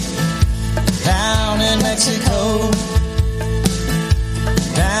 Down in Mexico.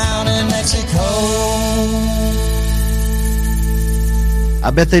 Down in Mexico. I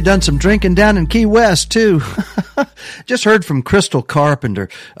bet they done some drinking down in Key West, too. Just heard from Crystal Carpenter.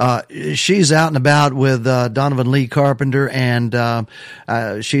 She's out and about with Donovan Lee Carpenter, and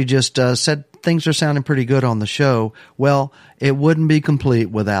she just said things are sounding pretty good on the show. Well, it wouldn't be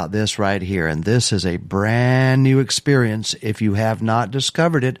complete without this right here, and this is a brand new experience. If you have not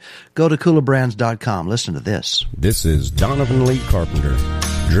discovered it, go to CoolerBrands.com. Listen to this. This is Donovan Lee Carpenter.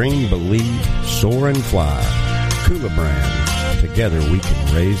 Dream, believe, soar, and fly. Cooler Brands. Together we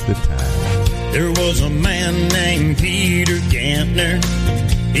can raise the tide. There was a man named Peter Gantner.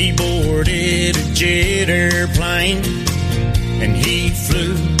 He boarded a jet airplane, and he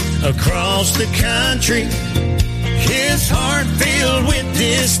flew across the country, his heart filled with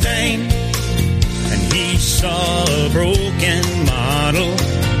disdain. And he saw a broken model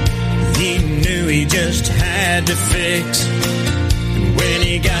he knew he just had to fix. And when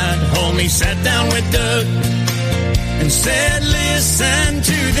he got home, he sat down with Doug and said, listen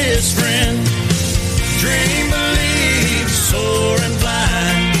to this, friend. Dream, believe, soar and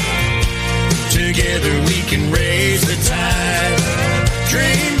fly. Together we can raise the tide.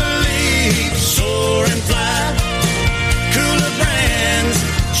 Dream, believe, soar and fly. Cooler Brands,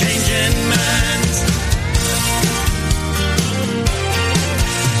 changing minds.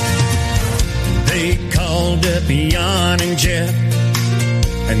 They called up Jan and Jeff,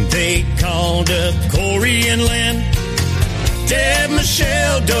 and they called up Corey and Lynn, Deb,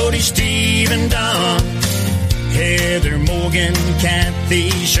 Michelle, Dodie, Steve, and Don, Heather, Morgan, Kathy,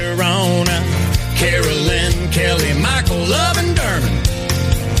 Sharona, Carolyn, Kelly, Michael, Love, and Dermot,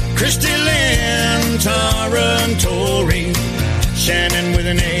 Christy, Lynn, Tara, and Tori, Shannon with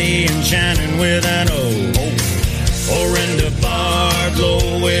an A and Shannon with an O, Orinda, Barb,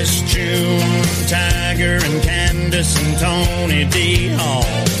 Lois, June, Tiger, and Candace, and Tony D. Hall.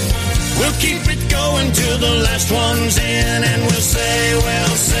 We'll keep it going till the last one's in, and we'll say,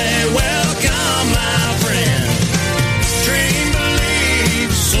 welcome, my friend. Dream,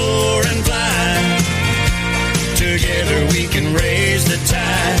 believe, soar, and fly. Together we can raise the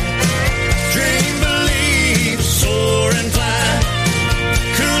tide. Dream, believe, soar, and fly.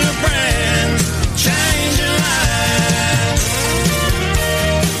 Cooler Brands, changing lives.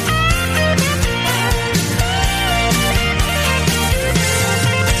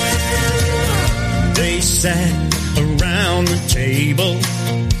 They sat around the table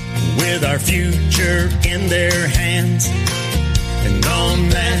with our future in their hands. And on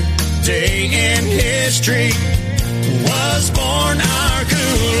that day in history was born our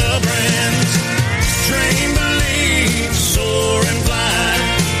Cooler Brands. Dream, believe, soar, and fly.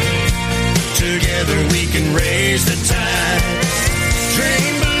 Together we can raise the tide.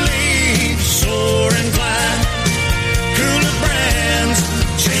 Dream, believe, soar, and fly. Cooler Brands,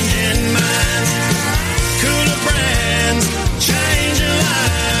 changing minds. Cooler Brands, changing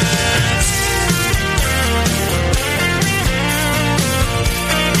lives.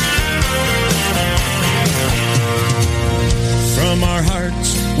 From our hearts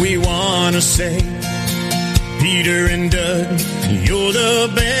we want to say, Peter and Doug, you're the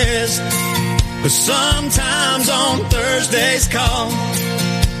best. But sometimes on Thursday's call,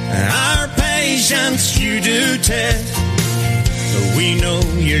 our patience you do test. But we know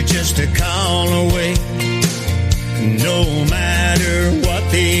you're just a call away, no matter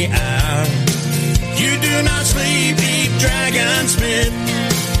what the hour. You do not sleep, eat Dragon Smith.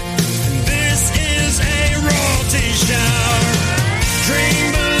 This is a royalty shower.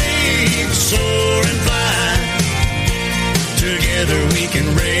 Dream, believe, soar, and fly. Together we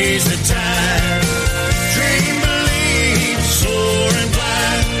can raise the tide. Dream, believe, soar, and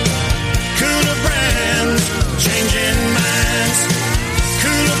fly. Cooler Brands, changing minds.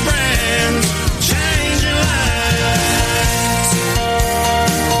 Cooler Brands, changing lives.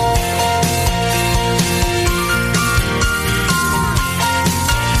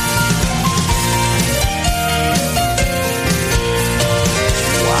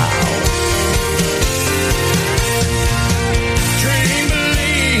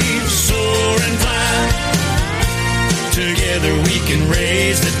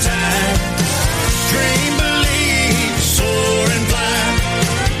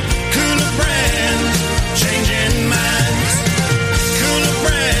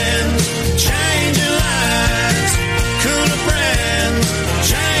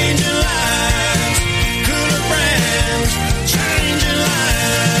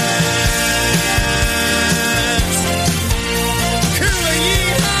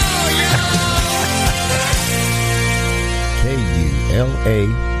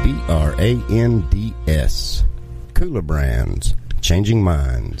 Labrands. Cooler Brands, changing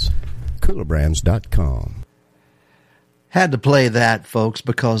minds. CoolerBrands.com. Had to play that, folks,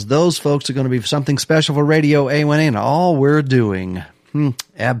 because those folks are going to be something special for Radio A1A and all we're doing.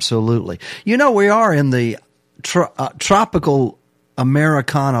 Absolutely. You know, we are in the tropical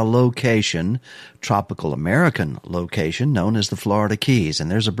Americana location, tropical American location known as the Florida Keys,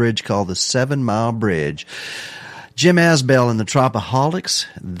 and there's a bridge called the 7 Mile Bridge. Jim Asbell and the Tropaholics,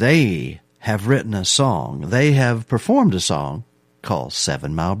 they have written a song. They have performed a song called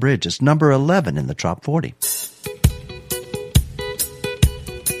 7 Mile Bridge. It's number 11 in the Trop 40.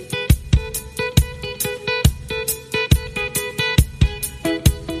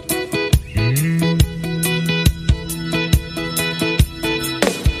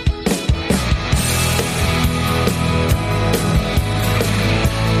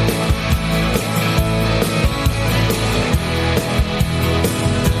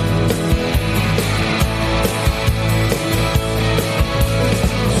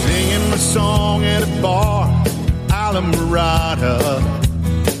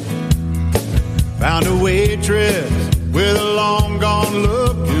 Found a waitress with a long gone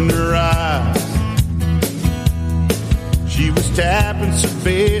look in her eyes. She was tapping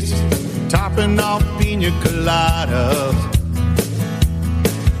cervezas, topping off pina coladas.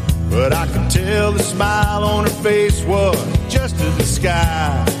 But I could tell the smile on her face was just a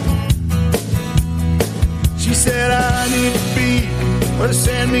disguise. She said, I need to be where the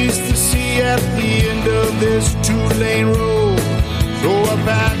sand meets the sea at the end of this 2-lane road. So I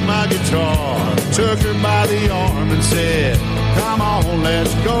packed my guitar, took her by the arm and said, come on,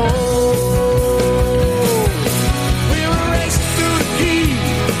 let's go. We were racing through the Keys,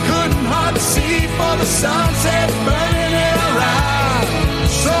 couldn't hardly see for the sunset burning in our eyes.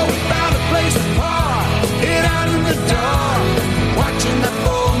 So we found a place to park, hid out in the dark, watching that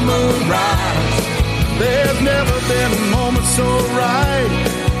full moon rise. There's never been a moment so right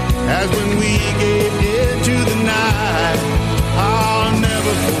as when we gave into the night. I'll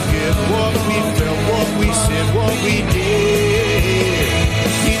never forget what we felt, what we said, what we did.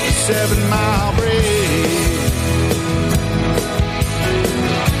 Keep the 7 Mile Bridge.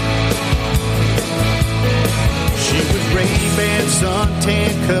 She was Ray-Ban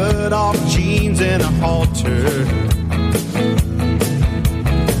suntan, cut off jeans and a halter.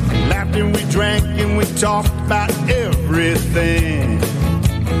 Laughed and we drank and we talked about everything.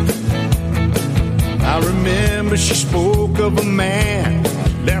 I remember she spoke of a man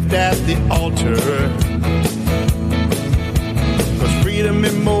left at the altar. 'Cause freedom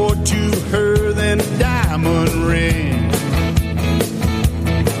meant more to her than a diamond ring.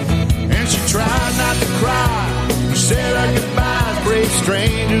 And she tried not to cry. She said our goodbyes, brave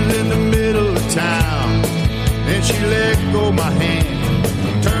strangers in the middle of town. Then she let go my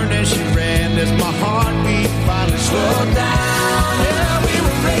hand, turned and she ran as my heartbeat finally slowed down. Yeah, we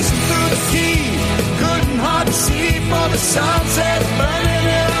were racing through the Keys, couldn't hardly see for the sunset burning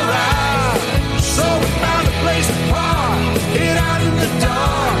in our eyes. So we found a place to park, hid out in the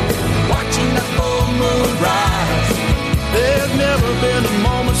dark, watching that full moon rise. There's never been a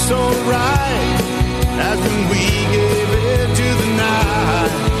moment so right as when we gave in to the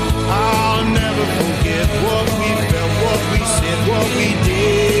night. I'll never forget what we felt, what we said, what we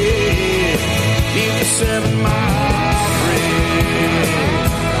did. In the 7 Mile Bridge.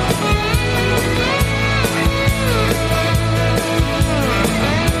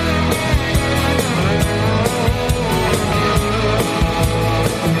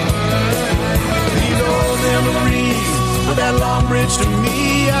 That long bridge to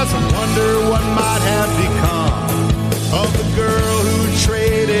me as I wonder what might have become of the girl who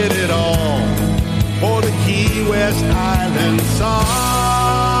traded it all for the Key West Island song.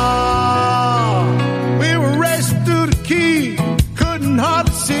 We were racing through the Keys, couldn't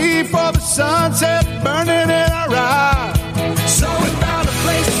hardly see for the sunset burning in our eyes. So we found a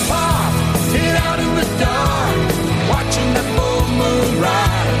place to park, hid out in the dark, watching that full moon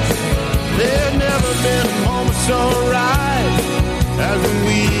rise. There's never been a moment so right as when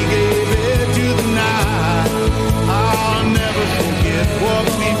we gave it to the night. I'll never forget what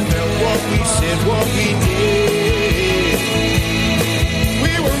we felt, what we said, what we did.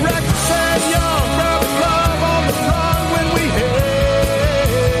 We were reckless and young, proud of love on the run when we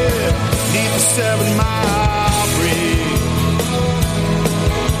hit the 7 Mile Bridge.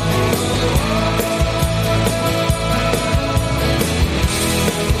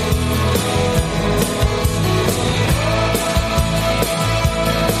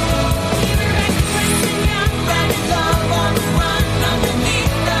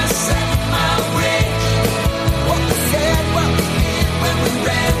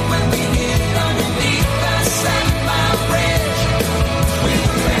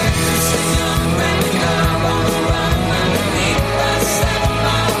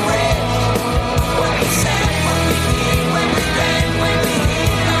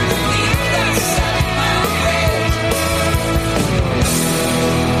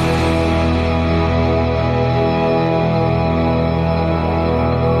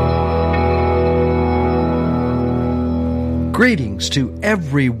 Greetings to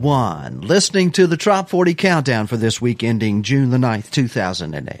everyone listening to the Trop 40 Countdown for this week ending June the 9th,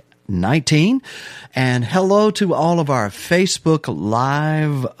 2019. And hello to all of our Facebook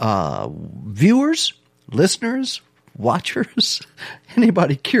Live viewers, listeners, watchers,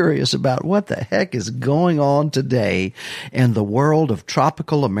 anybody curious about what the heck is going on today in the world of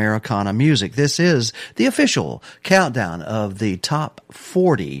tropical Americana music. This is the official countdown of the top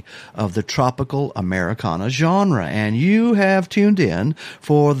 40 of the tropical Americana genre, and you have tuned in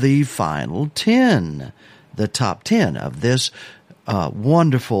for the final 10, the top 10 of this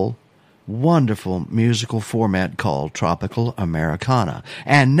wonderful musical format called Tropical Americana.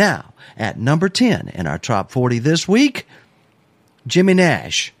 And now, at number 10 in our Top 40 this week, Jimmy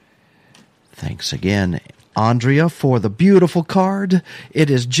Nash. Thanks again, Andrea, for the beautiful card. It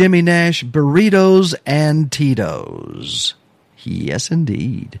is Jimmy Nash, Burritos and Tito's. Yes,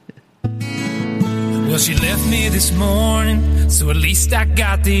 indeed. Well, she left me this morning, so at least I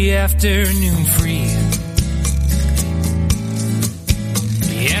got the afternoon free.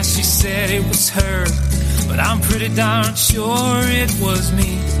 Yeah, she said it was her, but I'm pretty darn sure it was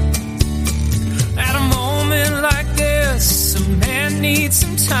me. At a moment like this, a man needs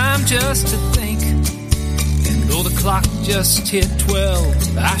some time just to think. And though the clock just hit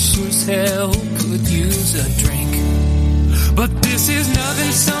 12, I sure as hell could use a drink. But this is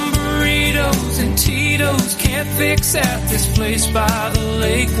nothing some burritos and Tito's can't fix at this place by the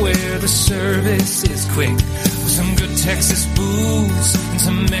lake where the service is quick. With some good Texas booze and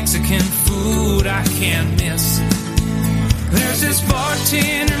some Mexican food I can't miss. There's this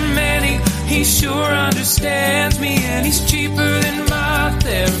bartender Manny, he sure understands me, and he's cheaper than my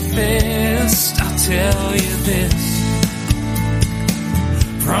therapist. I'll tell you this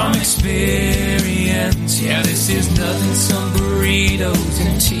from experience, yeah, this is nothing some burritos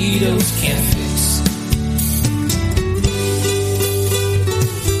and Tito's can't fix.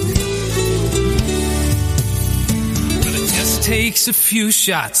 Well, it just takes a few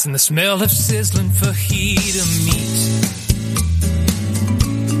shots and the smell of sizzling fajita meat.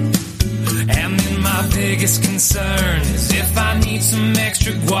 And then my biggest concern is if I need some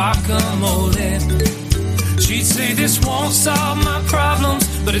extra guacamole. She'd say this won't solve my problems,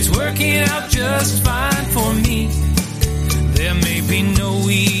 but it's working out just fine for me. There may be no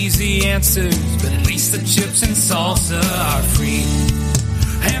easy answers, but at least the chips and salsa are free.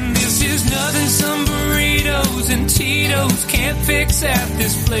 And this is nothing some burritos and Tito's can't fix at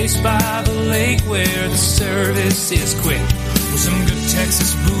this place by the lake where the service is quick. With some good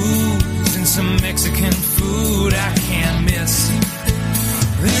Texas booze and some Mexican food I can't miss.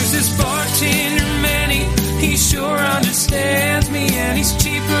 There's this bartender Manny, he sure understands me, and he's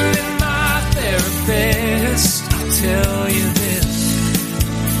cheaper than my therapist. I'll tell you this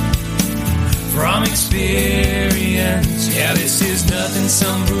from experience, yeah, this is nothing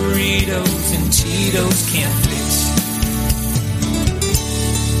some burritos and Tito's can't fix.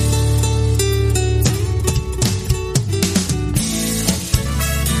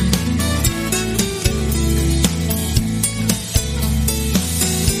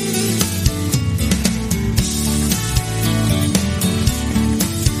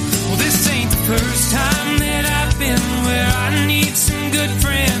 First time that I've been where I need some good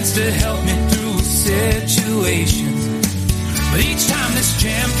friends to help me through a situation. But each time this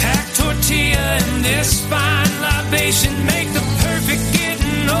jam-packed tortilla and this fine libation make the perfect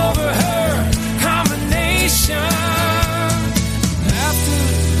getting over her combination. After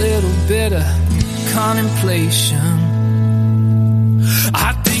a little bit of contemplation,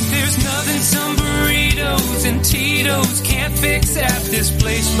 I think there's nothing some burritos and Tito's can't fix at this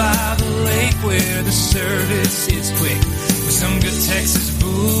place by the lake where the service is quick. With some good Texas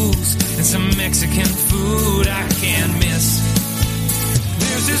booze and some Mexican food I can't miss.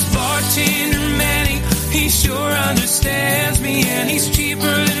 There's this bartender Manny, he sure understands me, and he's cheaper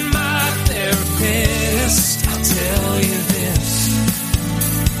than my therapist. I'll tell you this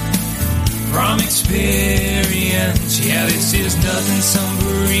from experience, yeah, this is nothing some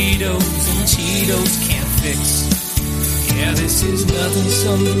burritos and Tito's can't fix. Yeah, this is nothing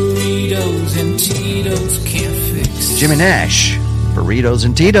some burritos and Tito's can't fix. Jimmy Nash, Burritos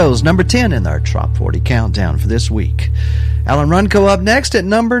and Tito's, number 10 in our Top 40 Countdown for this week. Alan Runco up next at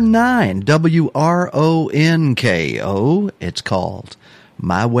number 9, WRONKO. It's called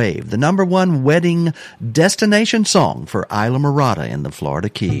My Wave, the number 1 wedding destination song for Isla Mirada in the Florida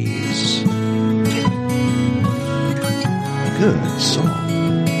Keys. Good song.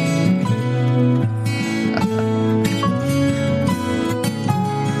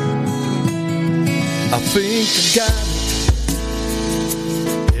 I think I got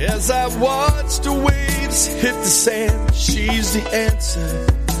it as I watched her wade waves hit the sand, she's the answer.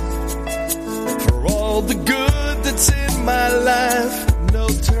 For all the good that's in my life, no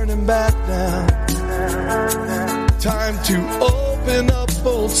turning back now. Time to open up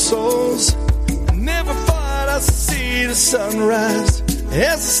old souls. I never thought I'd see the sunrise. As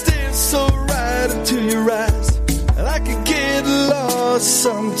I stare so right into your eyes, and I could get lost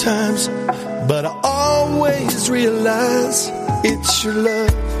sometimes, but I always realize it's your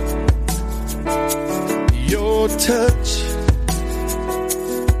love, your touch,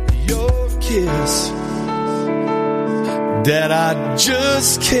 your kiss, that I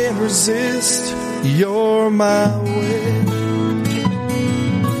just can't resist. You're my way,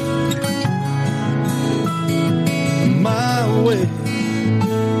 my way.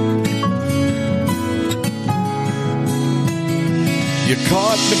 You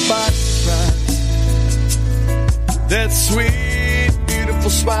caught me by surprise. That sweet, beautiful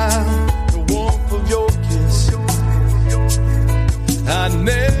smile, the warmth of your kiss, I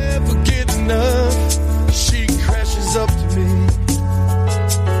never get enough. She crashes up to me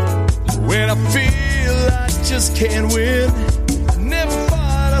when I feel I just can't win. I never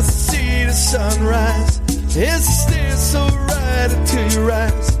thought I'd see the sunrise. As I stare so right into your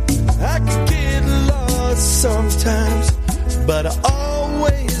eyes, I could get lost sometimes, but I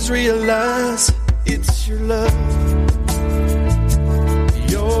always realize it's your love,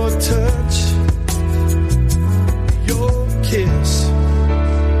 your touch, your kiss,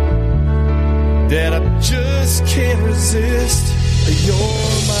 that I just can't resist. You're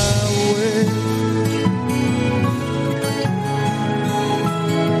my way.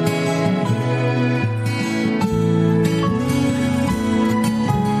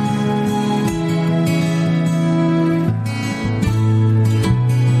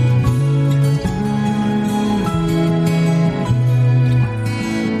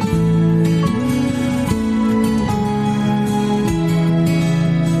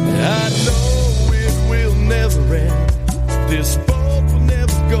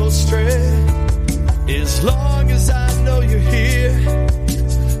 As long as I know you're here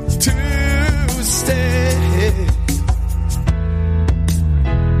to stay.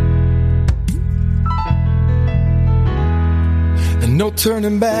 And no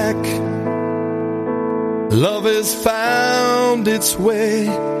turning back. Love has found its way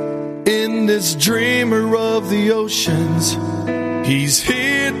in this dreamer of the oceans. He's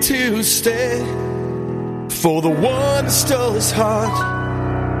here to stay. For the one that stole his heart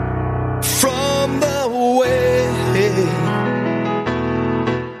from the way.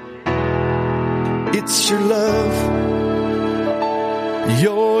 It's your love,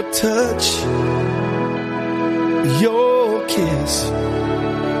 your touch, your kiss,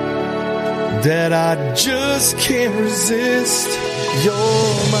 that I just can't resist.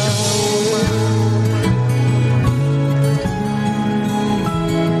 You're my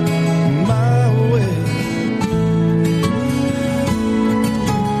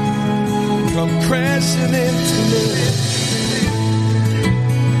crashing into me.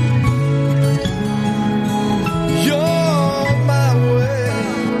 You're my way.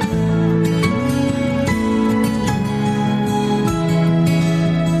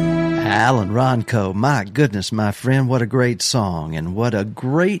 Alan Ronco, my goodness, my friend, what a great song, and what a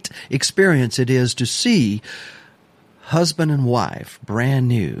great experience it is to see husband and wife, brand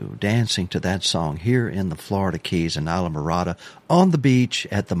new, dancing to that song here in the Florida Keys in Islamorada, on the beach,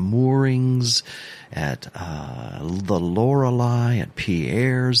 at the moorings, at the Lorelei, at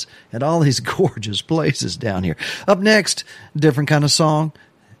Pierre's, and all these gorgeous places down here. Up next, different kind of song,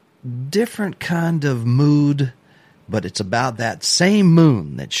 different kind of mood, but it's about that same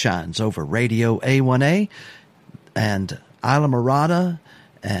moon that shines over Radio A1A and Islamorada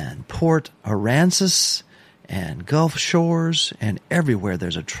and Port Aransas and Gulf Shores, and everywhere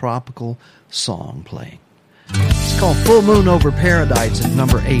there's a tropical song playing. It's called Full Moon Over Paradise at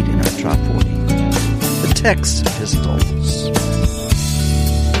number 8 in our Top 40. The Tex Pistols.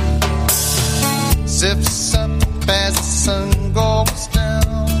 Zips up as the sun goes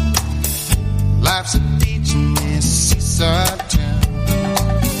down. Life's a beach in this seaside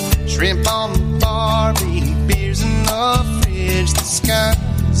town. Shrimp on the barbie, beers in the fridge. The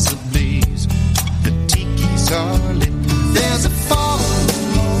sky's ablaze, the tiki's are lit. There's a full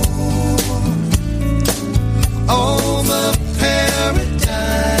moon over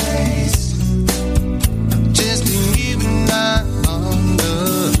paradise. Just you and I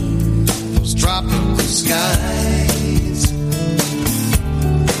under those tropical skies.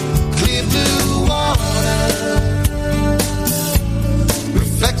 Clear blue water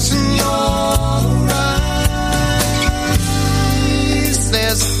reflects in your eyes.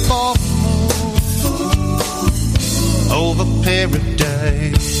 There's a full moon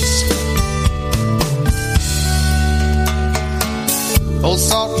paradise. Old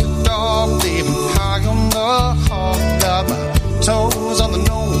salty dog living high on the hog. Got my toes on the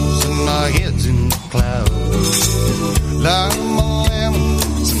nose and my head's in the clouds. Lime a lemon,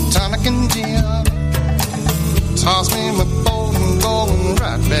 some tonic and gin. Toss me my boat and going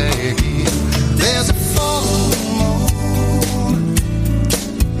right back in. There's a full moon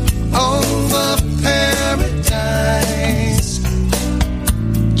over paradise.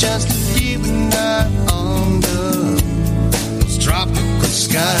 Just you and I under those tropical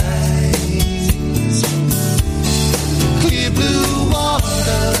skies. Clear blue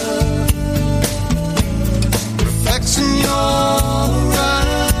water reflects in your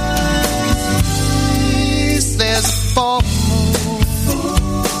eyes. There's a full moon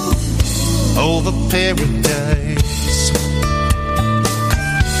over paradise.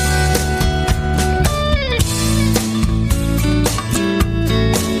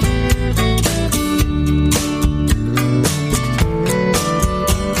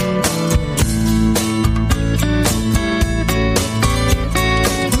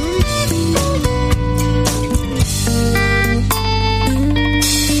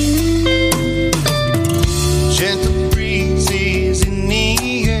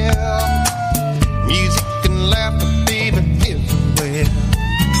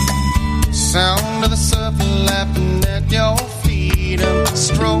 Sound of the surf lapping at your feet. I'm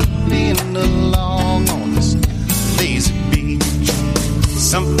strolling along on this lazy beach.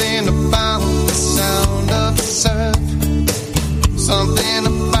 Something about the sound of the surf, something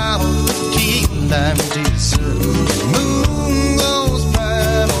about the key lime to surf. The moon goes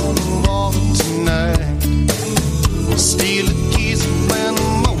bright on the water tonight. We'll steal the keys when the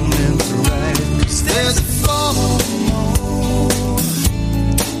moment's right. 'Cause there's a full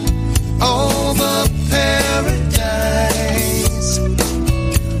over paradise.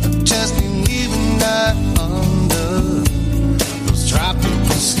 Just been you and I under those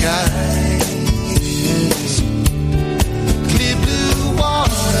tropical skies. Clear blue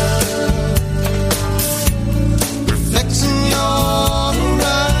water reflects in your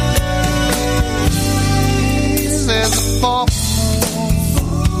eyes. There's a full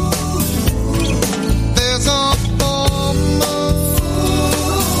moon. There's a full moon.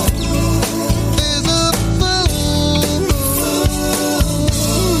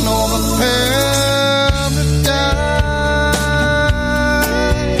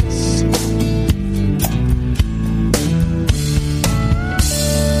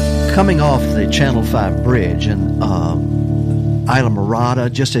 Coming off the Channel 5 bridge in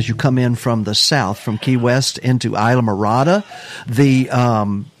Islamorada, just as you come in from the south, from Key West into Islamorada, the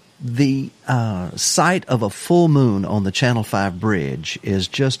sight of a full moon on the Channel 5 bridge is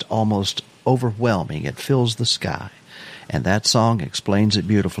just almost overwhelming. It fills the sky. And that song explains it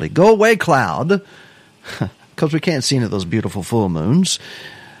beautifully. Go away, cloud, because we can't see any of those beautiful full moons.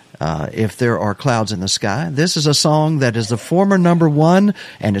 If there are clouds in the sky. This is a song that is the former number 1,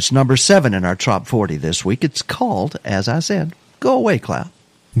 and it's number 7 in our Top 40 this week. It's called, as I said, Go Away, Cloud.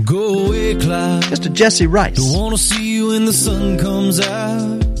 Go away, cloud. Mr. Jesse Rice. Don't want to see you when the sun comes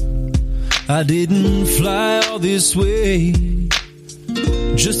out. I didn't fly all this way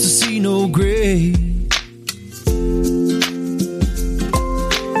just to see no gray.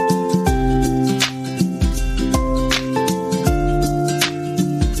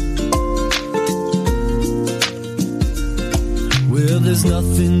 There's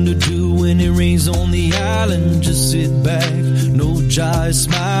nothing to do when it rains on the island. Just sit back, no jive,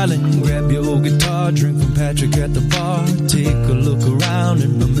 smiling. Grab your guitar, drink from Patrick at the bar. Take a look around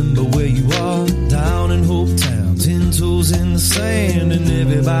and remember where you are. Down in Hope Town, 10 toes in the sand. And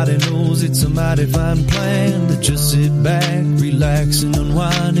everybody knows it's a mighty fine plan to just sit back, relax and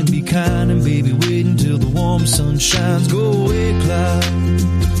unwind and be kind. And baby, wait until the warm sun shines. Go away, cloud.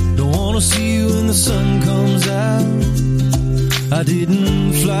 Don't wanna see you when the sun comes out. I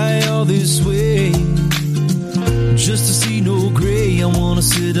didn't fly all this way just to see no gray. I wanna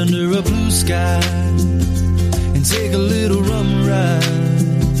sit under a blue sky and take a little rum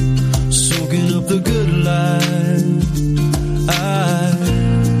ride, soaking up the good life.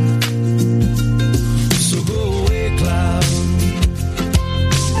 So go away, cloud.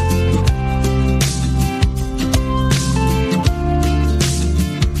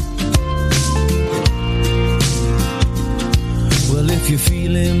 If you're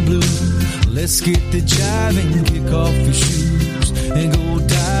feeling blue, let's get the jiving, kick off your shoes and go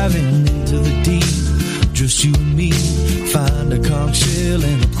diving into the deep. Just you and me, find a conch shell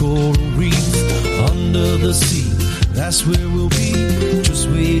and a coral reef under the sea. That's where we'll be, just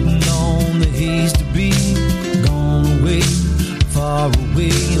waiting on the haze to be gone away.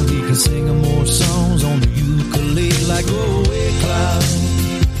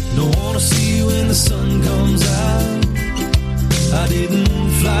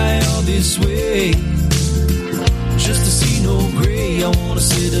 fly all this way just to see no gray. I wanna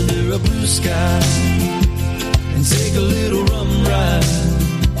sit under a blue sky and take a little rum ride,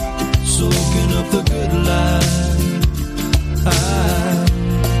 soaking up the good life.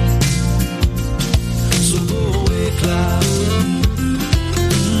 So go away, cloud.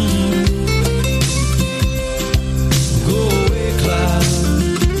 Go away, cloud.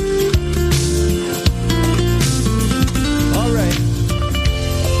 All right.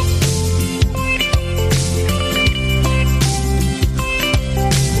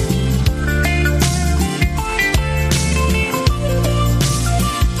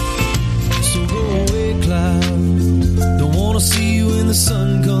 So go away, cloud. Don't wanna see you when the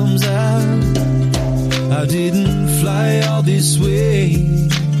sun comes out. I didn't fly all this way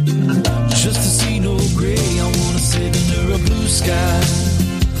just to see no gray. I wanna sit under a blue sky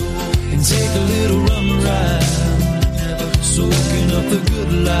and take a little rum ride, soaking up the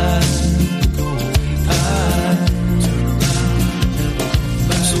good life.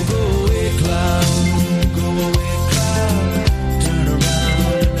 So go away, cloud. Go away, cloud. Turn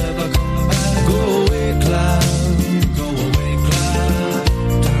around and never come back. Go away, cloud. Go away, cloud.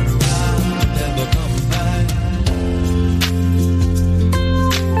 Turn around and never come back.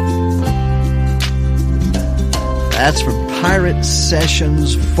 That's from Pirate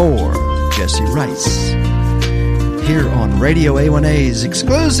Sessions 4, Jesse Rice. Here on Radio A1A's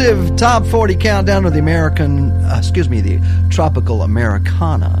exclusive Top 40 countdown of the the Tropical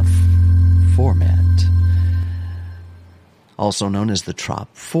Americana format. Also known as the Trop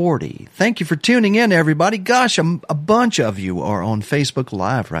 40. Thank you for tuning in, everybody. Gosh, a bunch of you are on Facebook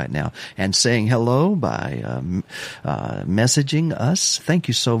Live right now and saying hello by messaging us. Thank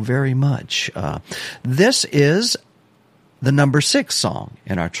you so very much. This is the number 6 song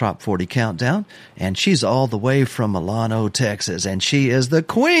in our Top 40 countdown, and she's all the way from Milano, Texas, and she is the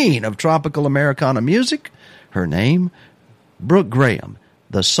queen of tropical Americana music. Her name, Brooke Graham.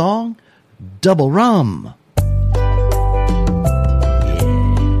 The song, Double Rum.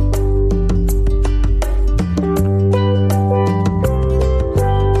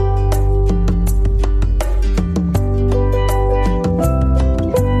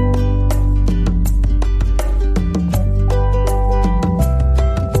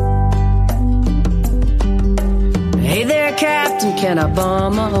 Can I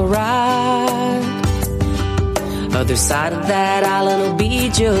bum a ride? Other side of that island will be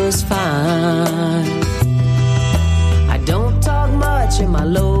just fine. I don't talk much and my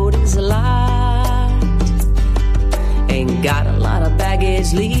load is light. Ain't got a lot of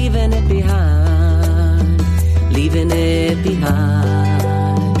baggage, leaving it behind. Leaving it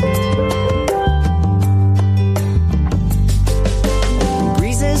behind.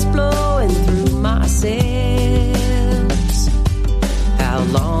 Breezes blowing through my sails. How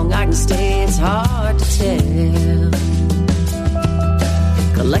long I can stay, it's hard to tell.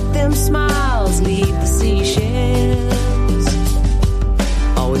 Collect them smiles, leave the seashells.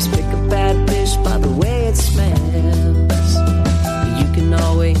 Always pick a bad fish by the way it smells. You can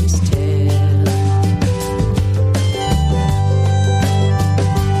always tell.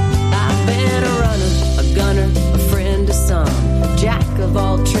 I've been a runner, a gunner, a friend to some. Jack of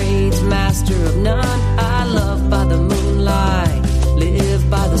all trades, master of none. I love by the moonlight, live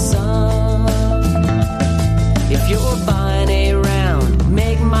by the sun. If you're buying a round,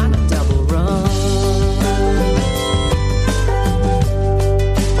 make mine a double run.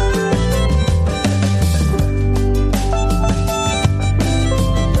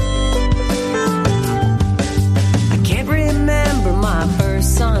 I can't remember my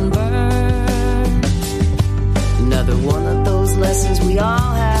first sunburn. Another one of those lessons we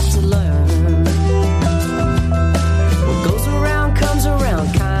all have to learn. Comes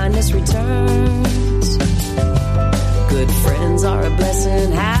around, kindness returns. Good friends are a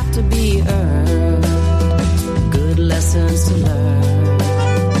blessing, have to be earned. Good lessons to learn.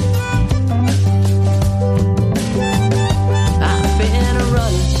 I've been a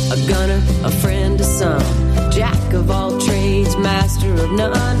runner, a gunner, a friend to some. Jack of all trades, master of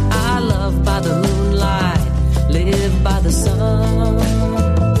none. I love by the moonlight, live by the sun.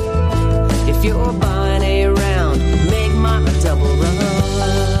 If you're buying a round, make mine a double run.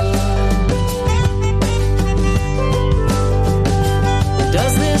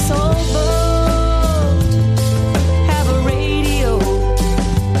 Does this old boat have a radio?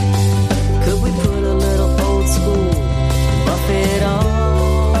 Could we put a little old school Buffett on?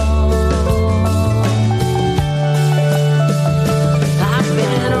 I've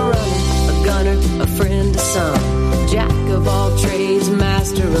been a runner, a gunner, a friend to some. Jack of all trades,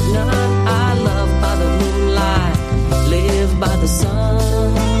 master of none. I love by the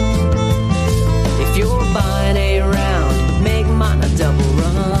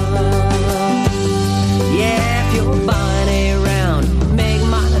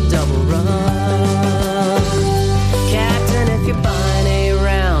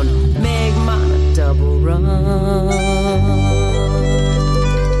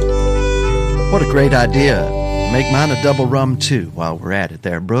What a great idea. Make mine a double rum too while we're at it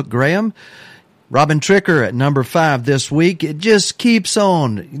there. Brooke Graham, Robin Tricker at number 5 this week. It just keeps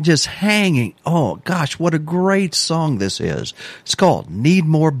on just hanging. Oh gosh, what a great song this is. It's called Need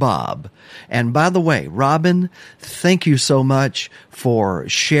More Bob. And by the way, Robin, thank you so much for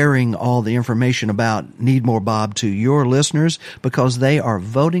sharing all the information about Need More Bob to your listeners, because they are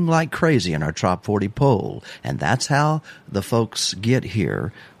voting like crazy in our Top 40 poll. And that's how the folks get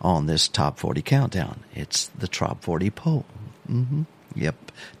here on this Top 40 countdown. It's the Top 40 poll. Mm-hmm.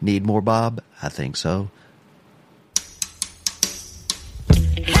 Yep. Need More Bob? I think so.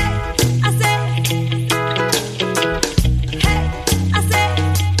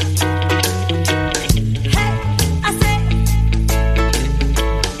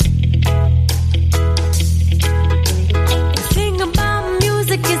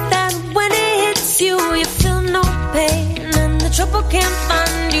 Trouble can't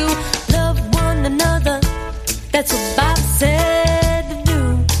find you. Love one another. That's what Bob said to do.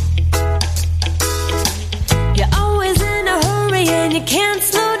 You're always in a hurry and you can't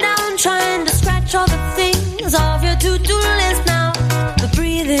slow down, trying to scratch all the things off your to-do list now. But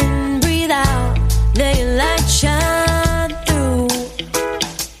breathe in, breathe out, let your light shine through.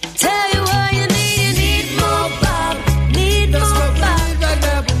 Tell you what you need more Bob. Need more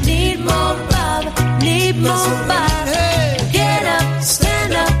Bob. Need more Bob. Need more Bob.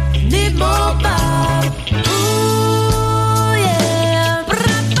 Stand up, need more Bob. Ooh, yeah.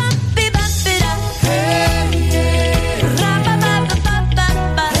 Hey, yeah.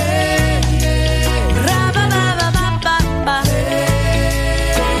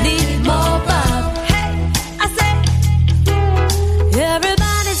 Need more Bob. Hey, I say,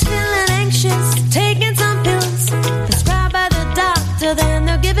 everybody's feeling anxious, taking some pills prescribed by the doctor, then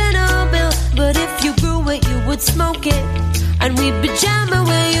they're giving a bill. But if you grew it, you would smoke it, and we'd be jamming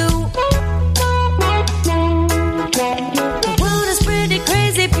with you. The world is pretty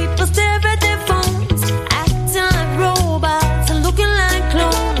crazy. People stare at their phones, acting like robots and looking like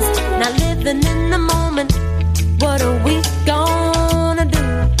clones. Not living in the moment. What are we gonna do?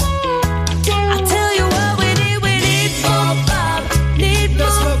 I tell you what we need more Bob. Need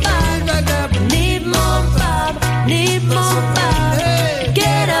more Bob. Need more Bob. Need more Bob.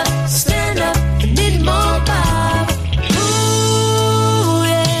 Get up, stand up, need more Bob.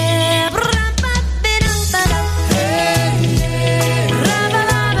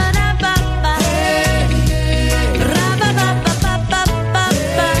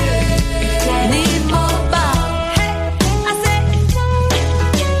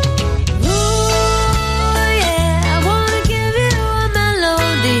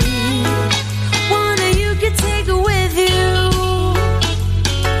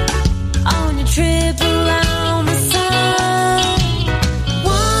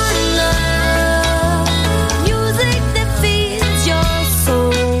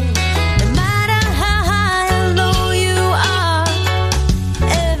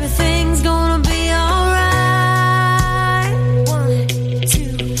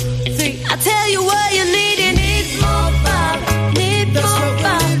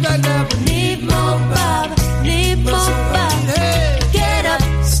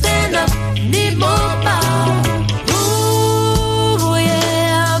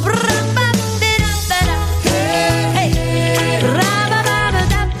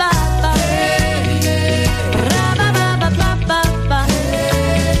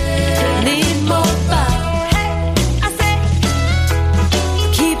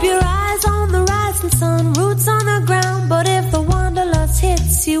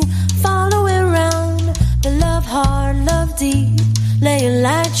 Let your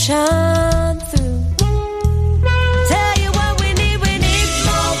light shine through. Tell you what we need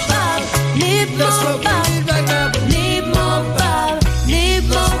more Bob. Need more Bob. Need more Bob. Need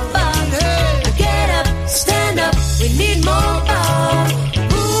more Bob. Get up, stand up, we need more Bob.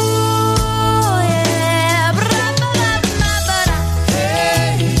 Ooh, yeah.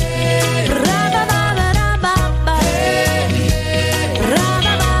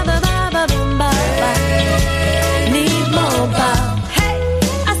 Need more Bob.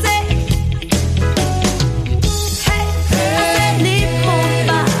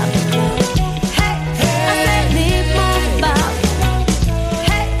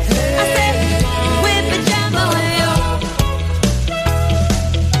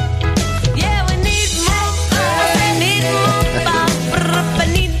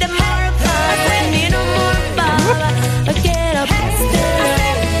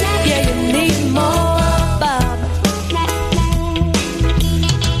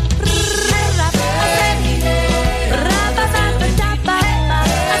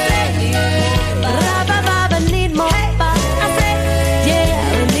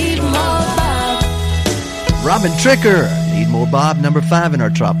 Bob and Tricker. Need More Bob, number 5 in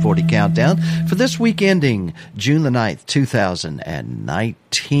our Top 40 Countdown for this week ending June the 9th,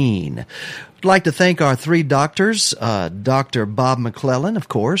 2019. I'd like to thank our three doctors, Dr. Bob McClellan, of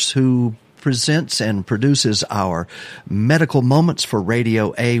course, who presents and produces our medical moments for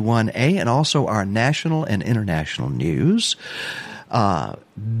Radio A1A and also our national and international news.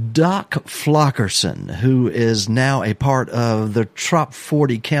 Doc Flockerson, who is now a part of the Top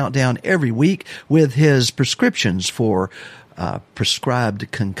 40 Countdown every week with his prescriptions for prescribed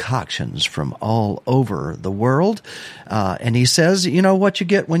concoctions from all over the world. And he says, you know what you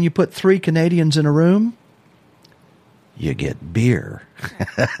get when you put 3 Canadians in a room? You get beer.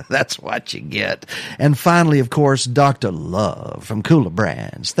 That's what you get. And finally, of course, Dr. Love from Cooler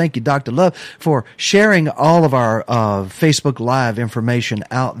Brands. Thank you, Dr. Love, for sharing all of our Facebook Live information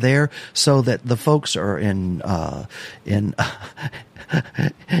out there so that the folks are in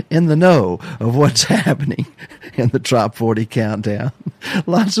the know of what's happening in the Top 40 Countdown.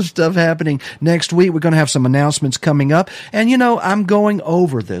 Lots of stuff happening next week. We're going to have some announcements coming up. And, you know, I'm going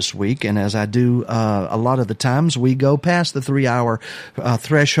over this week, and as I do a lot of the times, we go past the 3-hour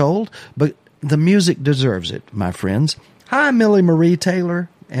threshold, but the music deserves it, my friends. Hi, Millie Marie Taylor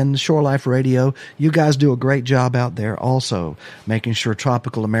and Shore Life Radio. You guys do a great job out there also making sure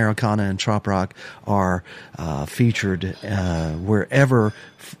Tropical Americana and Trop Rock are featured wherever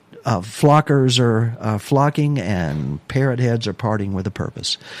flockers are flocking and parrot heads are partying with a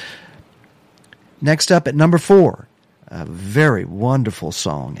purpose. Next up at number 4, a very wonderful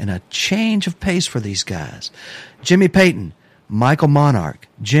song and a change of pace for these guys. Jimmy Payton, Michael Monarch.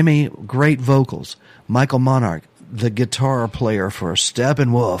 Jimmy, great vocals. Michael Monarch, the guitar player for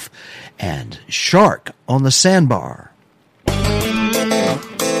Steppenwolf, and Shark on the Sandbar.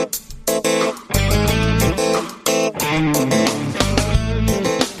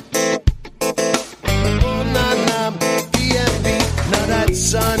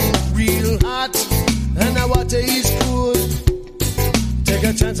 Sun real hot and the water is cool. Take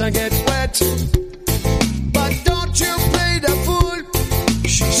a chance and get wet, but don't you play the fool.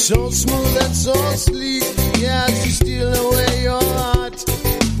 She's so smooth and so sleek, yeah, she steal away your heart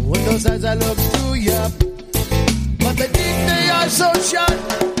when those eyes I look through ya. But the deep they are so sharp.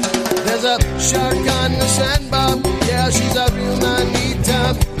 There's a shark on the sandbar, yeah, she's a real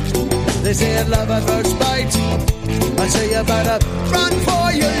man-eater. They say at love at first bite. I say you better run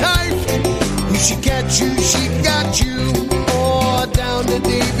for your life. If she catch you, she got you. Or down the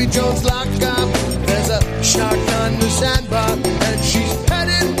Davy Jones lockup. There's a shark on the sandbar, and she's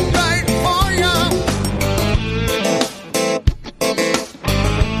headed right for you.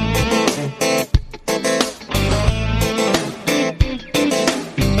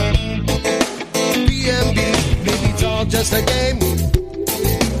 BMB, maybe it's all just a game.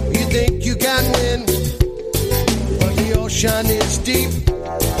 You think you can win? Ocean is deep.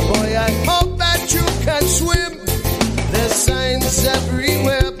 Boy, I hope that you can swim. There's signs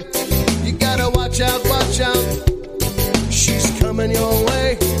everywhere. You gotta watch out, watch out. She's coming your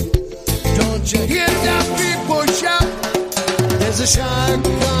way. Don't you hear that people shout? There's a shark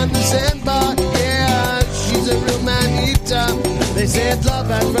on the sandbar. Yeah, she's a real man-eater. They say it's love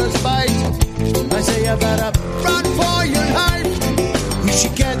at first bite. I say you better run for your life. If she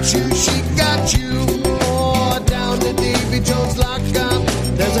catch you, she got you. The Davy Jones lockup.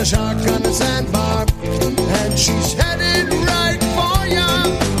 There's a shark on the sandbar, and she's headed right for ya.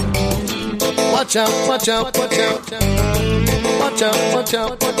 Watch out, watch out, watch out. Watch out, watch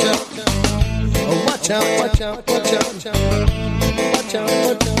out, watch out. Oh, watch out, watch out, watch out. Watch out, watch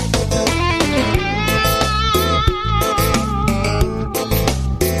out, watch out.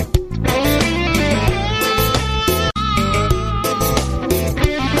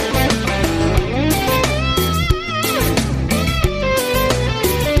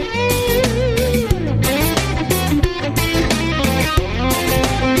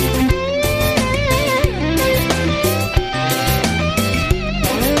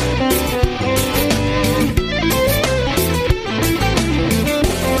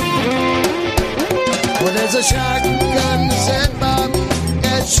 There's a shark on the sandbar,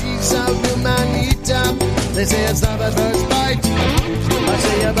 and she's a real man-eater. They say it's love at first bite. I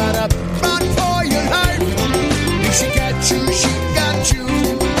say you better run for your life. If she catch you, she got you.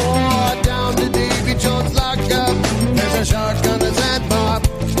 Or down the Davy Jones lockup. There's a shark on the sandbar,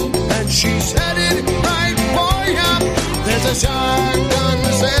 and she's headed right for ya. There's a shark on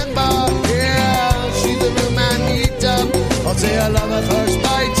the sandbar, yeah, she's a real man-eater. I'll say I love at first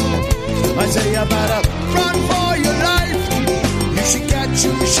bite. I say you better run for your life. If she catch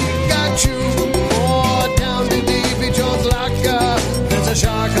you, she got you. Or down the Davy Jones locker. There's a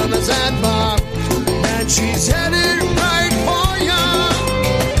shark on the sandbar, and she's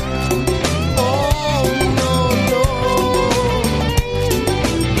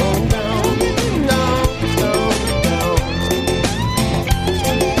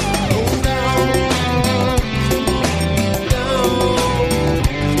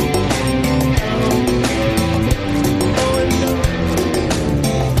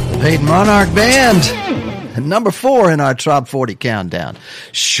Peyton Monarch Band. And number 4 in our Top 40 countdown,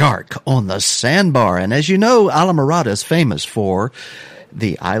 Shark on the Sandbar. And as you know, Islamorada is famous for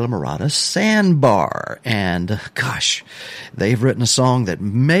the Islamorada Sandbar. And gosh, they've written a song that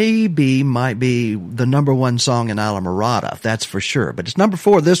might be the number 1 song in Islamorada, that's for sure. But it's number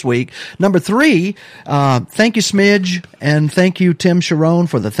 4 this week. Number 3, thank you, Smidge, and thank you, Tim Sharon,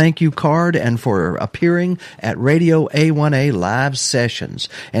 for the thank you card and for appearing at Radio A1A live sessions.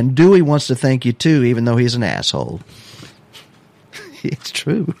 And Dewey wants to thank you too, even though he's an asshole. It's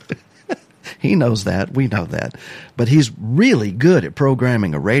true. He knows that. We know that. But he's really good at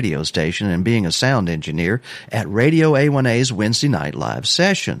programming a radio station and being a sound engineer at Radio A1A's Wednesday night live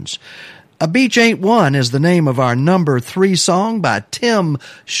sessions. A Beach Ain't One is the name of our number 3 song by Tim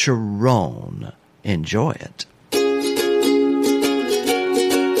Sharon. Enjoy it.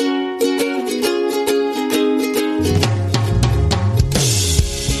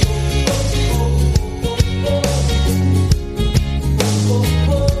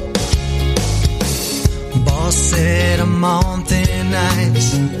 Said I'm on thin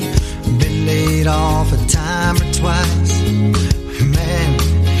ice, been laid off a time or twice. Man,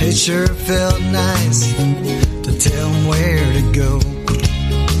 it sure felt nice to tell him where to go.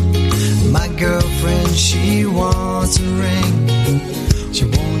 My girlfriend, she wants a ring. She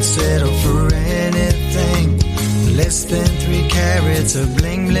won't settle for anything less than 3 carats of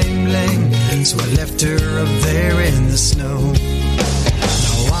bling, bling, bling. So I left her up there in the snow.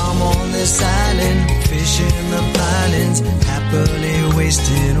 Now I'm on this island, fishing the pilings, happily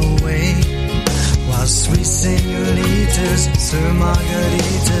wasting away, while sweet senoritas serve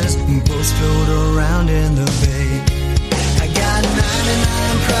margaritas and boats float around in the bay. I got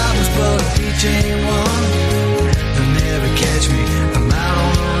 99 problems, but a beach ain't one. They'll never catch me, I'm out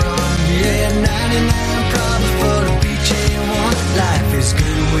on the run. Yeah, 99 problems, but a beach ain't one. Life is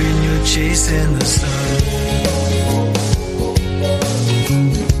good when you're chasing the sun.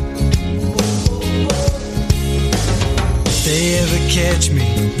 If they ever catch me,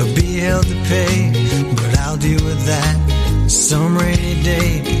 they'll be held to pay, but I'll deal with that some rainy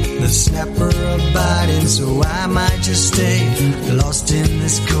day. The snapper are biting, so I might just stay lost in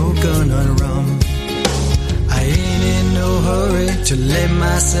this coconut rum. I ain't in no hurry to let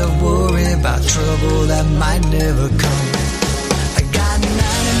myself worry about trouble that might never come. I got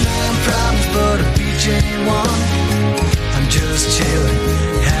 99 problems, but a beach ain't one. I'm just chilling,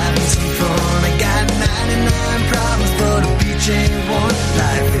 having some fun. I got 99 problems, but a beach ain't one.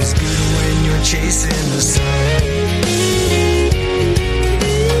 Life is good when you're chasing the sun.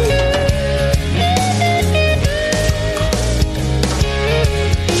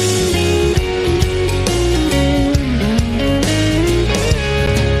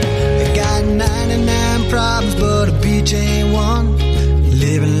 I got 99 problems, but a beach ain't one.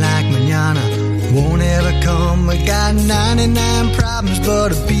 Living like mañana won't ever come. I got 99 problems,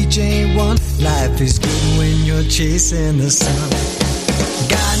 but a beach ain't one. Life is good when you're chasing the sun.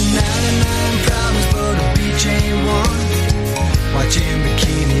 Got 99 problems, but a beach ain't one. Watching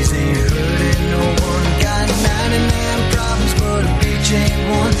bikinis ain't hurting no one. Got 99 problems, but a beach ain't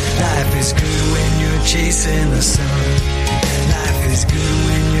one. Life is good when you're chasing the sun. Life is good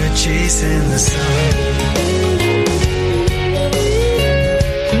when you're chasing the sun.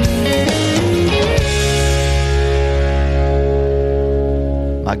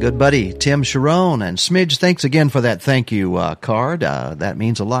 My good buddy Tim Sharon, and Smidge, thanks again for that thank you card. That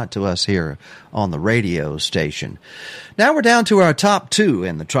means a lot to us here on the radio station. Now we're down to our top 2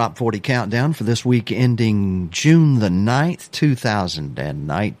 in the Top 40 countdown for this week ending June the 9th,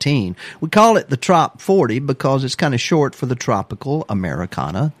 2019. We call it the Top 40 because it's kind of short for the Tropical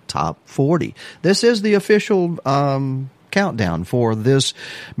Americana Top 40. This is the official countdown for this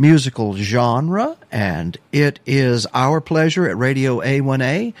musical genre, and it is our pleasure at Radio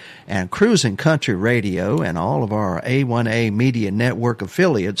A1A and Cruising Country Radio and all of our A1A Media Network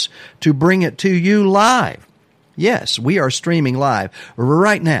affiliates to bring it to you live. Yes, we are streaming live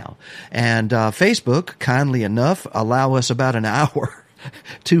right now, and Facebook, kindly enough, allow us about an hour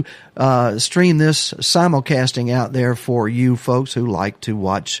to stream this simulcasting out there for you folks who like to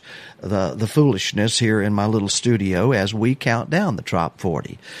watch the foolishness here in my little studio as we count down the Top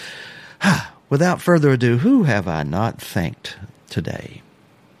 40. Without further ado, who have I not thanked today?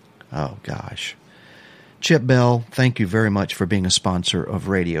 Oh, gosh. Chip Bell, thank you very much for being a sponsor of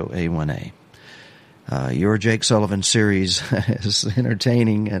Radio A1A. Your Jake Sullivan series is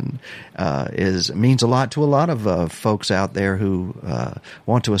entertaining and means a lot to a lot of folks out there who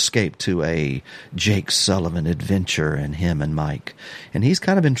want to escape to a Jake Sullivan adventure, and him and Mike. And he's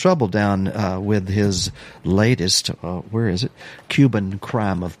kind of in trouble down with his latest, where is it? Cuban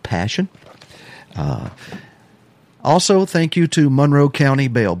Crime of Passion. Also, thank you to Monroe County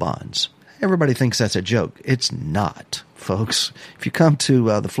Bail Bonds. Everybody thinks that's a joke. It's not, folks. If you come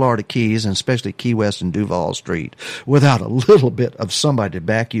to the Florida Keys, and especially Key West and Duval Street, without a little bit of somebody to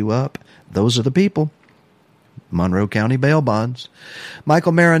back you up, those are the people. Monroe County Bail Bonds.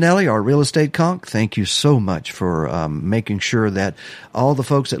 Michael Marinelli, our real estate conch, thank you so much for making sure that all the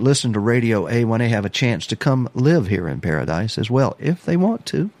folks that listen to Radio A1A have a chance to come live here in Paradise as well, if they want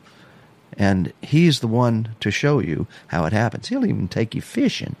to. And he's the one to show you how it happens. He'll even take you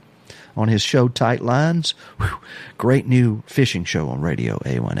fishing on his show Tight Lines. Whew, great new fishing show on Radio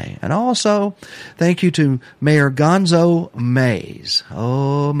A1A. And also, thank you to Mayor Gonzo Mays.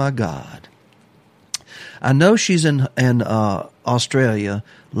 Oh, my God. I know she's in Australia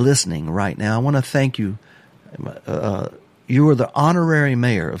listening right now. I want to thank you. You are the honorary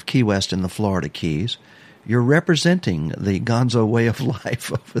mayor of Key West in the Florida Keys. You're representing the Gonzo way of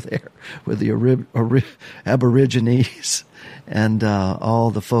life over there with the Aborigines and all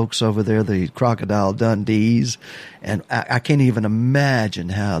the folks over there, the Crocodile Dundees. And I can't even imagine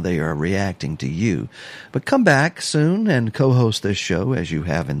how they are reacting to you. But come back soon and co-host this show as you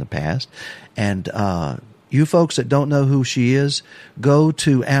have in the past. And you folks that don't know who she is, go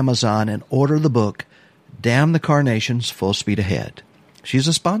to Amazon and order the book, Damn the Carnations, Full Speed Ahead. She's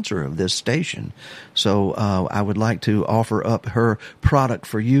a sponsor of this station, so I would like to offer up her product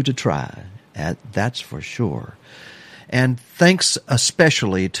for you to try. That's for sure. And thanks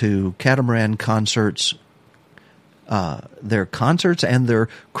especially to Catamaran Concerts, their concerts and their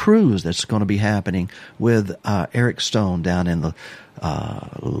cruise that's going to be happening with Eric Stone down in the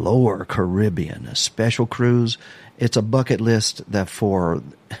lower Caribbean. A special cruise. It's a bucket list that for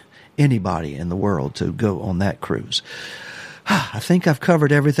anybody in the world to go on that cruise. I think I've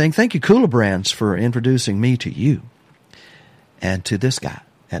covered everything. Thank you, Cooler Brands, for introducing me to you. And to this guy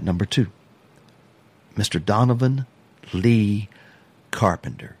at number 2, Mr. Donovan Lee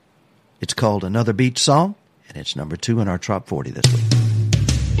Carpenter. It's called Another Beach Song, and it's number 2 in our Top 40 this week.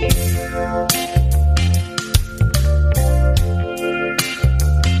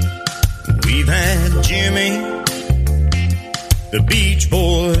 We've had Jimmy, the Beach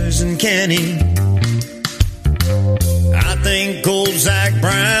Boys, and Kenny. I think old Zach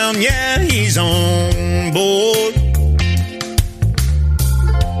Brown, yeah, he's on board.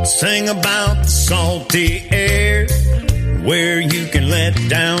 Sing about the salty air, where you can let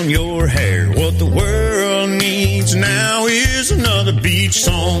down your hair. What the world needs now is another beach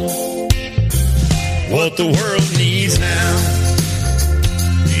song. What the world needs now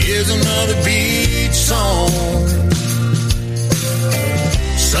is another beach song.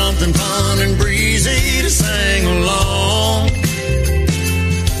 Something fun and breezy to sing along.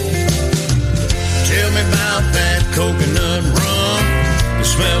 Tell me about that coconut rum, the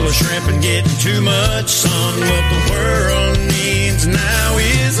smell of shrimp and getting too much sun. What the world needs now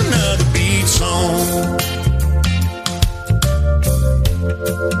is another beach song.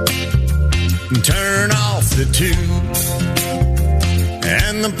 Turn off the tube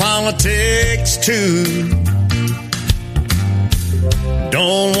and the politics too.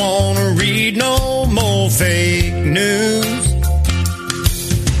 Don't want to read no more fake news.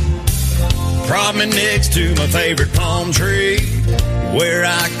 Prop me next to my favorite palm tree, where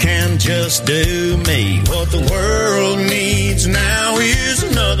I can just do me. What the world needs now is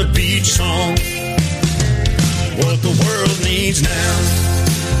another beach song. What the world needs now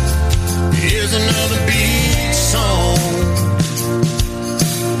is another beach song.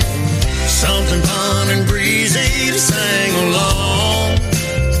 Something fun and breezy to sing along.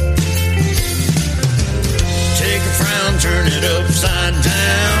 Take a frown, turn it upside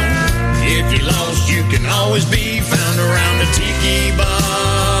down. If you're lost, you can always be found around a tiki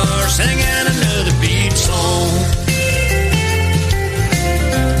bar, singing another beach song.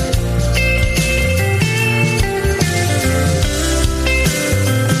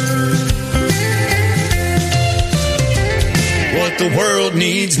 What the world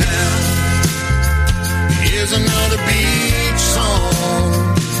needs now is another beach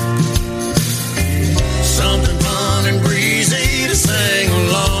song. Something fun and breezy to sing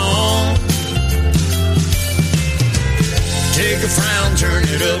along. Take a frown, turn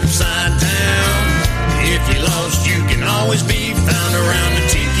it upside down. If you're lost, you can always be found around the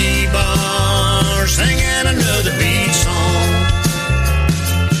tiki bar, singing another beach song.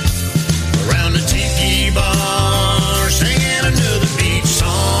 Around the tiki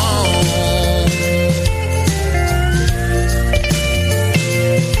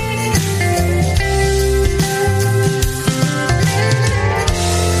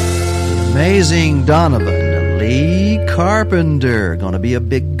Amazing Donovan Lee Carpenter. Going to be a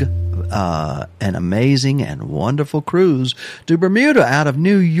big, an amazing and wonderful cruise to Bermuda out of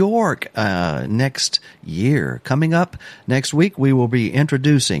New York next year. Coming up next week, we will be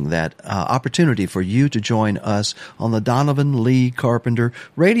introducing that opportunity for you to join us on the Donovan Lee Carpenter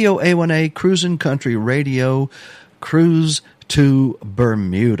Radio A1A Cruisin' Country Radio Cruise to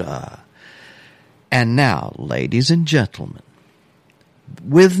Bermuda. And now, ladies and gentlemen,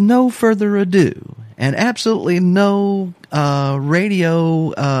 with no further ado, and absolutely no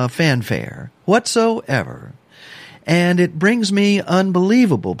radio fanfare whatsoever, and it brings me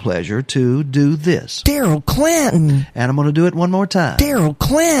unbelievable pleasure to do this. Daryl Clanton. And I'm going to do it one more time. Daryl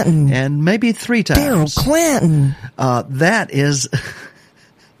Clanton. And maybe 3 times. Daryl Clanton. That is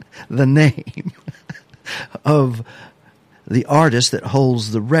the name of the artist that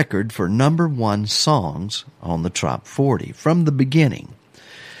holds the record for #1 songs on the Trop 40 from the beginning.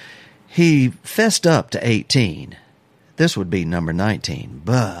 He fessed up to 18. This would be number 19,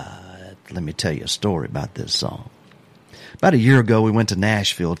 but let me tell you a story about this song. About a year ago, we went to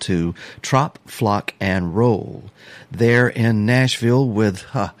Nashville to Trop, Flock, and Roll. There in Nashville with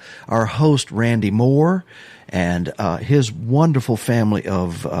our host, Randy Moore, and his wonderful family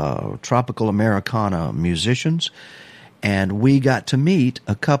of tropical Americana musicians. And we got to meet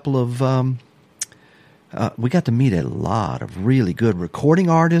a couple of... we got to meet a lot of really good recording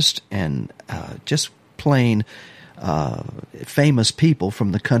artists and just plain famous people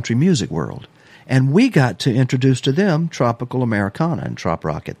from the country music world. And we got to introduce to them tropical Americana and trop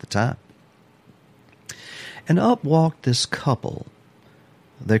rock at the time. And up walked this couple.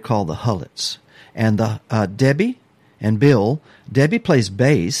 They're called the Hullets. And Debbie and Bill. Debbie plays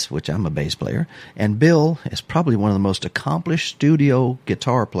bass, which I'm a bass player, and Bill is probably one of the most accomplished studio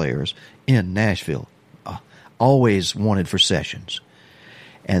guitar players in Nashville. Always wanted for sessions.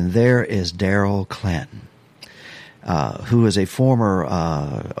 And there is Daryl Clanton, who is a former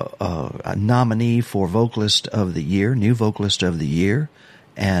nominee for Vocalist of the Year, New Vocalist of the Year,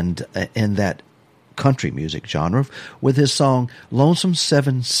 and in that country music genre, with his song Lonesome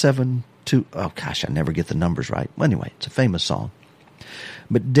 772. Oh gosh, I never get the numbers right. Well, anyway, it's a famous song.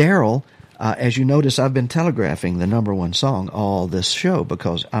 But Daryl, as you notice, I've been telegraphing the #1 song all this show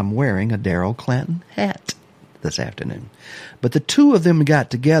because I'm wearing a Daryl Clanton hat this afternoon. But the two of them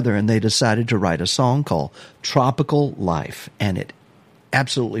got together and they decided to write a song called Tropical Life. And it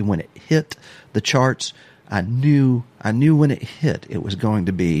absolutely, when it hit the charts, I knew when it hit it was going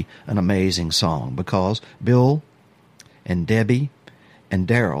to be an amazing song because Bill and Debbie and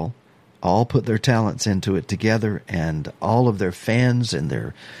Daryl all put their talents into it together, and all of their fans and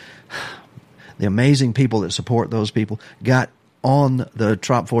the amazing people that support those people got on the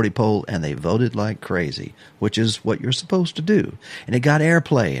Trop 40 poll, and they voted like crazy, which is what you're supposed to do. And it got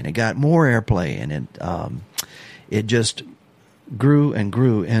airplay, and it got more airplay, and it just grew and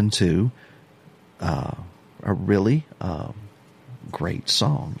grew into a really great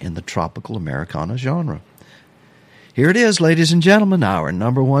song in the tropical Americana genre. Here it is, ladies and gentlemen, our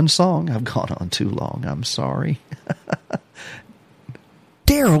 #1 song. I've gone on too long. I'm sorry.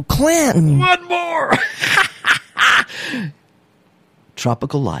 Daryl Clanton. One more.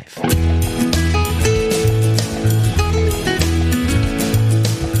 Tropical Life.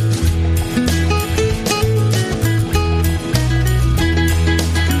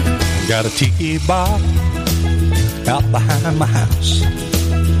 Got a tiki bar out behind my house,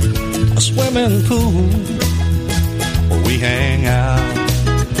 a swimming pool where we hang out.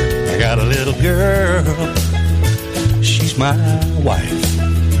 I got a little girl, she's my wife.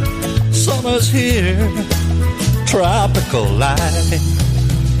 Summer's here, tropical life,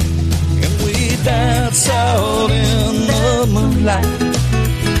 and we dance out in the moonlight.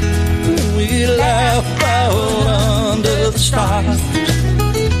 We laugh out under the stars.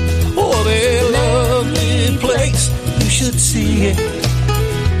 What a lovely place, you should see it.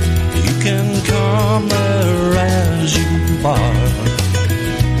 You can come there as you are.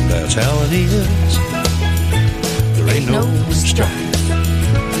 That's how it is. There ain't no strife.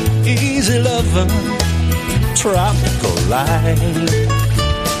 Easy loving, tropical life.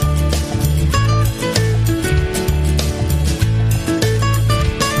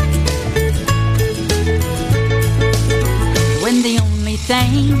 When the only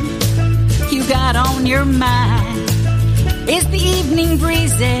thing you got on your mind is the evening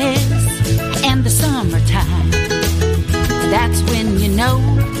breezes and the summertime. That's when you know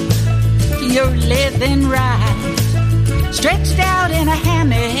you're living right, stretched out in a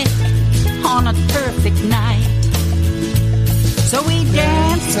hammock on a perfect night. So we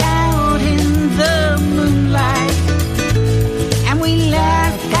dance out in the moonlight and we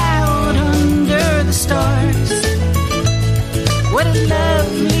laugh out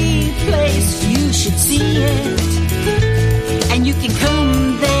see it, and you can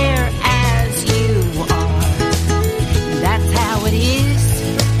come there as you are. That's how it is.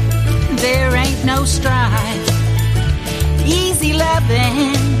 There ain't no strife. Easy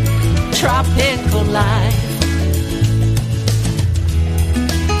loving, tropical life.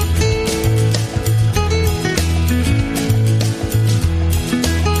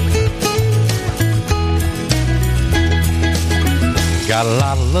 Got a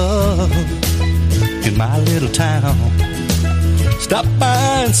lot of love in my little town. Stop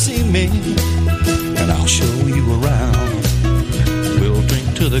by and see me, and I'll show you around. We'll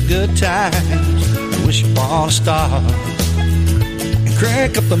drink to the good times and wish upon a star, and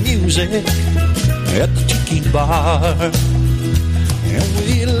crank up the music at the tiki bar. And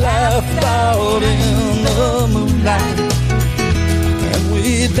we laugh out in the moonlight, and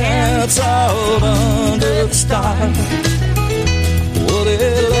we dance out under the stars. What a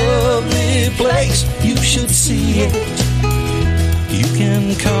lovely place, you should see it. You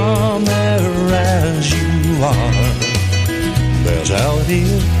can come there as you are. That's how it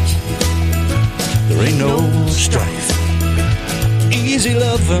is. There ain't no strife. Easy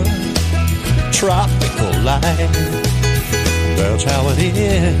loving, tropical life. That's how it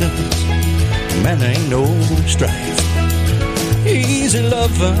is. Man, there ain't no strife. Easy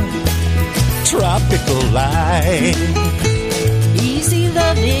loving, tropical life. Easy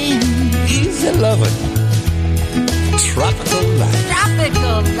loving, tropical life.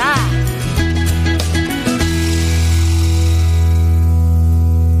 Tropical life.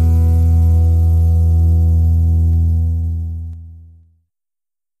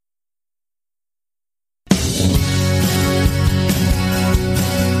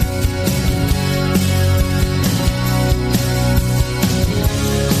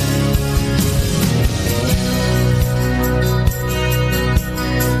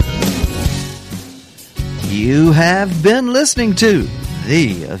 You have been listening to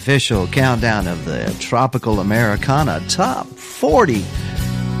the official countdown of the Tropical Americana Top 40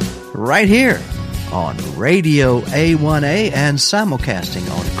 right here on Radio A1A and simulcasting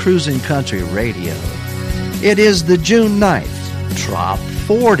on Cruising Country Radio. It is the June 9th Trop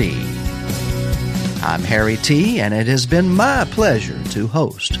 40. I'm Harry T., and it has been my pleasure to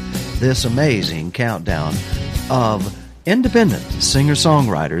host this amazing countdown of independent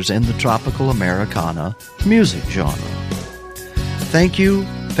singer-songwriters in the Tropical Americana music genre. Thank you,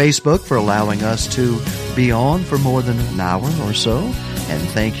 Facebook, for allowing us to be on for more than an hour or so. And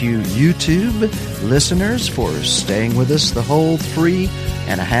thank you, YouTube listeners, for staying with us the whole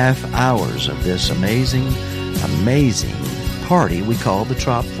 3.5 hours of this amazing party we call the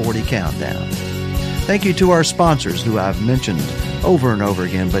Trop 40 Countdown. Thank you to our sponsors, who I've mentioned over and over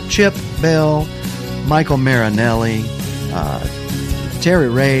again, but Chip Bell, Michael Marinelli, Terry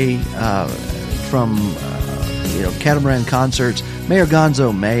Ray from Catamaran Concerts, Mayor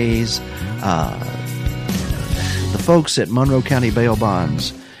Gonzo Mays, the folks at Monroe County Bail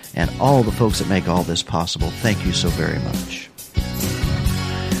Bonds, and all the folks that make all this possible. Thank you so very much.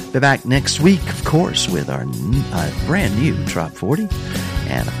 Be back next week, of course, with our brand new Trop 40.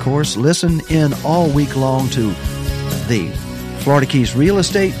 And, of course, listen in all week long to the Florida Keys Real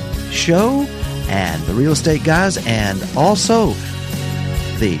Estate Show and the Real Estate Guys, and also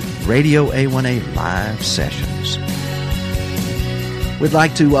the Radio A1A live sessions. We'd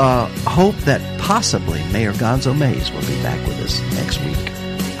like to hope that possibly Mayor Gonzo Mays will be back with us next week.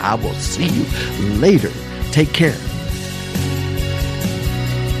 I will see you later. Take care.